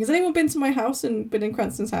terrifying. Has anyone been to my house and been in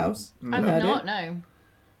Cranston's house? I and do heard not it? know.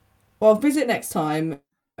 Well, visit next time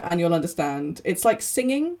and you'll understand. It's like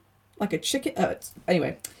singing, like a chicken.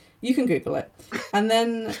 Anyway, you can Google it. And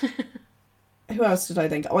then, who else did I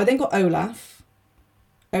think? Oh, I then got Olaf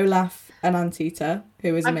and Antita,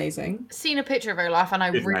 who is amazing. Seen a picture of Olaf, and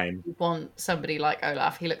I Good really name. want somebody like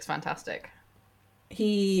Olaf. He looks fantastic.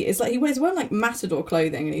 He wears like matador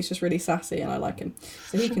clothing, and he's just really sassy, and I like him,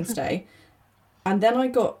 so he can stay. And then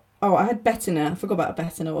I had Bettina. I forgot about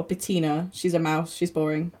Bettina or Bettina. She's a mouse. She's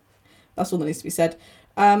boring. That's all that needs to be said.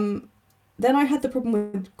 Then I had the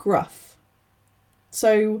problem with Gruff.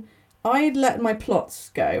 So I'd let my plots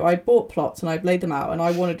go. I bought plots and I'd laid them out, and I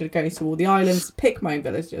wanted to go to all the islands, pick my own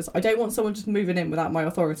villagers. I don't want someone just moving in without my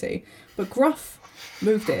authority. But Gruff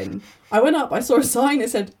moved in. I went up, I saw a sign that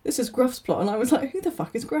said, "This is Gruff's plot," and I was like, who the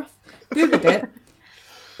fuck is Gruff? Googled it.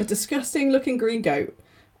 A disgusting looking green goat.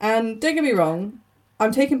 And don't get me wrong,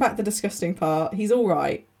 I'm taking back the disgusting part. He's all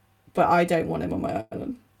right, but I don't want him on my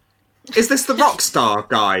island. Is this the rock star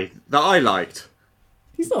guy that I liked?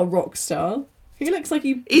 He's not a rock star. He looks like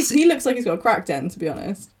he Is- looks like he's got a crack den, to be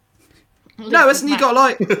honest. No, hasn't he got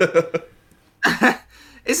like?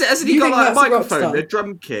 Hasn't he You got think like a that's a rock microphone, star? a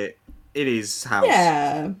drum kit in his house?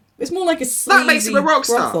 Yeah, it's more like a sleazy That makes him a rock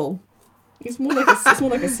star. brothel. It's more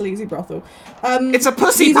like a sleazy brothel. It's a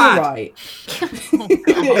pussy He's pad. all right.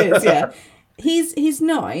 It is, yeah. He's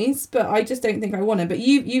nice, but I just don't think I want him. But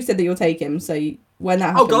you said that you'll take him, so when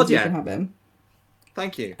that happens, God, you yeah. can have him.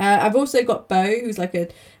 Thank you. I've also got Bo, who's like a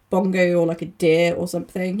bongo or like a deer or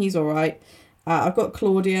something. He's all right. I've got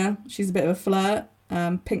Claudia. She's a bit of a flirt.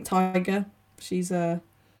 Pink Tiger. She's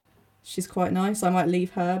quite nice. I might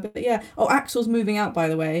leave her, but yeah. Oh, Axel's moving out, by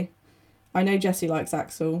the way. I know Jessie likes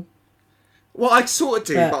Axel. Well, I sort of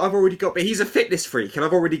do, but I've already got... But he's a fitness freak, and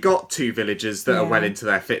I've already got 2 villagers that are well into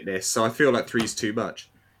their fitness, so I feel like 3's too much.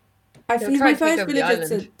 He's my first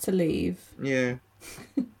villager to leave. Yeah.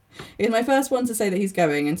 He's my first one to say that he's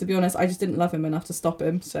going, and to be honest, I just didn't love him enough to stop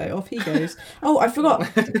him, so off he goes. Oh, I forgot.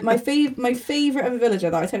 my favourite of a villager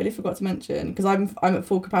that I totally forgot to mention, because I'm at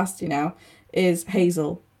full capacity now, is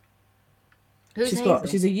Hazel. Who's Hazel?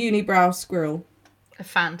 She's a unibrow squirrel.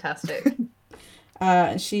 Fantastic.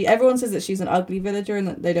 Everyone says that she's an ugly villager and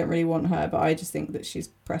that they don't really want her, but I just think that she's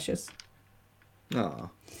precious.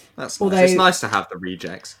 Oh, that's nice. It's nice to have the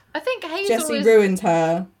rejects. I think Hazel Jessie ruined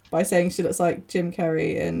her by saying she looks like Jim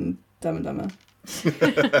Carrey in Dumb and Dumber.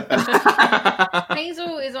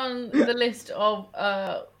 Hazel is on the list of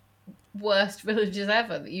worst villagers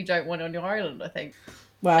ever that you don't want on your island, I think.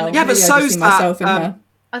 Well, yeah, but so's that. Her.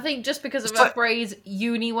 I think just because of her phrase,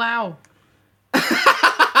 uni wow.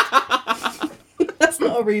 That's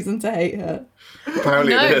not a reason to hate her.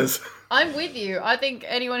 Apparently it is. I'm with you. I think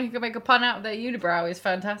anyone who can make a pun out of their unibrow is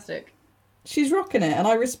fantastic. She's rocking it, and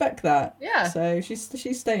I respect that. Yeah. So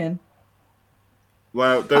she's staying.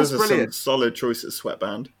 Well, those are some solid choices,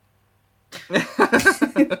 Sweatband.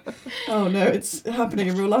 Oh no, it's happening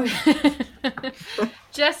in real life.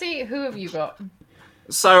 Jessie, who have you got?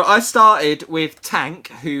 So I started with Tank,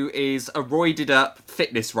 who is a roided up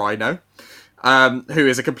fitness rhino. Who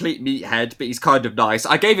is a complete meathead, but he's kind of nice.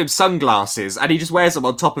 I gave him sunglasses, and he just wears them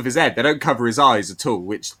on top of his head. They don't cover his eyes at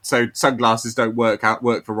all, so sunglasses don't work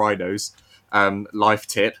for rhinos. Life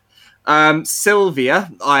tip.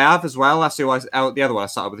 Sylvia, I have as well. That's the other one I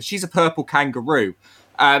started with. She's a purple kangaroo.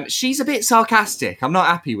 She's a bit sarcastic. I'm not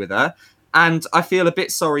happy with her, and I feel a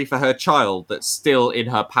bit sorry for her child that's still in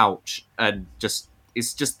her pouch and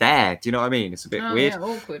it's just there. Do you know what I mean? It's a bit weird. Yeah,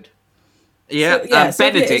 awkward. Yeah, so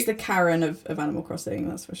Benedict is the Karen of Animal Crossing,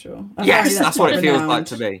 that's for sure. Yes, that's what it feels like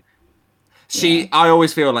to me. I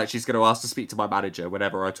always feel like she's going to ask to speak to my manager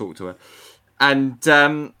whenever I talk to her. And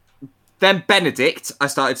then Benedict, I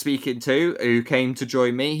started speaking to, who came to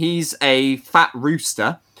join me. He's a fat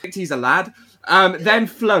rooster. He's a lad. Then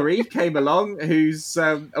Flurry came along, who's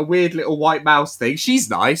a weird little white mouse thing. She's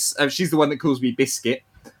nice. She's the one that calls me Biscuit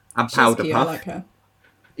and Powder Puff. I like her.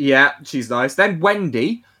 Yeah, she's nice. Then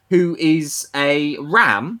Wendy, who is a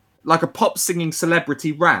ram, like a pop singing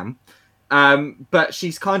celebrity ram, but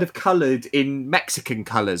she's kind of coloured in Mexican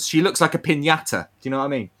colours. She looks like a piñata. Do you know what I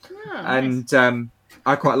mean? Oh, and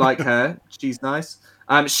I quite like her. She's nice.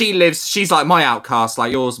 She's like my outcast,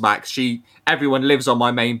 like yours, Max. Everyone lives on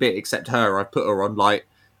my main bit except her. I put her on like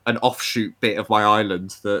an offshoot bit of my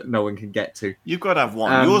island that no one can get to. You've got to have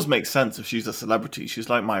one. Yours makes sense if she's a celebrity. She's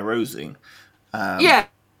like my Rosie. Yeah.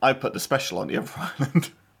 I put the special on the other island.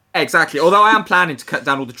 Exactly. Although I am planning to cut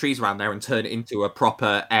down all the trees around there and turn it into a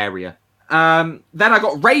proper area. Then I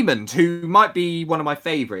got Raymond, who might be one of my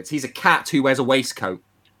favourites. He's a cat who wears a waistcoat.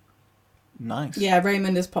 Nice. Yeah,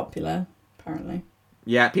 Raymond is popular, apparently.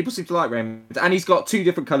 Yeah, people seem to like Raymond. And he's got 2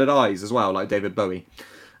 different coloured eyes as well, like David Bowie.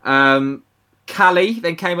 Callie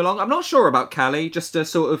then came along. I'm not sure about Callie, just a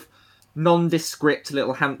sort of nondescript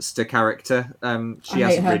little hamster character. She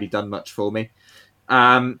hasn't really done much for me.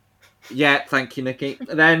 Yeah, thank you, Nikki.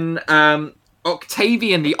 Then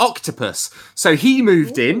Octavian the Octopus. So he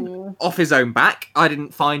moved in off his own back. I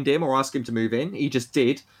didn't find him or ask him to move in. He just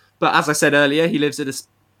did. But as I said earlier, he lives at a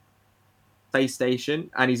space station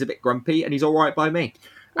and he's a bit grumpy and he's all right by me.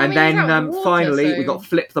 Well, and then finally, we got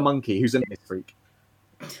Flip the Monkey, who's a myth freak.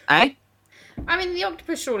 Eh? I mean, the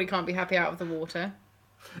octopus surely can't be happy out of the water.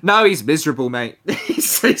 No, he's miserable, mate. He's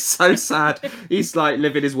so sad. He's like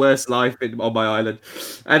living his worst life on my island.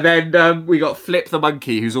 And then we got Flip the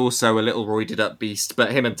Monkey, who's also a little roided up beast,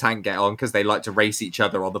 but him and Tank get on because they like to race each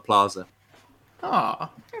other on the plaza. Oh,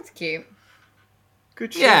 that's cute.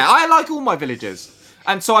 Good shit. Yeah, I like all my villagers.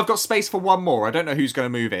 And so I've got space for one more. I don't know who's going to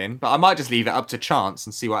move in, but I might just leave it up to chance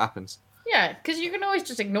and see what happens. Yeah, because you can always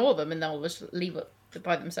just ignore them and they'll just leave it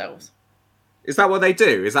by themselves. Is that what they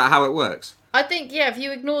do? Is that how it works? I think, yeah, if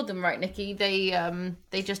you ignore them, right, Nikki, they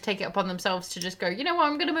just take it upon themselves to just go, you know what,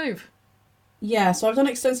 I'm going to move. Yeah, so I've done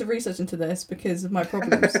extensive research into this because of my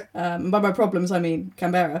problems. By my problems, I mean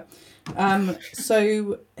Canberra.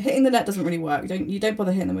 So hitting the net doesn't really work. You don't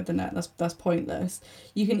bother hitting them with the net. That's pointless.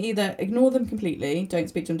 You can either ignore them completely, don't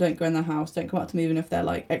speak to them, don't go in their house, don't come up to them even if they're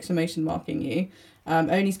like exclamation marking you,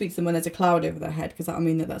 Only speak to them when there's a cloud over their head, because that'll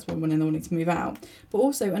mean that that's when they'll need to move out. But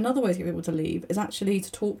also, another way to get people to leave is actually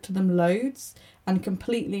to talk to them loads and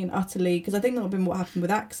completely and utterly, because I think that'll been what happened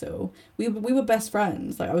with Axel. We were best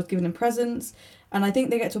friends. Like, I was giving him presents, and I think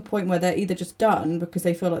they get to a point where they're either just done because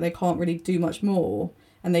they feel like they can't really do much more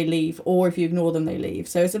and they leave, or if you ignore them, they leave.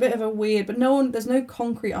 So it's a bit of a weird, but there's no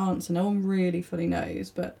concrete answer. No one really fully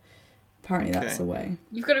knows, but apparently that's the way.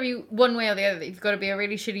 You've got to be one way or the other. You've got to be a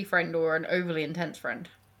really shitty friend or an overly intense friend.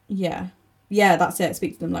 Yeah, that's it.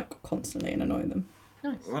 Speak to them like constantly and annoy them.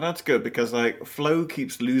 Nice. Well, that's good, because like Flo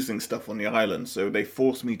keeps losing stuff on the island, so they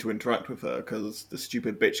force me to interact with her because the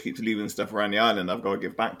stupid bitch keeps leaving stuff around the island. I've got to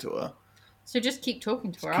give back to her. So just keep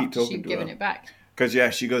talking to her Keep after talking you've to given her. it back. Because yeah,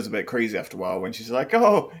 she goes a bit crazy after a while when she's like,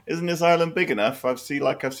 "Oh, isn't this island big enough? I've seen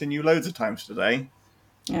you loads of times today."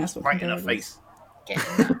 Yeah, that's what Right in her Fandora face. Get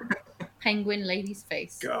in that penguin lady's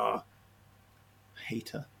face. God, hate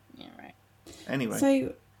her. Yeah, right. Anyway,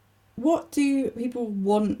 So, what do people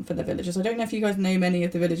want for the villagers? I don't know if you guys know many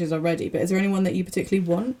of the villagers already, but is there anyone that you particularly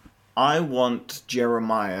want? I want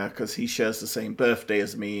Jeremiah because he shares the same birthday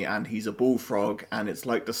as me and he's a bullfrog, and it's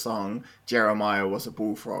like the song Jeremiah was a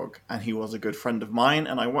bullfrog and he was a good friend of mine,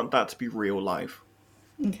 and I want that to be real life.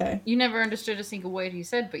 Okay. You never understood a single word he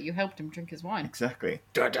said, but you helped him drink his wine. Exactly.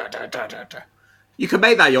 You can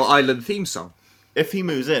make that your island theme song. If he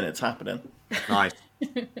moves in, it's happening. Nice.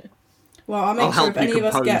 Well, I'll make I'll sure help if you any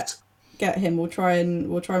of compose. us get him, we'll try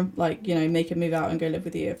and like, you know, make him move out and go live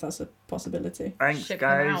with you if that's a possibility. Thanks, Ship him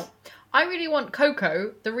guys. out. I really want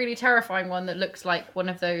Coco, the really terrifying one that looks like one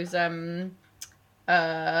of those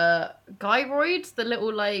gyroids, the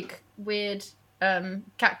little like weird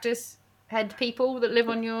cactus head people that live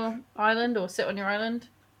on your island or sit on your island.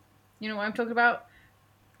 You know what I'm talking about?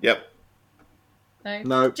 Yep.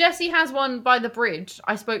 No. Jessie has one by the bridge.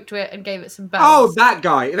 I spoke to it and gave it some bells. Oh, that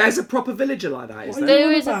guy. There's a proper villager like that, is What are there? you on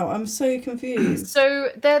There is a- about? I'm so confused. So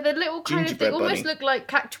they're the little kind of, they Gingerbread almost bunny. look like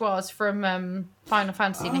cactuars from Final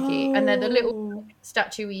Fantasy, Nikki, and they're the little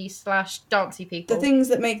statuey / dancey people. The things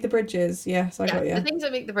that make the bridges. Yes, I got you. The things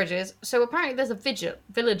that make the bridges. So apparently there's a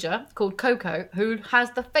villager called Coco who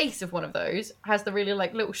has the face of one of those, has the really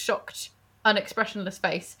like little shocked, unexpressionless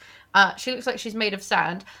face. She looks like she's made of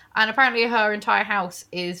sand, and apparently her entire house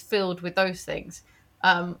is filled with those things.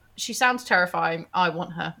 She sounds terrifying. I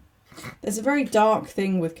want her. There's a very dark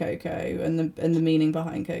thing with Coco and the meaning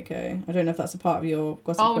behind Coco. I don't know if that's a part of your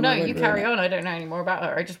gossip. Oh Corner, no, I won't you ruin carry it. on. I don't know any more about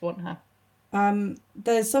her. I just want her.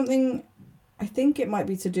 There's something, I think it might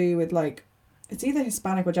be to do with like, it's either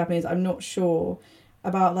Hispanic or Japanese, I'm not sure,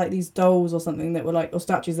 about like these dolls or something that were like, or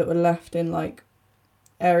statues that were left in like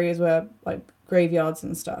areas where like graveyards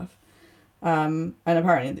and stuff. And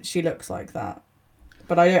apparently she looks like that.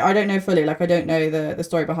 But I don't know fully, like I don't know the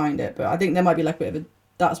story behind it, but I think there might be like a bit of a,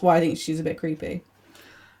 that's why I think she's a bit creepy.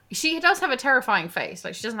 She does have a terrifying face.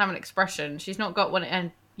 Like she doesn't have an expression. She's not got one,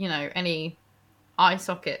 and you know, any eye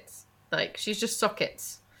sockets. Like she's just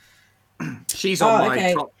sockets. She's on my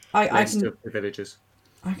okay. top I list can of the villagers.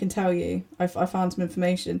 I can tell you. I found some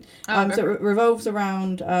information. Oh, So it revolves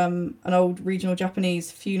around an old regional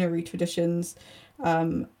Japanese funerary traditions,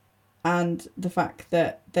 and the fact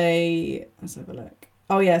that they. Let's have a look.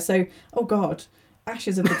 Oh yeah. So God,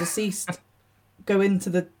 ashes of the deceased go into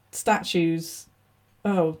the statues.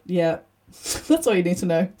 Oh yeah, that's all you need to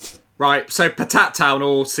know. Right, so Patat Town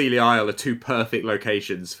or Sealy Isle are two perfect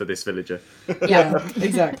locations for this villager. Yeah,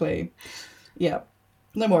 exactly. Yeah,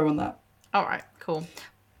 no more on that. All right, cool.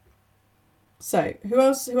 So who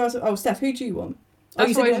else? Oh, Steph, who do you want? Oh,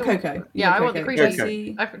 you That's said you what want Coco. You Yeah, I want the creepy.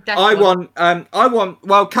 Daisy. I want.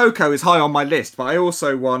 Well, Coco is high on my list, but I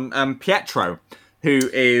also want Pietro, who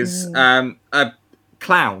is a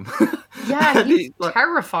clown. Yeah, he's Like-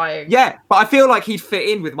 terrifying. Yeah, but I feel like he'd fit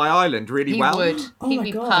in with my island really He well. would. Oh He'd my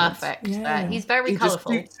be God, perfect. yeah. He's very He just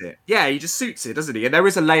colourful. suits it. Yeah, he just suits it, doesn't he? And there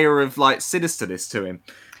is a layer of like sinisterness to him,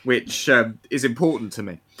 which is important to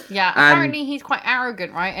me. Yeah, apparently he's quite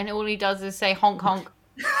arrogant, right? And all he does is say honk honk.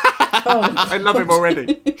 Oh, I love him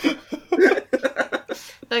already.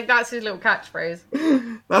 Like that's his little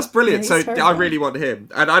catchphrase. That's brilliant. Yeah, So he's I terrifying. really want him,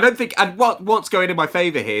 and I don't think. And what's going in my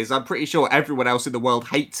favour here is I'm pretty sure everyone else in the world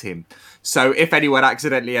hates him. So if anyone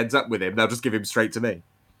accidentally ends up with him, they'll just give him straight to me.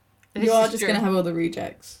 This you are is just true. going to have all the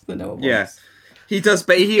rejects that no one wants. Yeah. He does,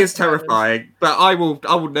 but he is terrifying. But I will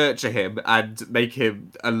nurture him and make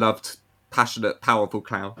him a loved, passionate, powerful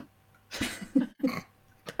clown.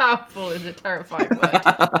 Powerful is a terrifying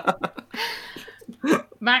word.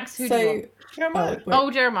 Max, who do you want? Jeremiah.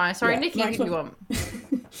 Oh, Jeremiah. Sorry, Yeah, Nikki, Max who do you wants-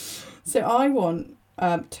 want? So I want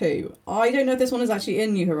two. I don't know if this one is actually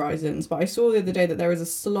in New Horizons, but I saw the other day that there is a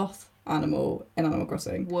sloth animal in Animal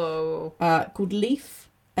Crossing. Whoa. Called Leaf,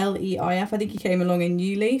 Leif. I think he came along in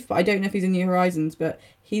New Leaf, but I don't know if he's in New Horizons. But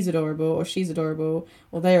he's adorable, or she's adorable,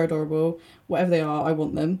 or they're adorable. Whatever they are, I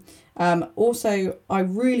want them. Also, I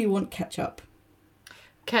really want Ketchup.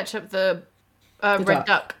 Ketchup, the red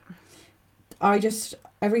duck.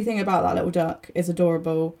 Everything about that little duck is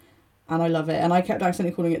adorable, and I love it. And I kept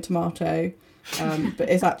accidentally calling it Tomato, but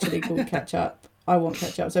it's actually called Ketchup. I want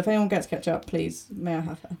Ketchup. So if anyone gets Ketchup, please, may I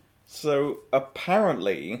have her? So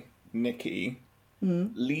apparently, Nikki,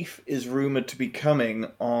 Leaf is rumoured to be coming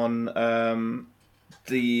on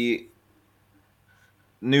the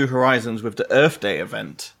New Horizons with the Earth Day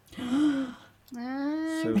event.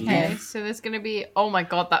 Okay, so there's going to be... Oh my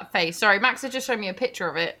god, that face. Sorry, Max has just shown me a picture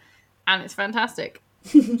of it, and it's fantastic.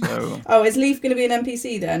 So, Oh, is Leaf going to be an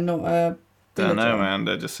NPC then, not a don't know, villager? man.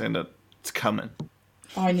 They're just saying that it's coming.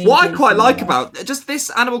 I need What I Leaf quite in my like life. about just this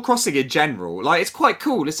Animal Crossing in general, like, it's quite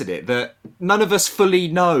cool, isn't it? That none of us fully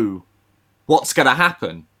know what's going to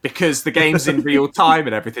happen because the game's in real time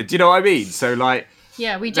and everything. Do you know what I mean? So, like,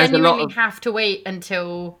 Yeah, we There's a lot genuinely of- have to wait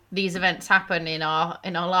until these events happen in our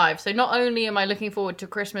lives. So not only am I looking forward to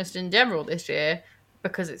Christmas in general this year,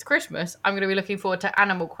 because it's Christmas, I'm going to be looking forward to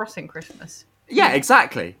Animal Crossing Christmas. yeah,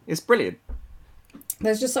 exactly. It's brilliant.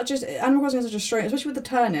 There's just Animal Crossing is such a strange, especially with the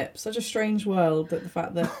turnips, such a strange world that the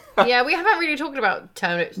fact that Yeah, we haven't really talked about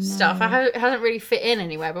turnip stuff. It hasn't really fit in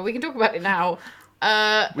anywhere, but we can talk about it now.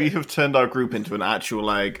 We have turned our group into an actual,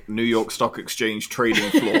 like, New York Stock Exchange trading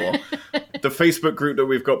floor. The Facebook group that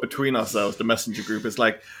we've got between ourselves, the messenger group, is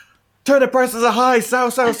like, turnip prices are high, sell,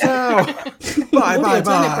 sell, sell. Buy, what buy, are your turnip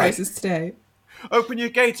buy. prices today? Open your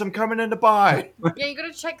gates, I'm coming in to buy. Yeah, you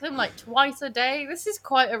got to check them like twice a day. This is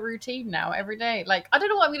quite a routine now, every day. Like, I don't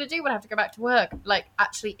know what I'm going to do when I have to go back to work, like,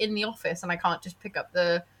 actually in the office, and I can't just pick up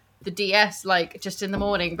the DS, like, just in the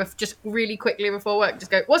morning, but just really quickly before work, just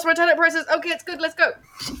go, what's my turnip prices? Okay, it's good, let's go.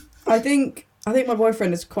 I think my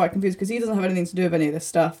boyfriend is quite confused because he doesn't have anything to do with any of this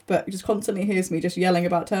stuff, but he just constantly hears me just yelling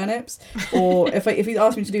about turnips. Or if he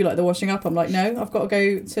asks me to do like the washing up, I'm like, no, I've got to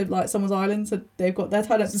go to like someone's island, so they've got their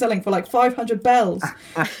turnips selling for like 500 bells,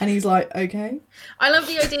 and he's like, okay. I love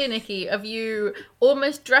the idea, Nikki, of you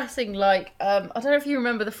almost dressing like, I don't know if you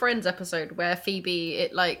remember the Friends episode where Phoebe,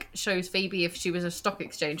 it like shows Phoebe if she was a stock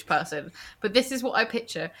exchange person, but this is what I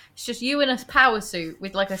picture. It's just you in a power suit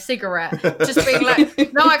with like a cigarette, just being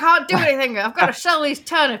like, no, I can't do anything, I've got to sell these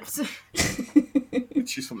turnips.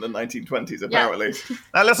 She's from the 1920s, apparently.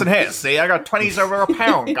 Now listen here, see, I got 20s over a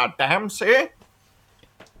pound, goddamn, see?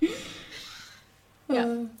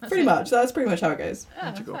 Pretty much. That's pretty much how it goes.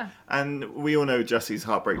 Magical. And we all know Jesse's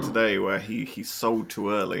heartbreak today, where he sold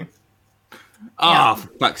too early. Ah, for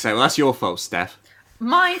fuck's sake. Well, that's your fault, Steph.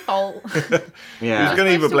 My fault. Yeah. He's going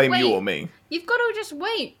to either supposed to blame you wait. or me. You've got to just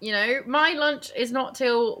wait, you know. My lunch is not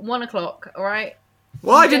till 1 o'clock, all right?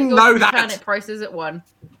 Well, I You get didn't your know that. Turnip prices at 1.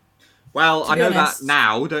 Well, I be know honest- that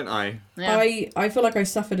now, don't I? Yeah. I feel like I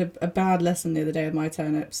suffered a bad lesson the other day with my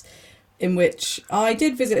turnips, in which I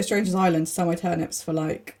did visit a stranger's island to sell my turnips for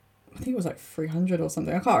like, I think it was like 300 or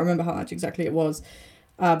something. I can't remember how much exactly it was,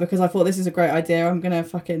 because I thought this is a great idea. I'm going to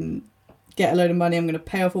fucking get a load of money. I'm going to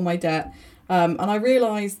pay off all my debt. And I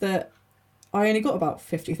realised that I only got about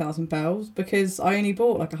 50,000 bells because I only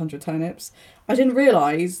bought like 100 turnips. I didn't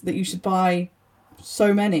realise that you should buy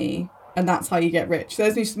so many, and that's how you get rich.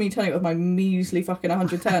 So there's me turning up with my measly fucking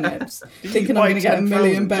 100 turnips, thinking I'm going to get a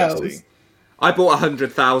million 10,000, bells. Jesse? I bought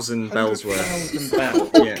 100,000 bells worth. 100,000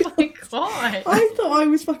 bells. Yeah. Oh my god. I thought I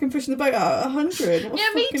was fucking pushing the boat out at 100. What a Yeah,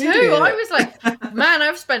 me fucking too. idiot. I was like, man,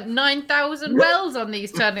 I've spent 9,000 bells on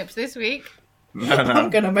these turnips this week. I'm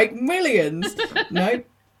going to make millions. No,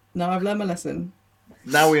 I've learned my lesson.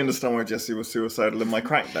 Now we understand why Jesse was suicidal in my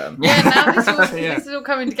crackdown. Yeah, now this Yeah. is all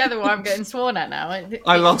coming together while I'm getting sworn at now.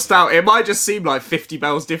 I lost out. It might just seem like 50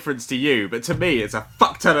 bells difference to you, but to me, it's a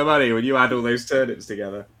fuck ton of money when you add all those turnips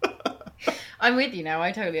together. I'm with you now.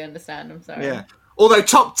 I totally understand. I'm sorry. Yeah. Although,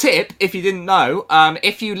 top tip, if you didn't know,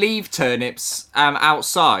 if you leave turnips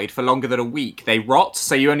outside for longer than a week, they rot.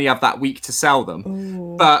 So you only have that week to sell them.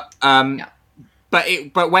 Ooh. But Yeah.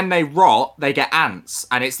 but when they rot, they get ants,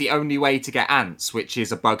 and it's the only way to get ants, which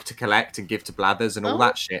is a bug to collect and give to blathers and all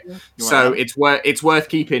that shit. So it's worth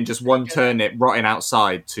keeping just one turnip rotting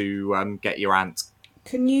outside to get your ant.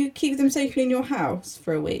 Can you keep them safely in your house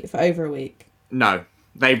for over a week? No,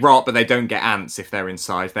 they rot, but they don't get ants if they're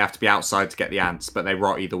inside. They have to be outside to get the ants, but they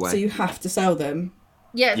rot either way. So you have to sell them.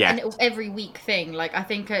 Yeah, Yeah. and it was every week thing. Like, I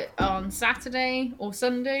think on Saturday or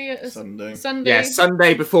Sunday. Sunday. Sunday. Yeah,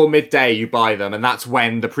 Sunday before midday you buy them, and that's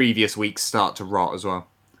when the previous weeks start to rot as well.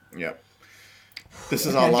 Yeah. This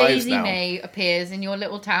is our lives Daisy now. May appears in your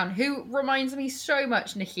little town, who reminds me so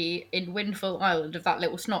much, Nikki, in Windfall Island of that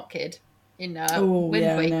little snot kid in Wind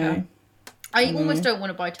Waker. I almost don't want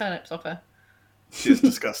to buy turnips off her. She's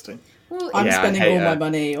disgusting. Well, I'm Yeah, I spending hate all my her.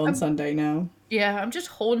 money on Sunday now. yeah, I'm just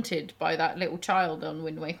haunted by that little child on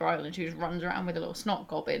Wind Waker Island who just runs around with a little snot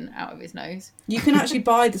gobbin out of his nose. You can actually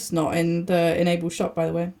buy the snot in the Enable shop, by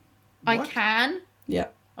the way. I can. Yeah.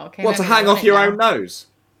 Okay. What, to let me hang run off it your now. own nose?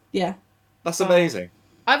 Yeah. That's amazing.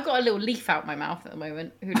 I've got a little leaf out my mouth at the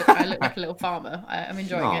moment. I look like a little farmer. I'm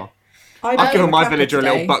enjoying Aw. it. I've I've given my kappa villager a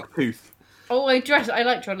little today. buck tooth. Oh, I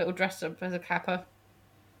like your little dress up as a kappa.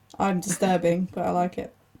 I'm disturbing, but I like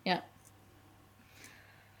it. Yeah.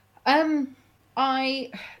 I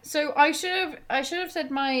should have said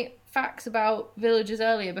my facts about villagers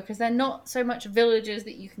earlier because they're not so much villagers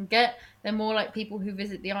that you can get. They're more like people who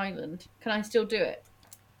visit the island. Can I still do it?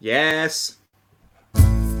 Yes.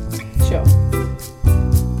 Sure.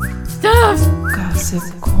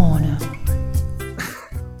 Gossip Corner.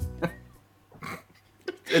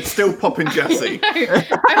 It's still Poppin' Jesse.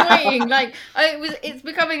 I'm waiting. It's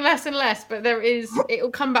becoming less and less, but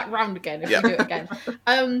it'll come back round again if Yeah. you do it again.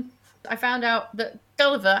 I found out that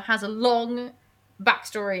Gulliver has a long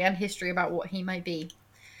backstory and history about what he may be.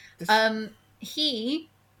 He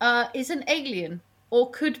is an alien, or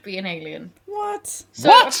could be an alien. What? So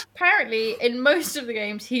What? apparently, in most of the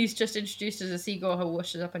games, he's just introduced as a seagull who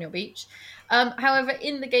washes up on your beach. However,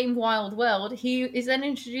 in the game Wild World, he is then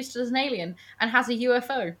introduced as an alien and has a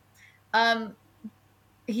UFO.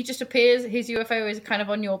 He just appears. His UFO is kind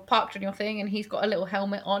of parked on your thing, and he's got a little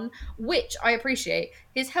helmet on, which I appreciate.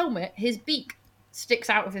 His beak sticks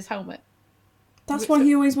out of his helmet. That's why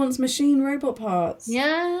he always wants machine robot parts.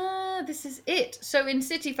 Yeah, this is it. So in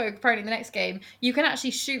City Folk, apparently in the next game, you can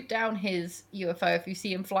actually shoot down his UFO if you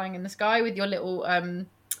see him flying in the sky with your little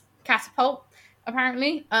catapult,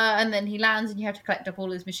 apparently. And then he lands and you have to collect up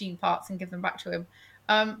all his machine parts and give them back to him.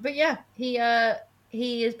 But yeah, he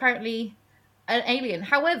is apparently an alien.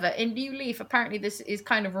 However, in New Leaf, apparently this is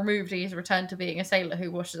kind of removed. He is returned to being a sailor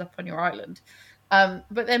who washes up on your island.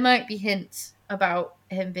 But there might be hints about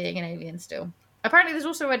him being an alien still. Apparently, there's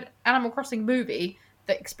also an Animal Crossing movie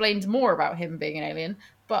that explains more about him being an alien,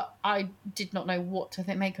 but I did not know what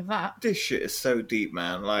to make of that. This shit is so deep,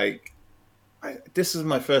 man. This is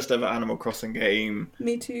my first ever Animal Crossing game.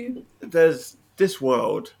 Me too. There's this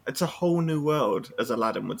world. It's a whole new world, as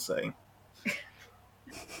Aladdin would say.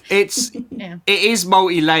 It Yeah, is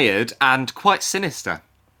multi-layered and quite sinister.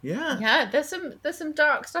 Yeah. yeah. There's some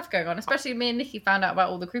dark stuff going on. Especially me and Nikki found out about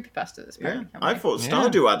all the creepypasta that's Yeah, apparently I coming. thought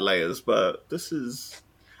Stardew had layers, but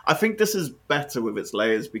I think this is better with its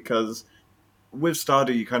layers because with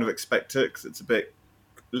Stardew you kind of expect it because it's a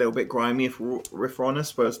little bit grimy if we're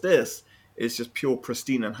honest, whereas this is just pure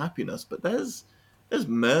pristine and happiness. But there's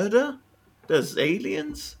murder, there's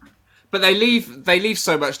aliens. But they leave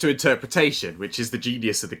so much to interpretation, which is the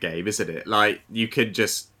genius of the game, isn't it? Like you can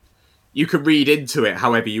read into it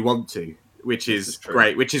however you want to, which is true.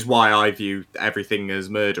 great. Which is why I view everything as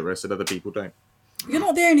murderous and other people don't. You're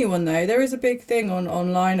not the only one though. There is a big thing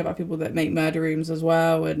online about people that make murder rooms as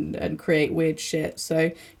well and create weird shit.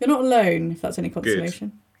 So you're not alone if that's any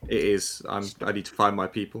consolation. It is. I need to find my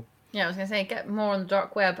people. Yeah, I was going to say, get more on the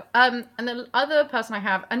dark web. And the other person I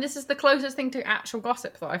have, and this is the closest thing to actual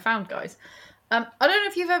gossip that I found, guys. I don't know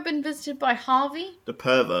if you've ever been visited by Harvey. The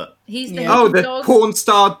pervert. He's the Yeah. Oh, hippie the dog. porn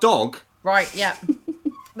star dog. Right, yeah.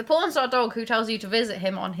 The porn star dog who tells you to visit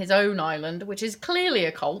him on his own island, which is clearly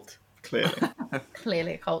a cult. Clearly.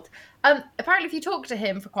 Clearly a cult. Apparently, if you talk to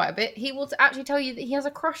him for quite a bit, he will actually tell you that he has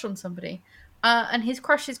a crush on somebody. And his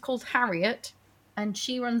crush is called Harriet, and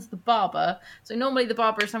she runs the barber. So normally the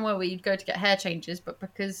barber is somewhere where you'd go to get hair changes, but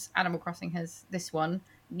because Animal Crossing has this one,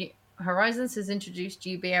 Horizons has introduced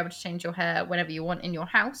you being able to change your hair whenever you want in your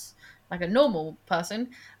house, like a normal person.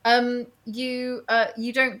 You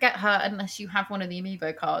don't get her unless you have one of the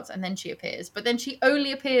amiibo cards, and then she appears. But then she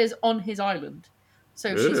only appears on his island.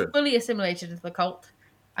 So she's Ugh. fully assimilated into the cult,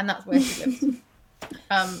 and that's where she lives.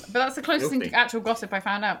 But that's the closest thing to actual gossip I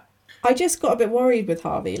found out. I just got a bit worried with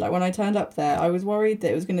Harvey. Like when I turned up there, I was worried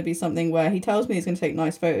that it was going to be something where he tells me he's going to take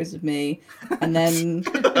nice photos of me, and then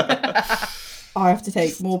I have to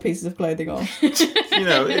take more pieces of clothing off. You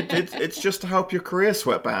know, it's just to help your career,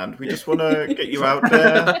 Sweatband. We just want to get you out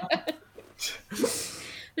there.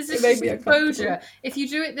 This It is made just me exposure. uncomfortable. If you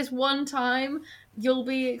do it this one time, you'll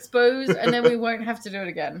be exposed, and then we won't have to do it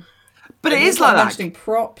again. But it And is he's like that. mentioning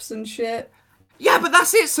props and shit. Yeah, but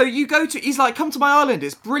that's it. So you go to, he's like, come to my island.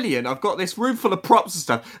 It's brilliant. I've got this room full of props and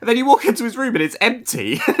stuff. And then you walk into his room and it's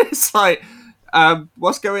empty. It's like,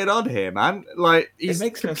 What's going on here, man? Like, he's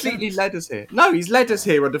makes no completely sense. led us here. No, he's led us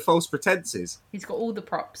here under false pretenses. He's got all the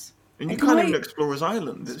props. And you Can can't I- even explore his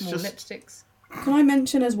island. It's Small just lipsticks. Can I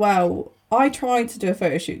mention as well, I tried to do a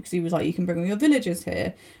photo shoot because he was like, you can bring all your villagers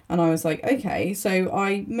here. And I was like, okay. So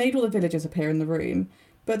I made all the villagers appear in the room,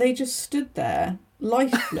 but they just stood there,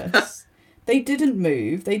 lifeless. They didn't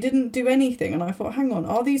move. They didn't do anything. And I thought, hang on,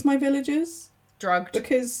 are these my villagers? Drugged.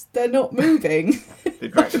 Because they're not moving. they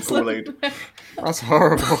drank the Kool-Aid. That's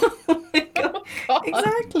horrible. Oh, God.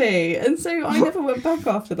 Exactly. And so I never went back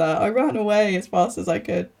after that. I ran away as fast as I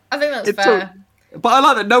could. I think that's It's fair. But I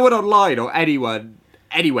like that no one online or anyone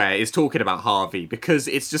anywhere is talking about Harvey because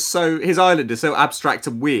it's just so, his island is so abstract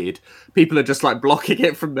and weird. People are just like blocking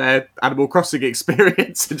it from their Animal Crossing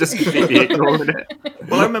experience and just completely ignoring it.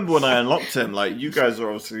 Well, I remember when I unlocked him, like, you guys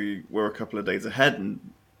were a couple of days ahead, and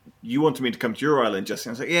you wanted me to come to your island, Jesse.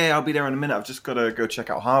 I was like, yeah, I'll be there in a minute. I've just got to go check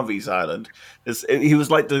out Harvey's island. He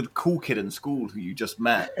was like the cool kid in school who you just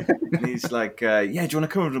met. And he's like, yeah, do you want to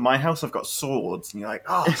come over to my house? I've got swords. And you're like,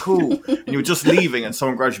 oh, cool. And you were just leaving, and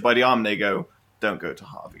someone grabs you by the arm, and they go, don't go to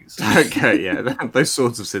Harvey's. Okay, yeah, those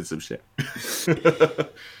swords have said some shit.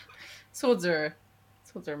 Swords are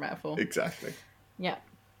a metaphor. Exactly. Yeah.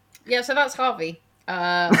 Yeah, so that's Harvey.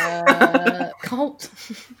 Colt.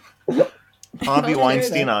 Harvey Oh,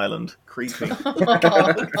 Weinstein really? Island. Creepy.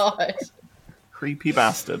 Oh, God. Creepy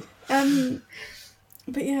bastard.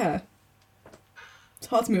 But yeah. It's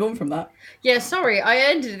hard to move on from that. Yeah, sorry, I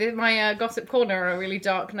ended my gossip corner on a really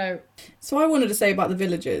dark note. So I wanted to say about the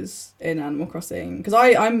villagers in Animal Crossing, because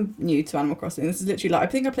I'm new to Animal Crossing. This is literally like, I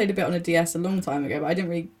think I played a bit on a DS a long time ago, but I didn't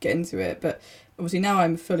really get into it. But obviously now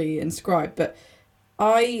I'm fully inscribed. But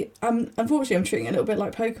unfortunately I'm treating it a little bit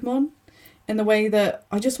like Pokemon in the way that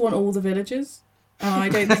I just want all the villagers, and I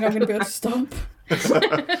don't think I'm going to be able to stop.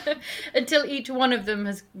 Until each one of them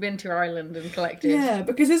has been to your island and collected. Yeah,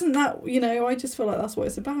 because isn't that, I just feel like that's what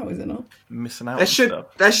it's about, is it not? Missing out There on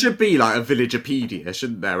stuff. should be like a Villagepedia,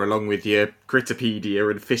 shouldn't there, along with your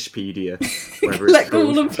Critterpedia and Fishpedia, whatever it's Collect all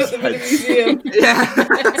called. and put them in a museum.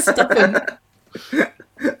 Yeah, Stuff them.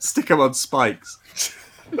 stick them on spikes.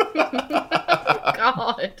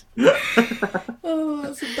 God. Oh,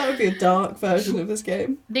 that would be a dark version of this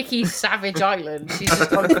game. Nikki's Savage Island. She's just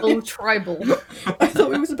gone full tribal. I thought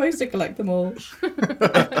we were supposed to collect them all.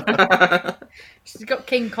 She's got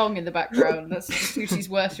King Kong in the background. That's who she's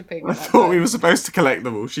worshipping. I thought we were supposed to collect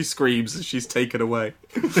them all. She screams as she's taken away.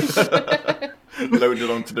 Loaded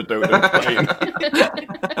onto the Dodo plane.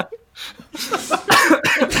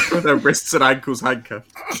 With her wrists and ankles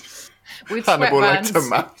handcuffed. With Hannibal Lecter sweatbands.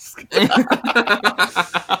 mask.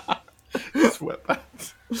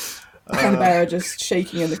 Sweatbands. Canberra just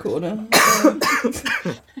shaking in the corner.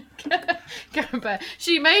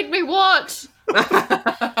 She made me watch.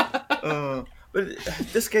 But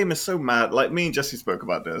this game is so mad. Like, me and Jesse spoke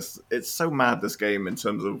about this. It's so mad, this game, in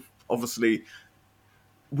terms of, obviously,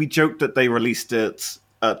 we joked that they released it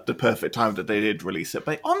at the perfect time that they did release it.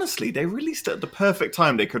 But honestly, they released it at the perfect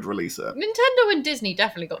time they could release it. Nintendo and Disney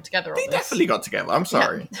definitely got together on They this. definitely got together. I'm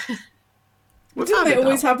sorry. We've Didn't had they it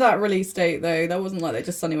always now. have that release date, though? That wasn't like they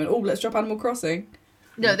just suddenly went, oh, let's drop Animal Crossing.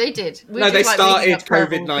 No, they did. No, they started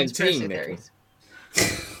COVID-19 COVID-19, Nick.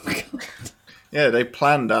 Yeah, they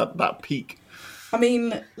planned that peak. I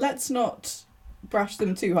mean, let's not brash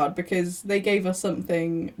them too hard, because they gave us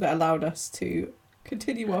something that allowed us to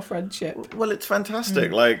continue our friendship. Well, it's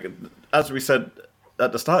fantastic. Like, as we said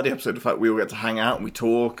at the start of the episode, the fact we all get to hang out and we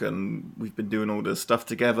talk, and we've been doing all this stuff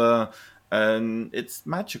together, and it's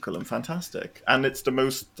magical and fantastic. And it's the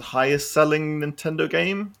most highest selling Nintendo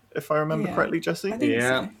game, if I remember Yeah. correctly, Jesse. I think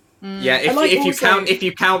Yeah. so. Yeah, I like if you also-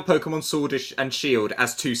 count Pokemon Sword and Shield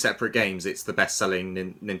as two separate games, it's the best-selling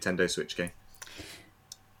Nintendo Switch game.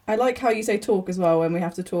 I like how you say talk as well, when we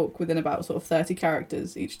have to talk within about sort of 30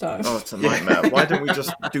 characters each time. Oh, it's a nightmare. Why don't we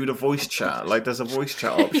just do the voice chat? Like, there's a voice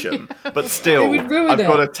chat option. But still, It would ruin I've it.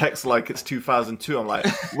 got a text like it's 2002. I'm like,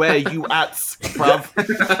 where you at,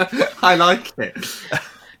 bruv? I like it.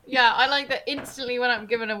 Yeah, I like that instantly when I'm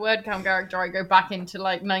given a word count character, I go back into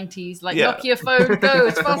like 90s, like Yeah. Nokia phone, go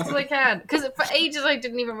as fast as I can. Because for ages I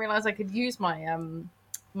didn't even realise I could use my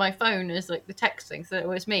my phone as like the texting, so it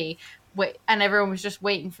was me. And everyone was just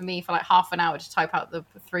waiting for me for like half an hour to type out the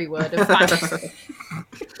 3-word of thanks.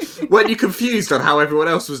 Weren't you confused on how everyone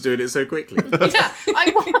else was doing it so quickly? Yeah,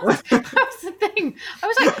 I was. That was the thing. I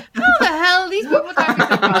was like, how the hell these people typing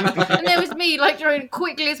so fast? And there was me, like, trying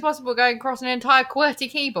quickly as possible, going across an entire QWERTY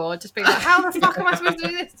keyboard, just being like, how the fuck am I supposed to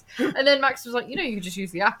do this? And then Max was like, you can just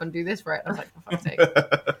use the app and do this for it. And I was like, for fuck's sake.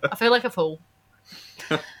 I feel like a fool.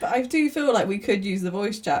 But I do feel like we could use the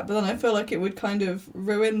voice chat, but then I feel like it would kind of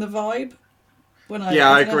ruin the vibe. when I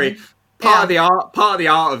Yeah, I was agree. young. Part of the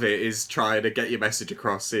art of it is trying to get your message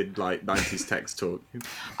across in like 90s text talk.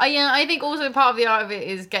 Yeah, I think also part of the art of it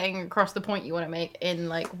is getting across the point you want to make in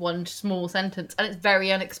like one small sentence, and it's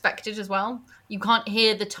very unexpected as well. You can't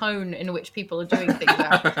hear the tone in which people are doing things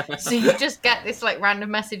out. So you just get this like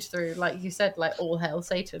random message through, like you said, like all hail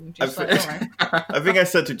Satan. Just like, all right. I think I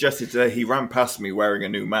said to Jesse today, he ran past me wearing a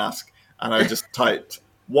new mask, and I just typed,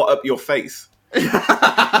 "What up your face?"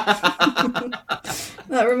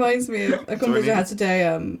 That reminds me of a conversation I had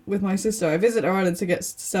today with my sister. I visited her island to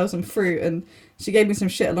sell some fruit, and she gave me some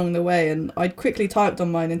shit along the way, and I quickly typed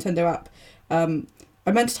on my Nintendo app. I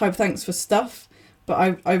meant to type thanks for stuff,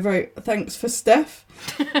 but I wrote thanks for Steph,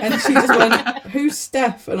 and she just went, "Who's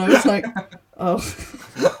Steph?" And I was like, "Oh."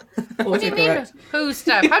 What do you mean, who's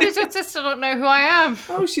Steph? How does your sister not know who I am?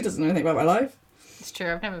 Oh, she doesn't know anything about my life. It's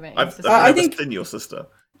true, I've never met your sister. I've I never think- seen your sister.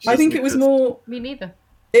 I think it was more. Me neither.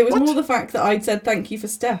 It was What? more the fact that I'd said thank you for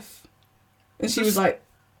Steph, and she was like,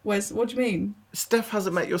 What do you mean?" Steph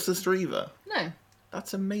hasn't met your sister either. No.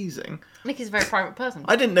 That's amazing. Nikki's a very private person.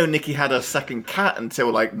 I didn't know Nikki had a second cat until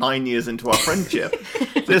like 9 years into our friendship.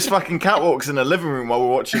 This fucking cat walks in the living room while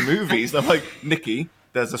we're watching movies, and I'm like, "Nikki,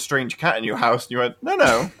 there's a strange cat in your house." And you went,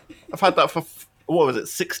 No. I've had that for, what was it,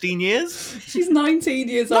 16 years? She's 19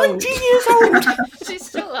 years old. 19 years old! She's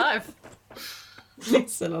still alive.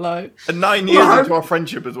 She's still alive. And 9 years into our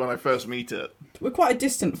friendship is when I first meet it. We're quite a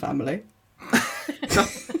distant family.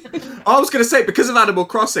 I was going to say, because of Animal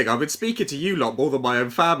Crossing, I've been speaking to you lot more than my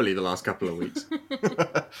own family the last couple of weeks.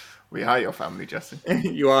 We are your family, Jesse.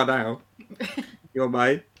 You are now. You're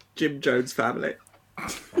my Jim Jones family.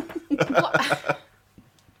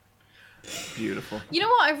 Beautiful. You know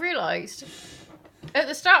what I've realised? At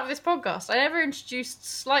the start of this podcast, I never introduced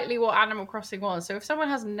slightly what Animal Crossing was. So if someone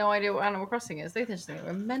has no idea what Animal Crossing is, they just think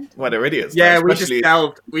we're mental. Well, they're idiots. Yeah, though, we just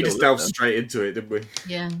especially- delved straight into it, didn't we?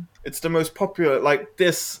 Yeah. It's the most popular, like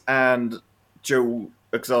this and Joe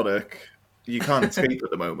Exotic. You can't escape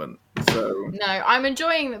at the moment. So No, I'm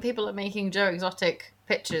enjoying that people are making Joe Exotic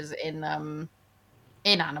pictures in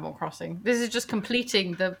Animal Crossing. This is just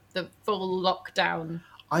completing the full lockdown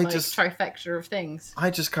trifecta of things. I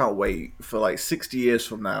just can't wait for like 60 years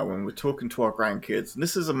from now when we're talking to our grandkids. And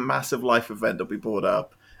this is a massive life event that we brought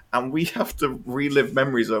up. And we have to relive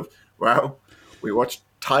memories of, well, we watched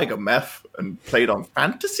Tiger Meth and played on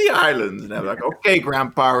Fantasy Islands. And they're like, okay,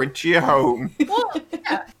 Grandpa, into your home. Well,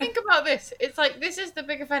 yeah, think about this. It's like, this is the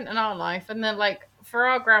big event in our life. And then, like, for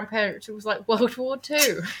our grandparents, it was like World War II.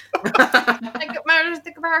 Like, imagine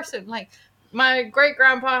the comparison. Like, my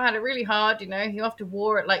great-grandpa had it really hard, you know. He off to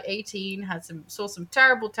war at, like, 18, saw some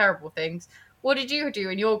terrible, terrible things. What did you do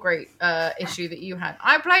in your great issue that you had?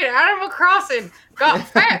 I played Animal Crossing, got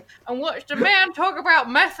fat, and watched a man talk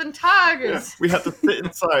about meth and tigers. Yeah, we had to sit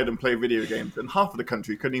inside and play video games. And half of the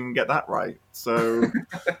country couldn't even get that right. So,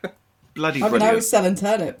 bloody I mean, brilliant. I was selling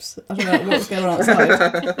turnips. I don't know what's going on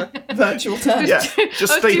outside. Virtual turnips. Yeah,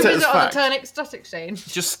 just state it as on the fact. Turnip Stock Exchange.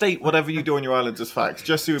 Just state whatever you do on your islands as facts.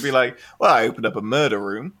 Jesse would be like, well, I opened up a murder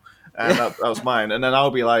room, and that was mine. And then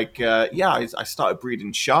I'll be like, I started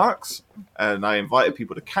breeding sharks, and I invited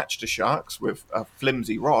people to catch the sharks with a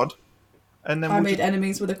flimsy rod. And then I made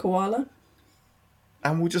enemies with a koala.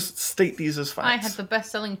 we'll just state these as facts. I had the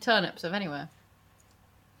best-selling turnips of anywhere.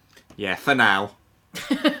 Yeah, for now.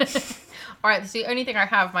 All right, that's the only thing I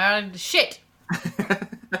have. My island is shit.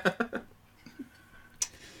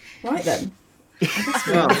 Right then.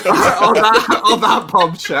 on that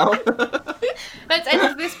bombshell. Let's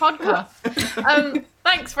end this podcast.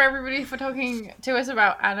 Thanks for everybody for talking to us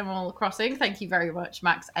about Animal Crossing. Thank you very much,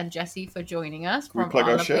 Max and Jesse, for joining us we from plug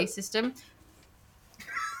our our lovely shit? system.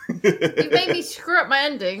 You made me screw up my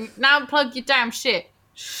ending. Now plug your damn shit.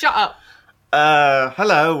 Shut up.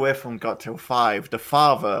 Hello, we're from Got Till 5, the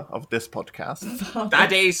father of this podcast.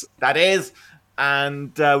 Daddies. That is.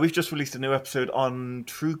 And we've just released a new episode on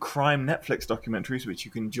true crime Netflix documentaries, which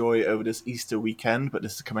you can enjoy over this Easter weekend. But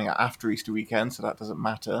this is coming out after Easter weekend, so that doesn't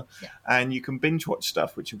matter. Yeah. And you can binge watch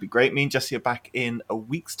stuff, which will be great. Me and Jesse are back in a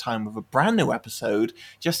week's time with a brand new episode.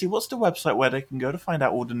 Jesse, what's the website where they can go to find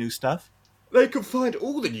out all the new stuff? They can find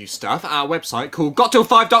all the new stuff at our website called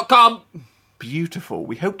gottill5.com. Beautiful.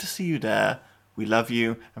 We hope to see you there. We love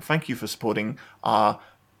you. And thank you for supporting our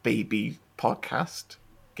baby podcast,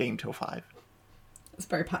 Game Till 5. It's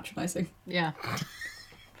very patronising. Yeah.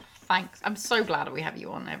 Thanks. I'm so glad that we have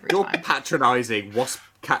you on every You're time. patronising wasp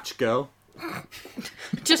catch girl.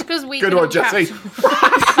 Just because we Good can one, Jesse.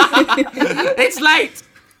 It's late.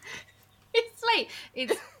 It's late.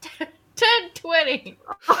 It's 10:20.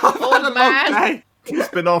 I've had a Old long man. day. It's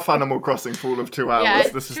been off Animal Crossing for all of 2 hours. Yeah,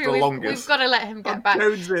 this is true. the We've longest. got to let him get back.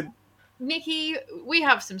 Jonesing. Nikki, we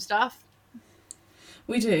have some stuff.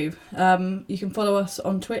 We do. You can follow us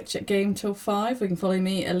on Twitch at Game Till 5. You can follow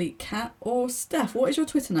me, Elite Cat, or Steph. What is your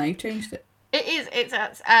Twitter now? You've changed it. It's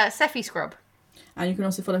at Sephi Scrub. And you can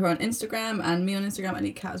also follow her on Instagram and me on Instagram,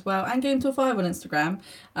 Elite Cat as well, and Game Till 5 on Instagram.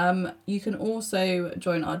 You can also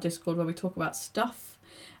join our Discord where we talk about stuff.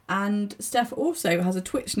 And Steph also has a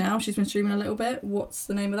Twitch now. She's been streaming a little bit. What's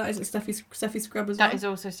the name of that? Is it Sephi Scrub as well? That is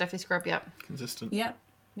also Sephi Scrub, yeah. Consistent. Yeah.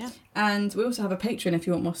 Yeah. And we also have a Patreon if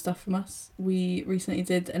you want more stuff from us. We recently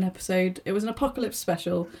did an episode. It was an apocalypse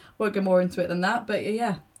special. Won't go more into it than that. But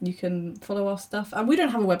yeah, you can follow our stuff. And we don't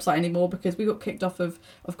have a website anymore because we got kicked off of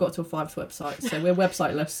Got Till 5's website. So we're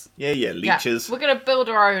websiteless. Yeah, leeches. Yeah. We're going to build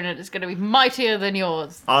our own and it's going to be mightier than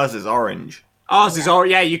yours. Ours is orange. Ours is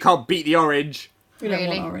orange. Yeah, you can't beat the orange. We don't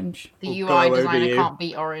want orange. The We'll UI go over designer you. can't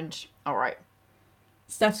beat orange. All right.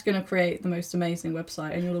 Steph's going to create the most amazing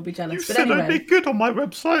website and you'll all be jealous. You But said anyway, I'd be good on my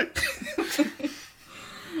website.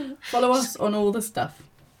 follow us on all the stuff.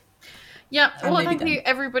 Yeah, And well, maybe thank you them.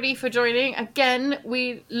 everybody for joining. Again,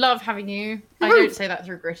 we love having you. I don't say that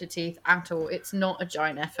through gritted teeth at all. It's not a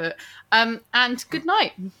giant effort. And good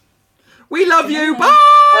night. We love you. Bye. Bye.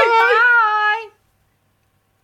 Bye.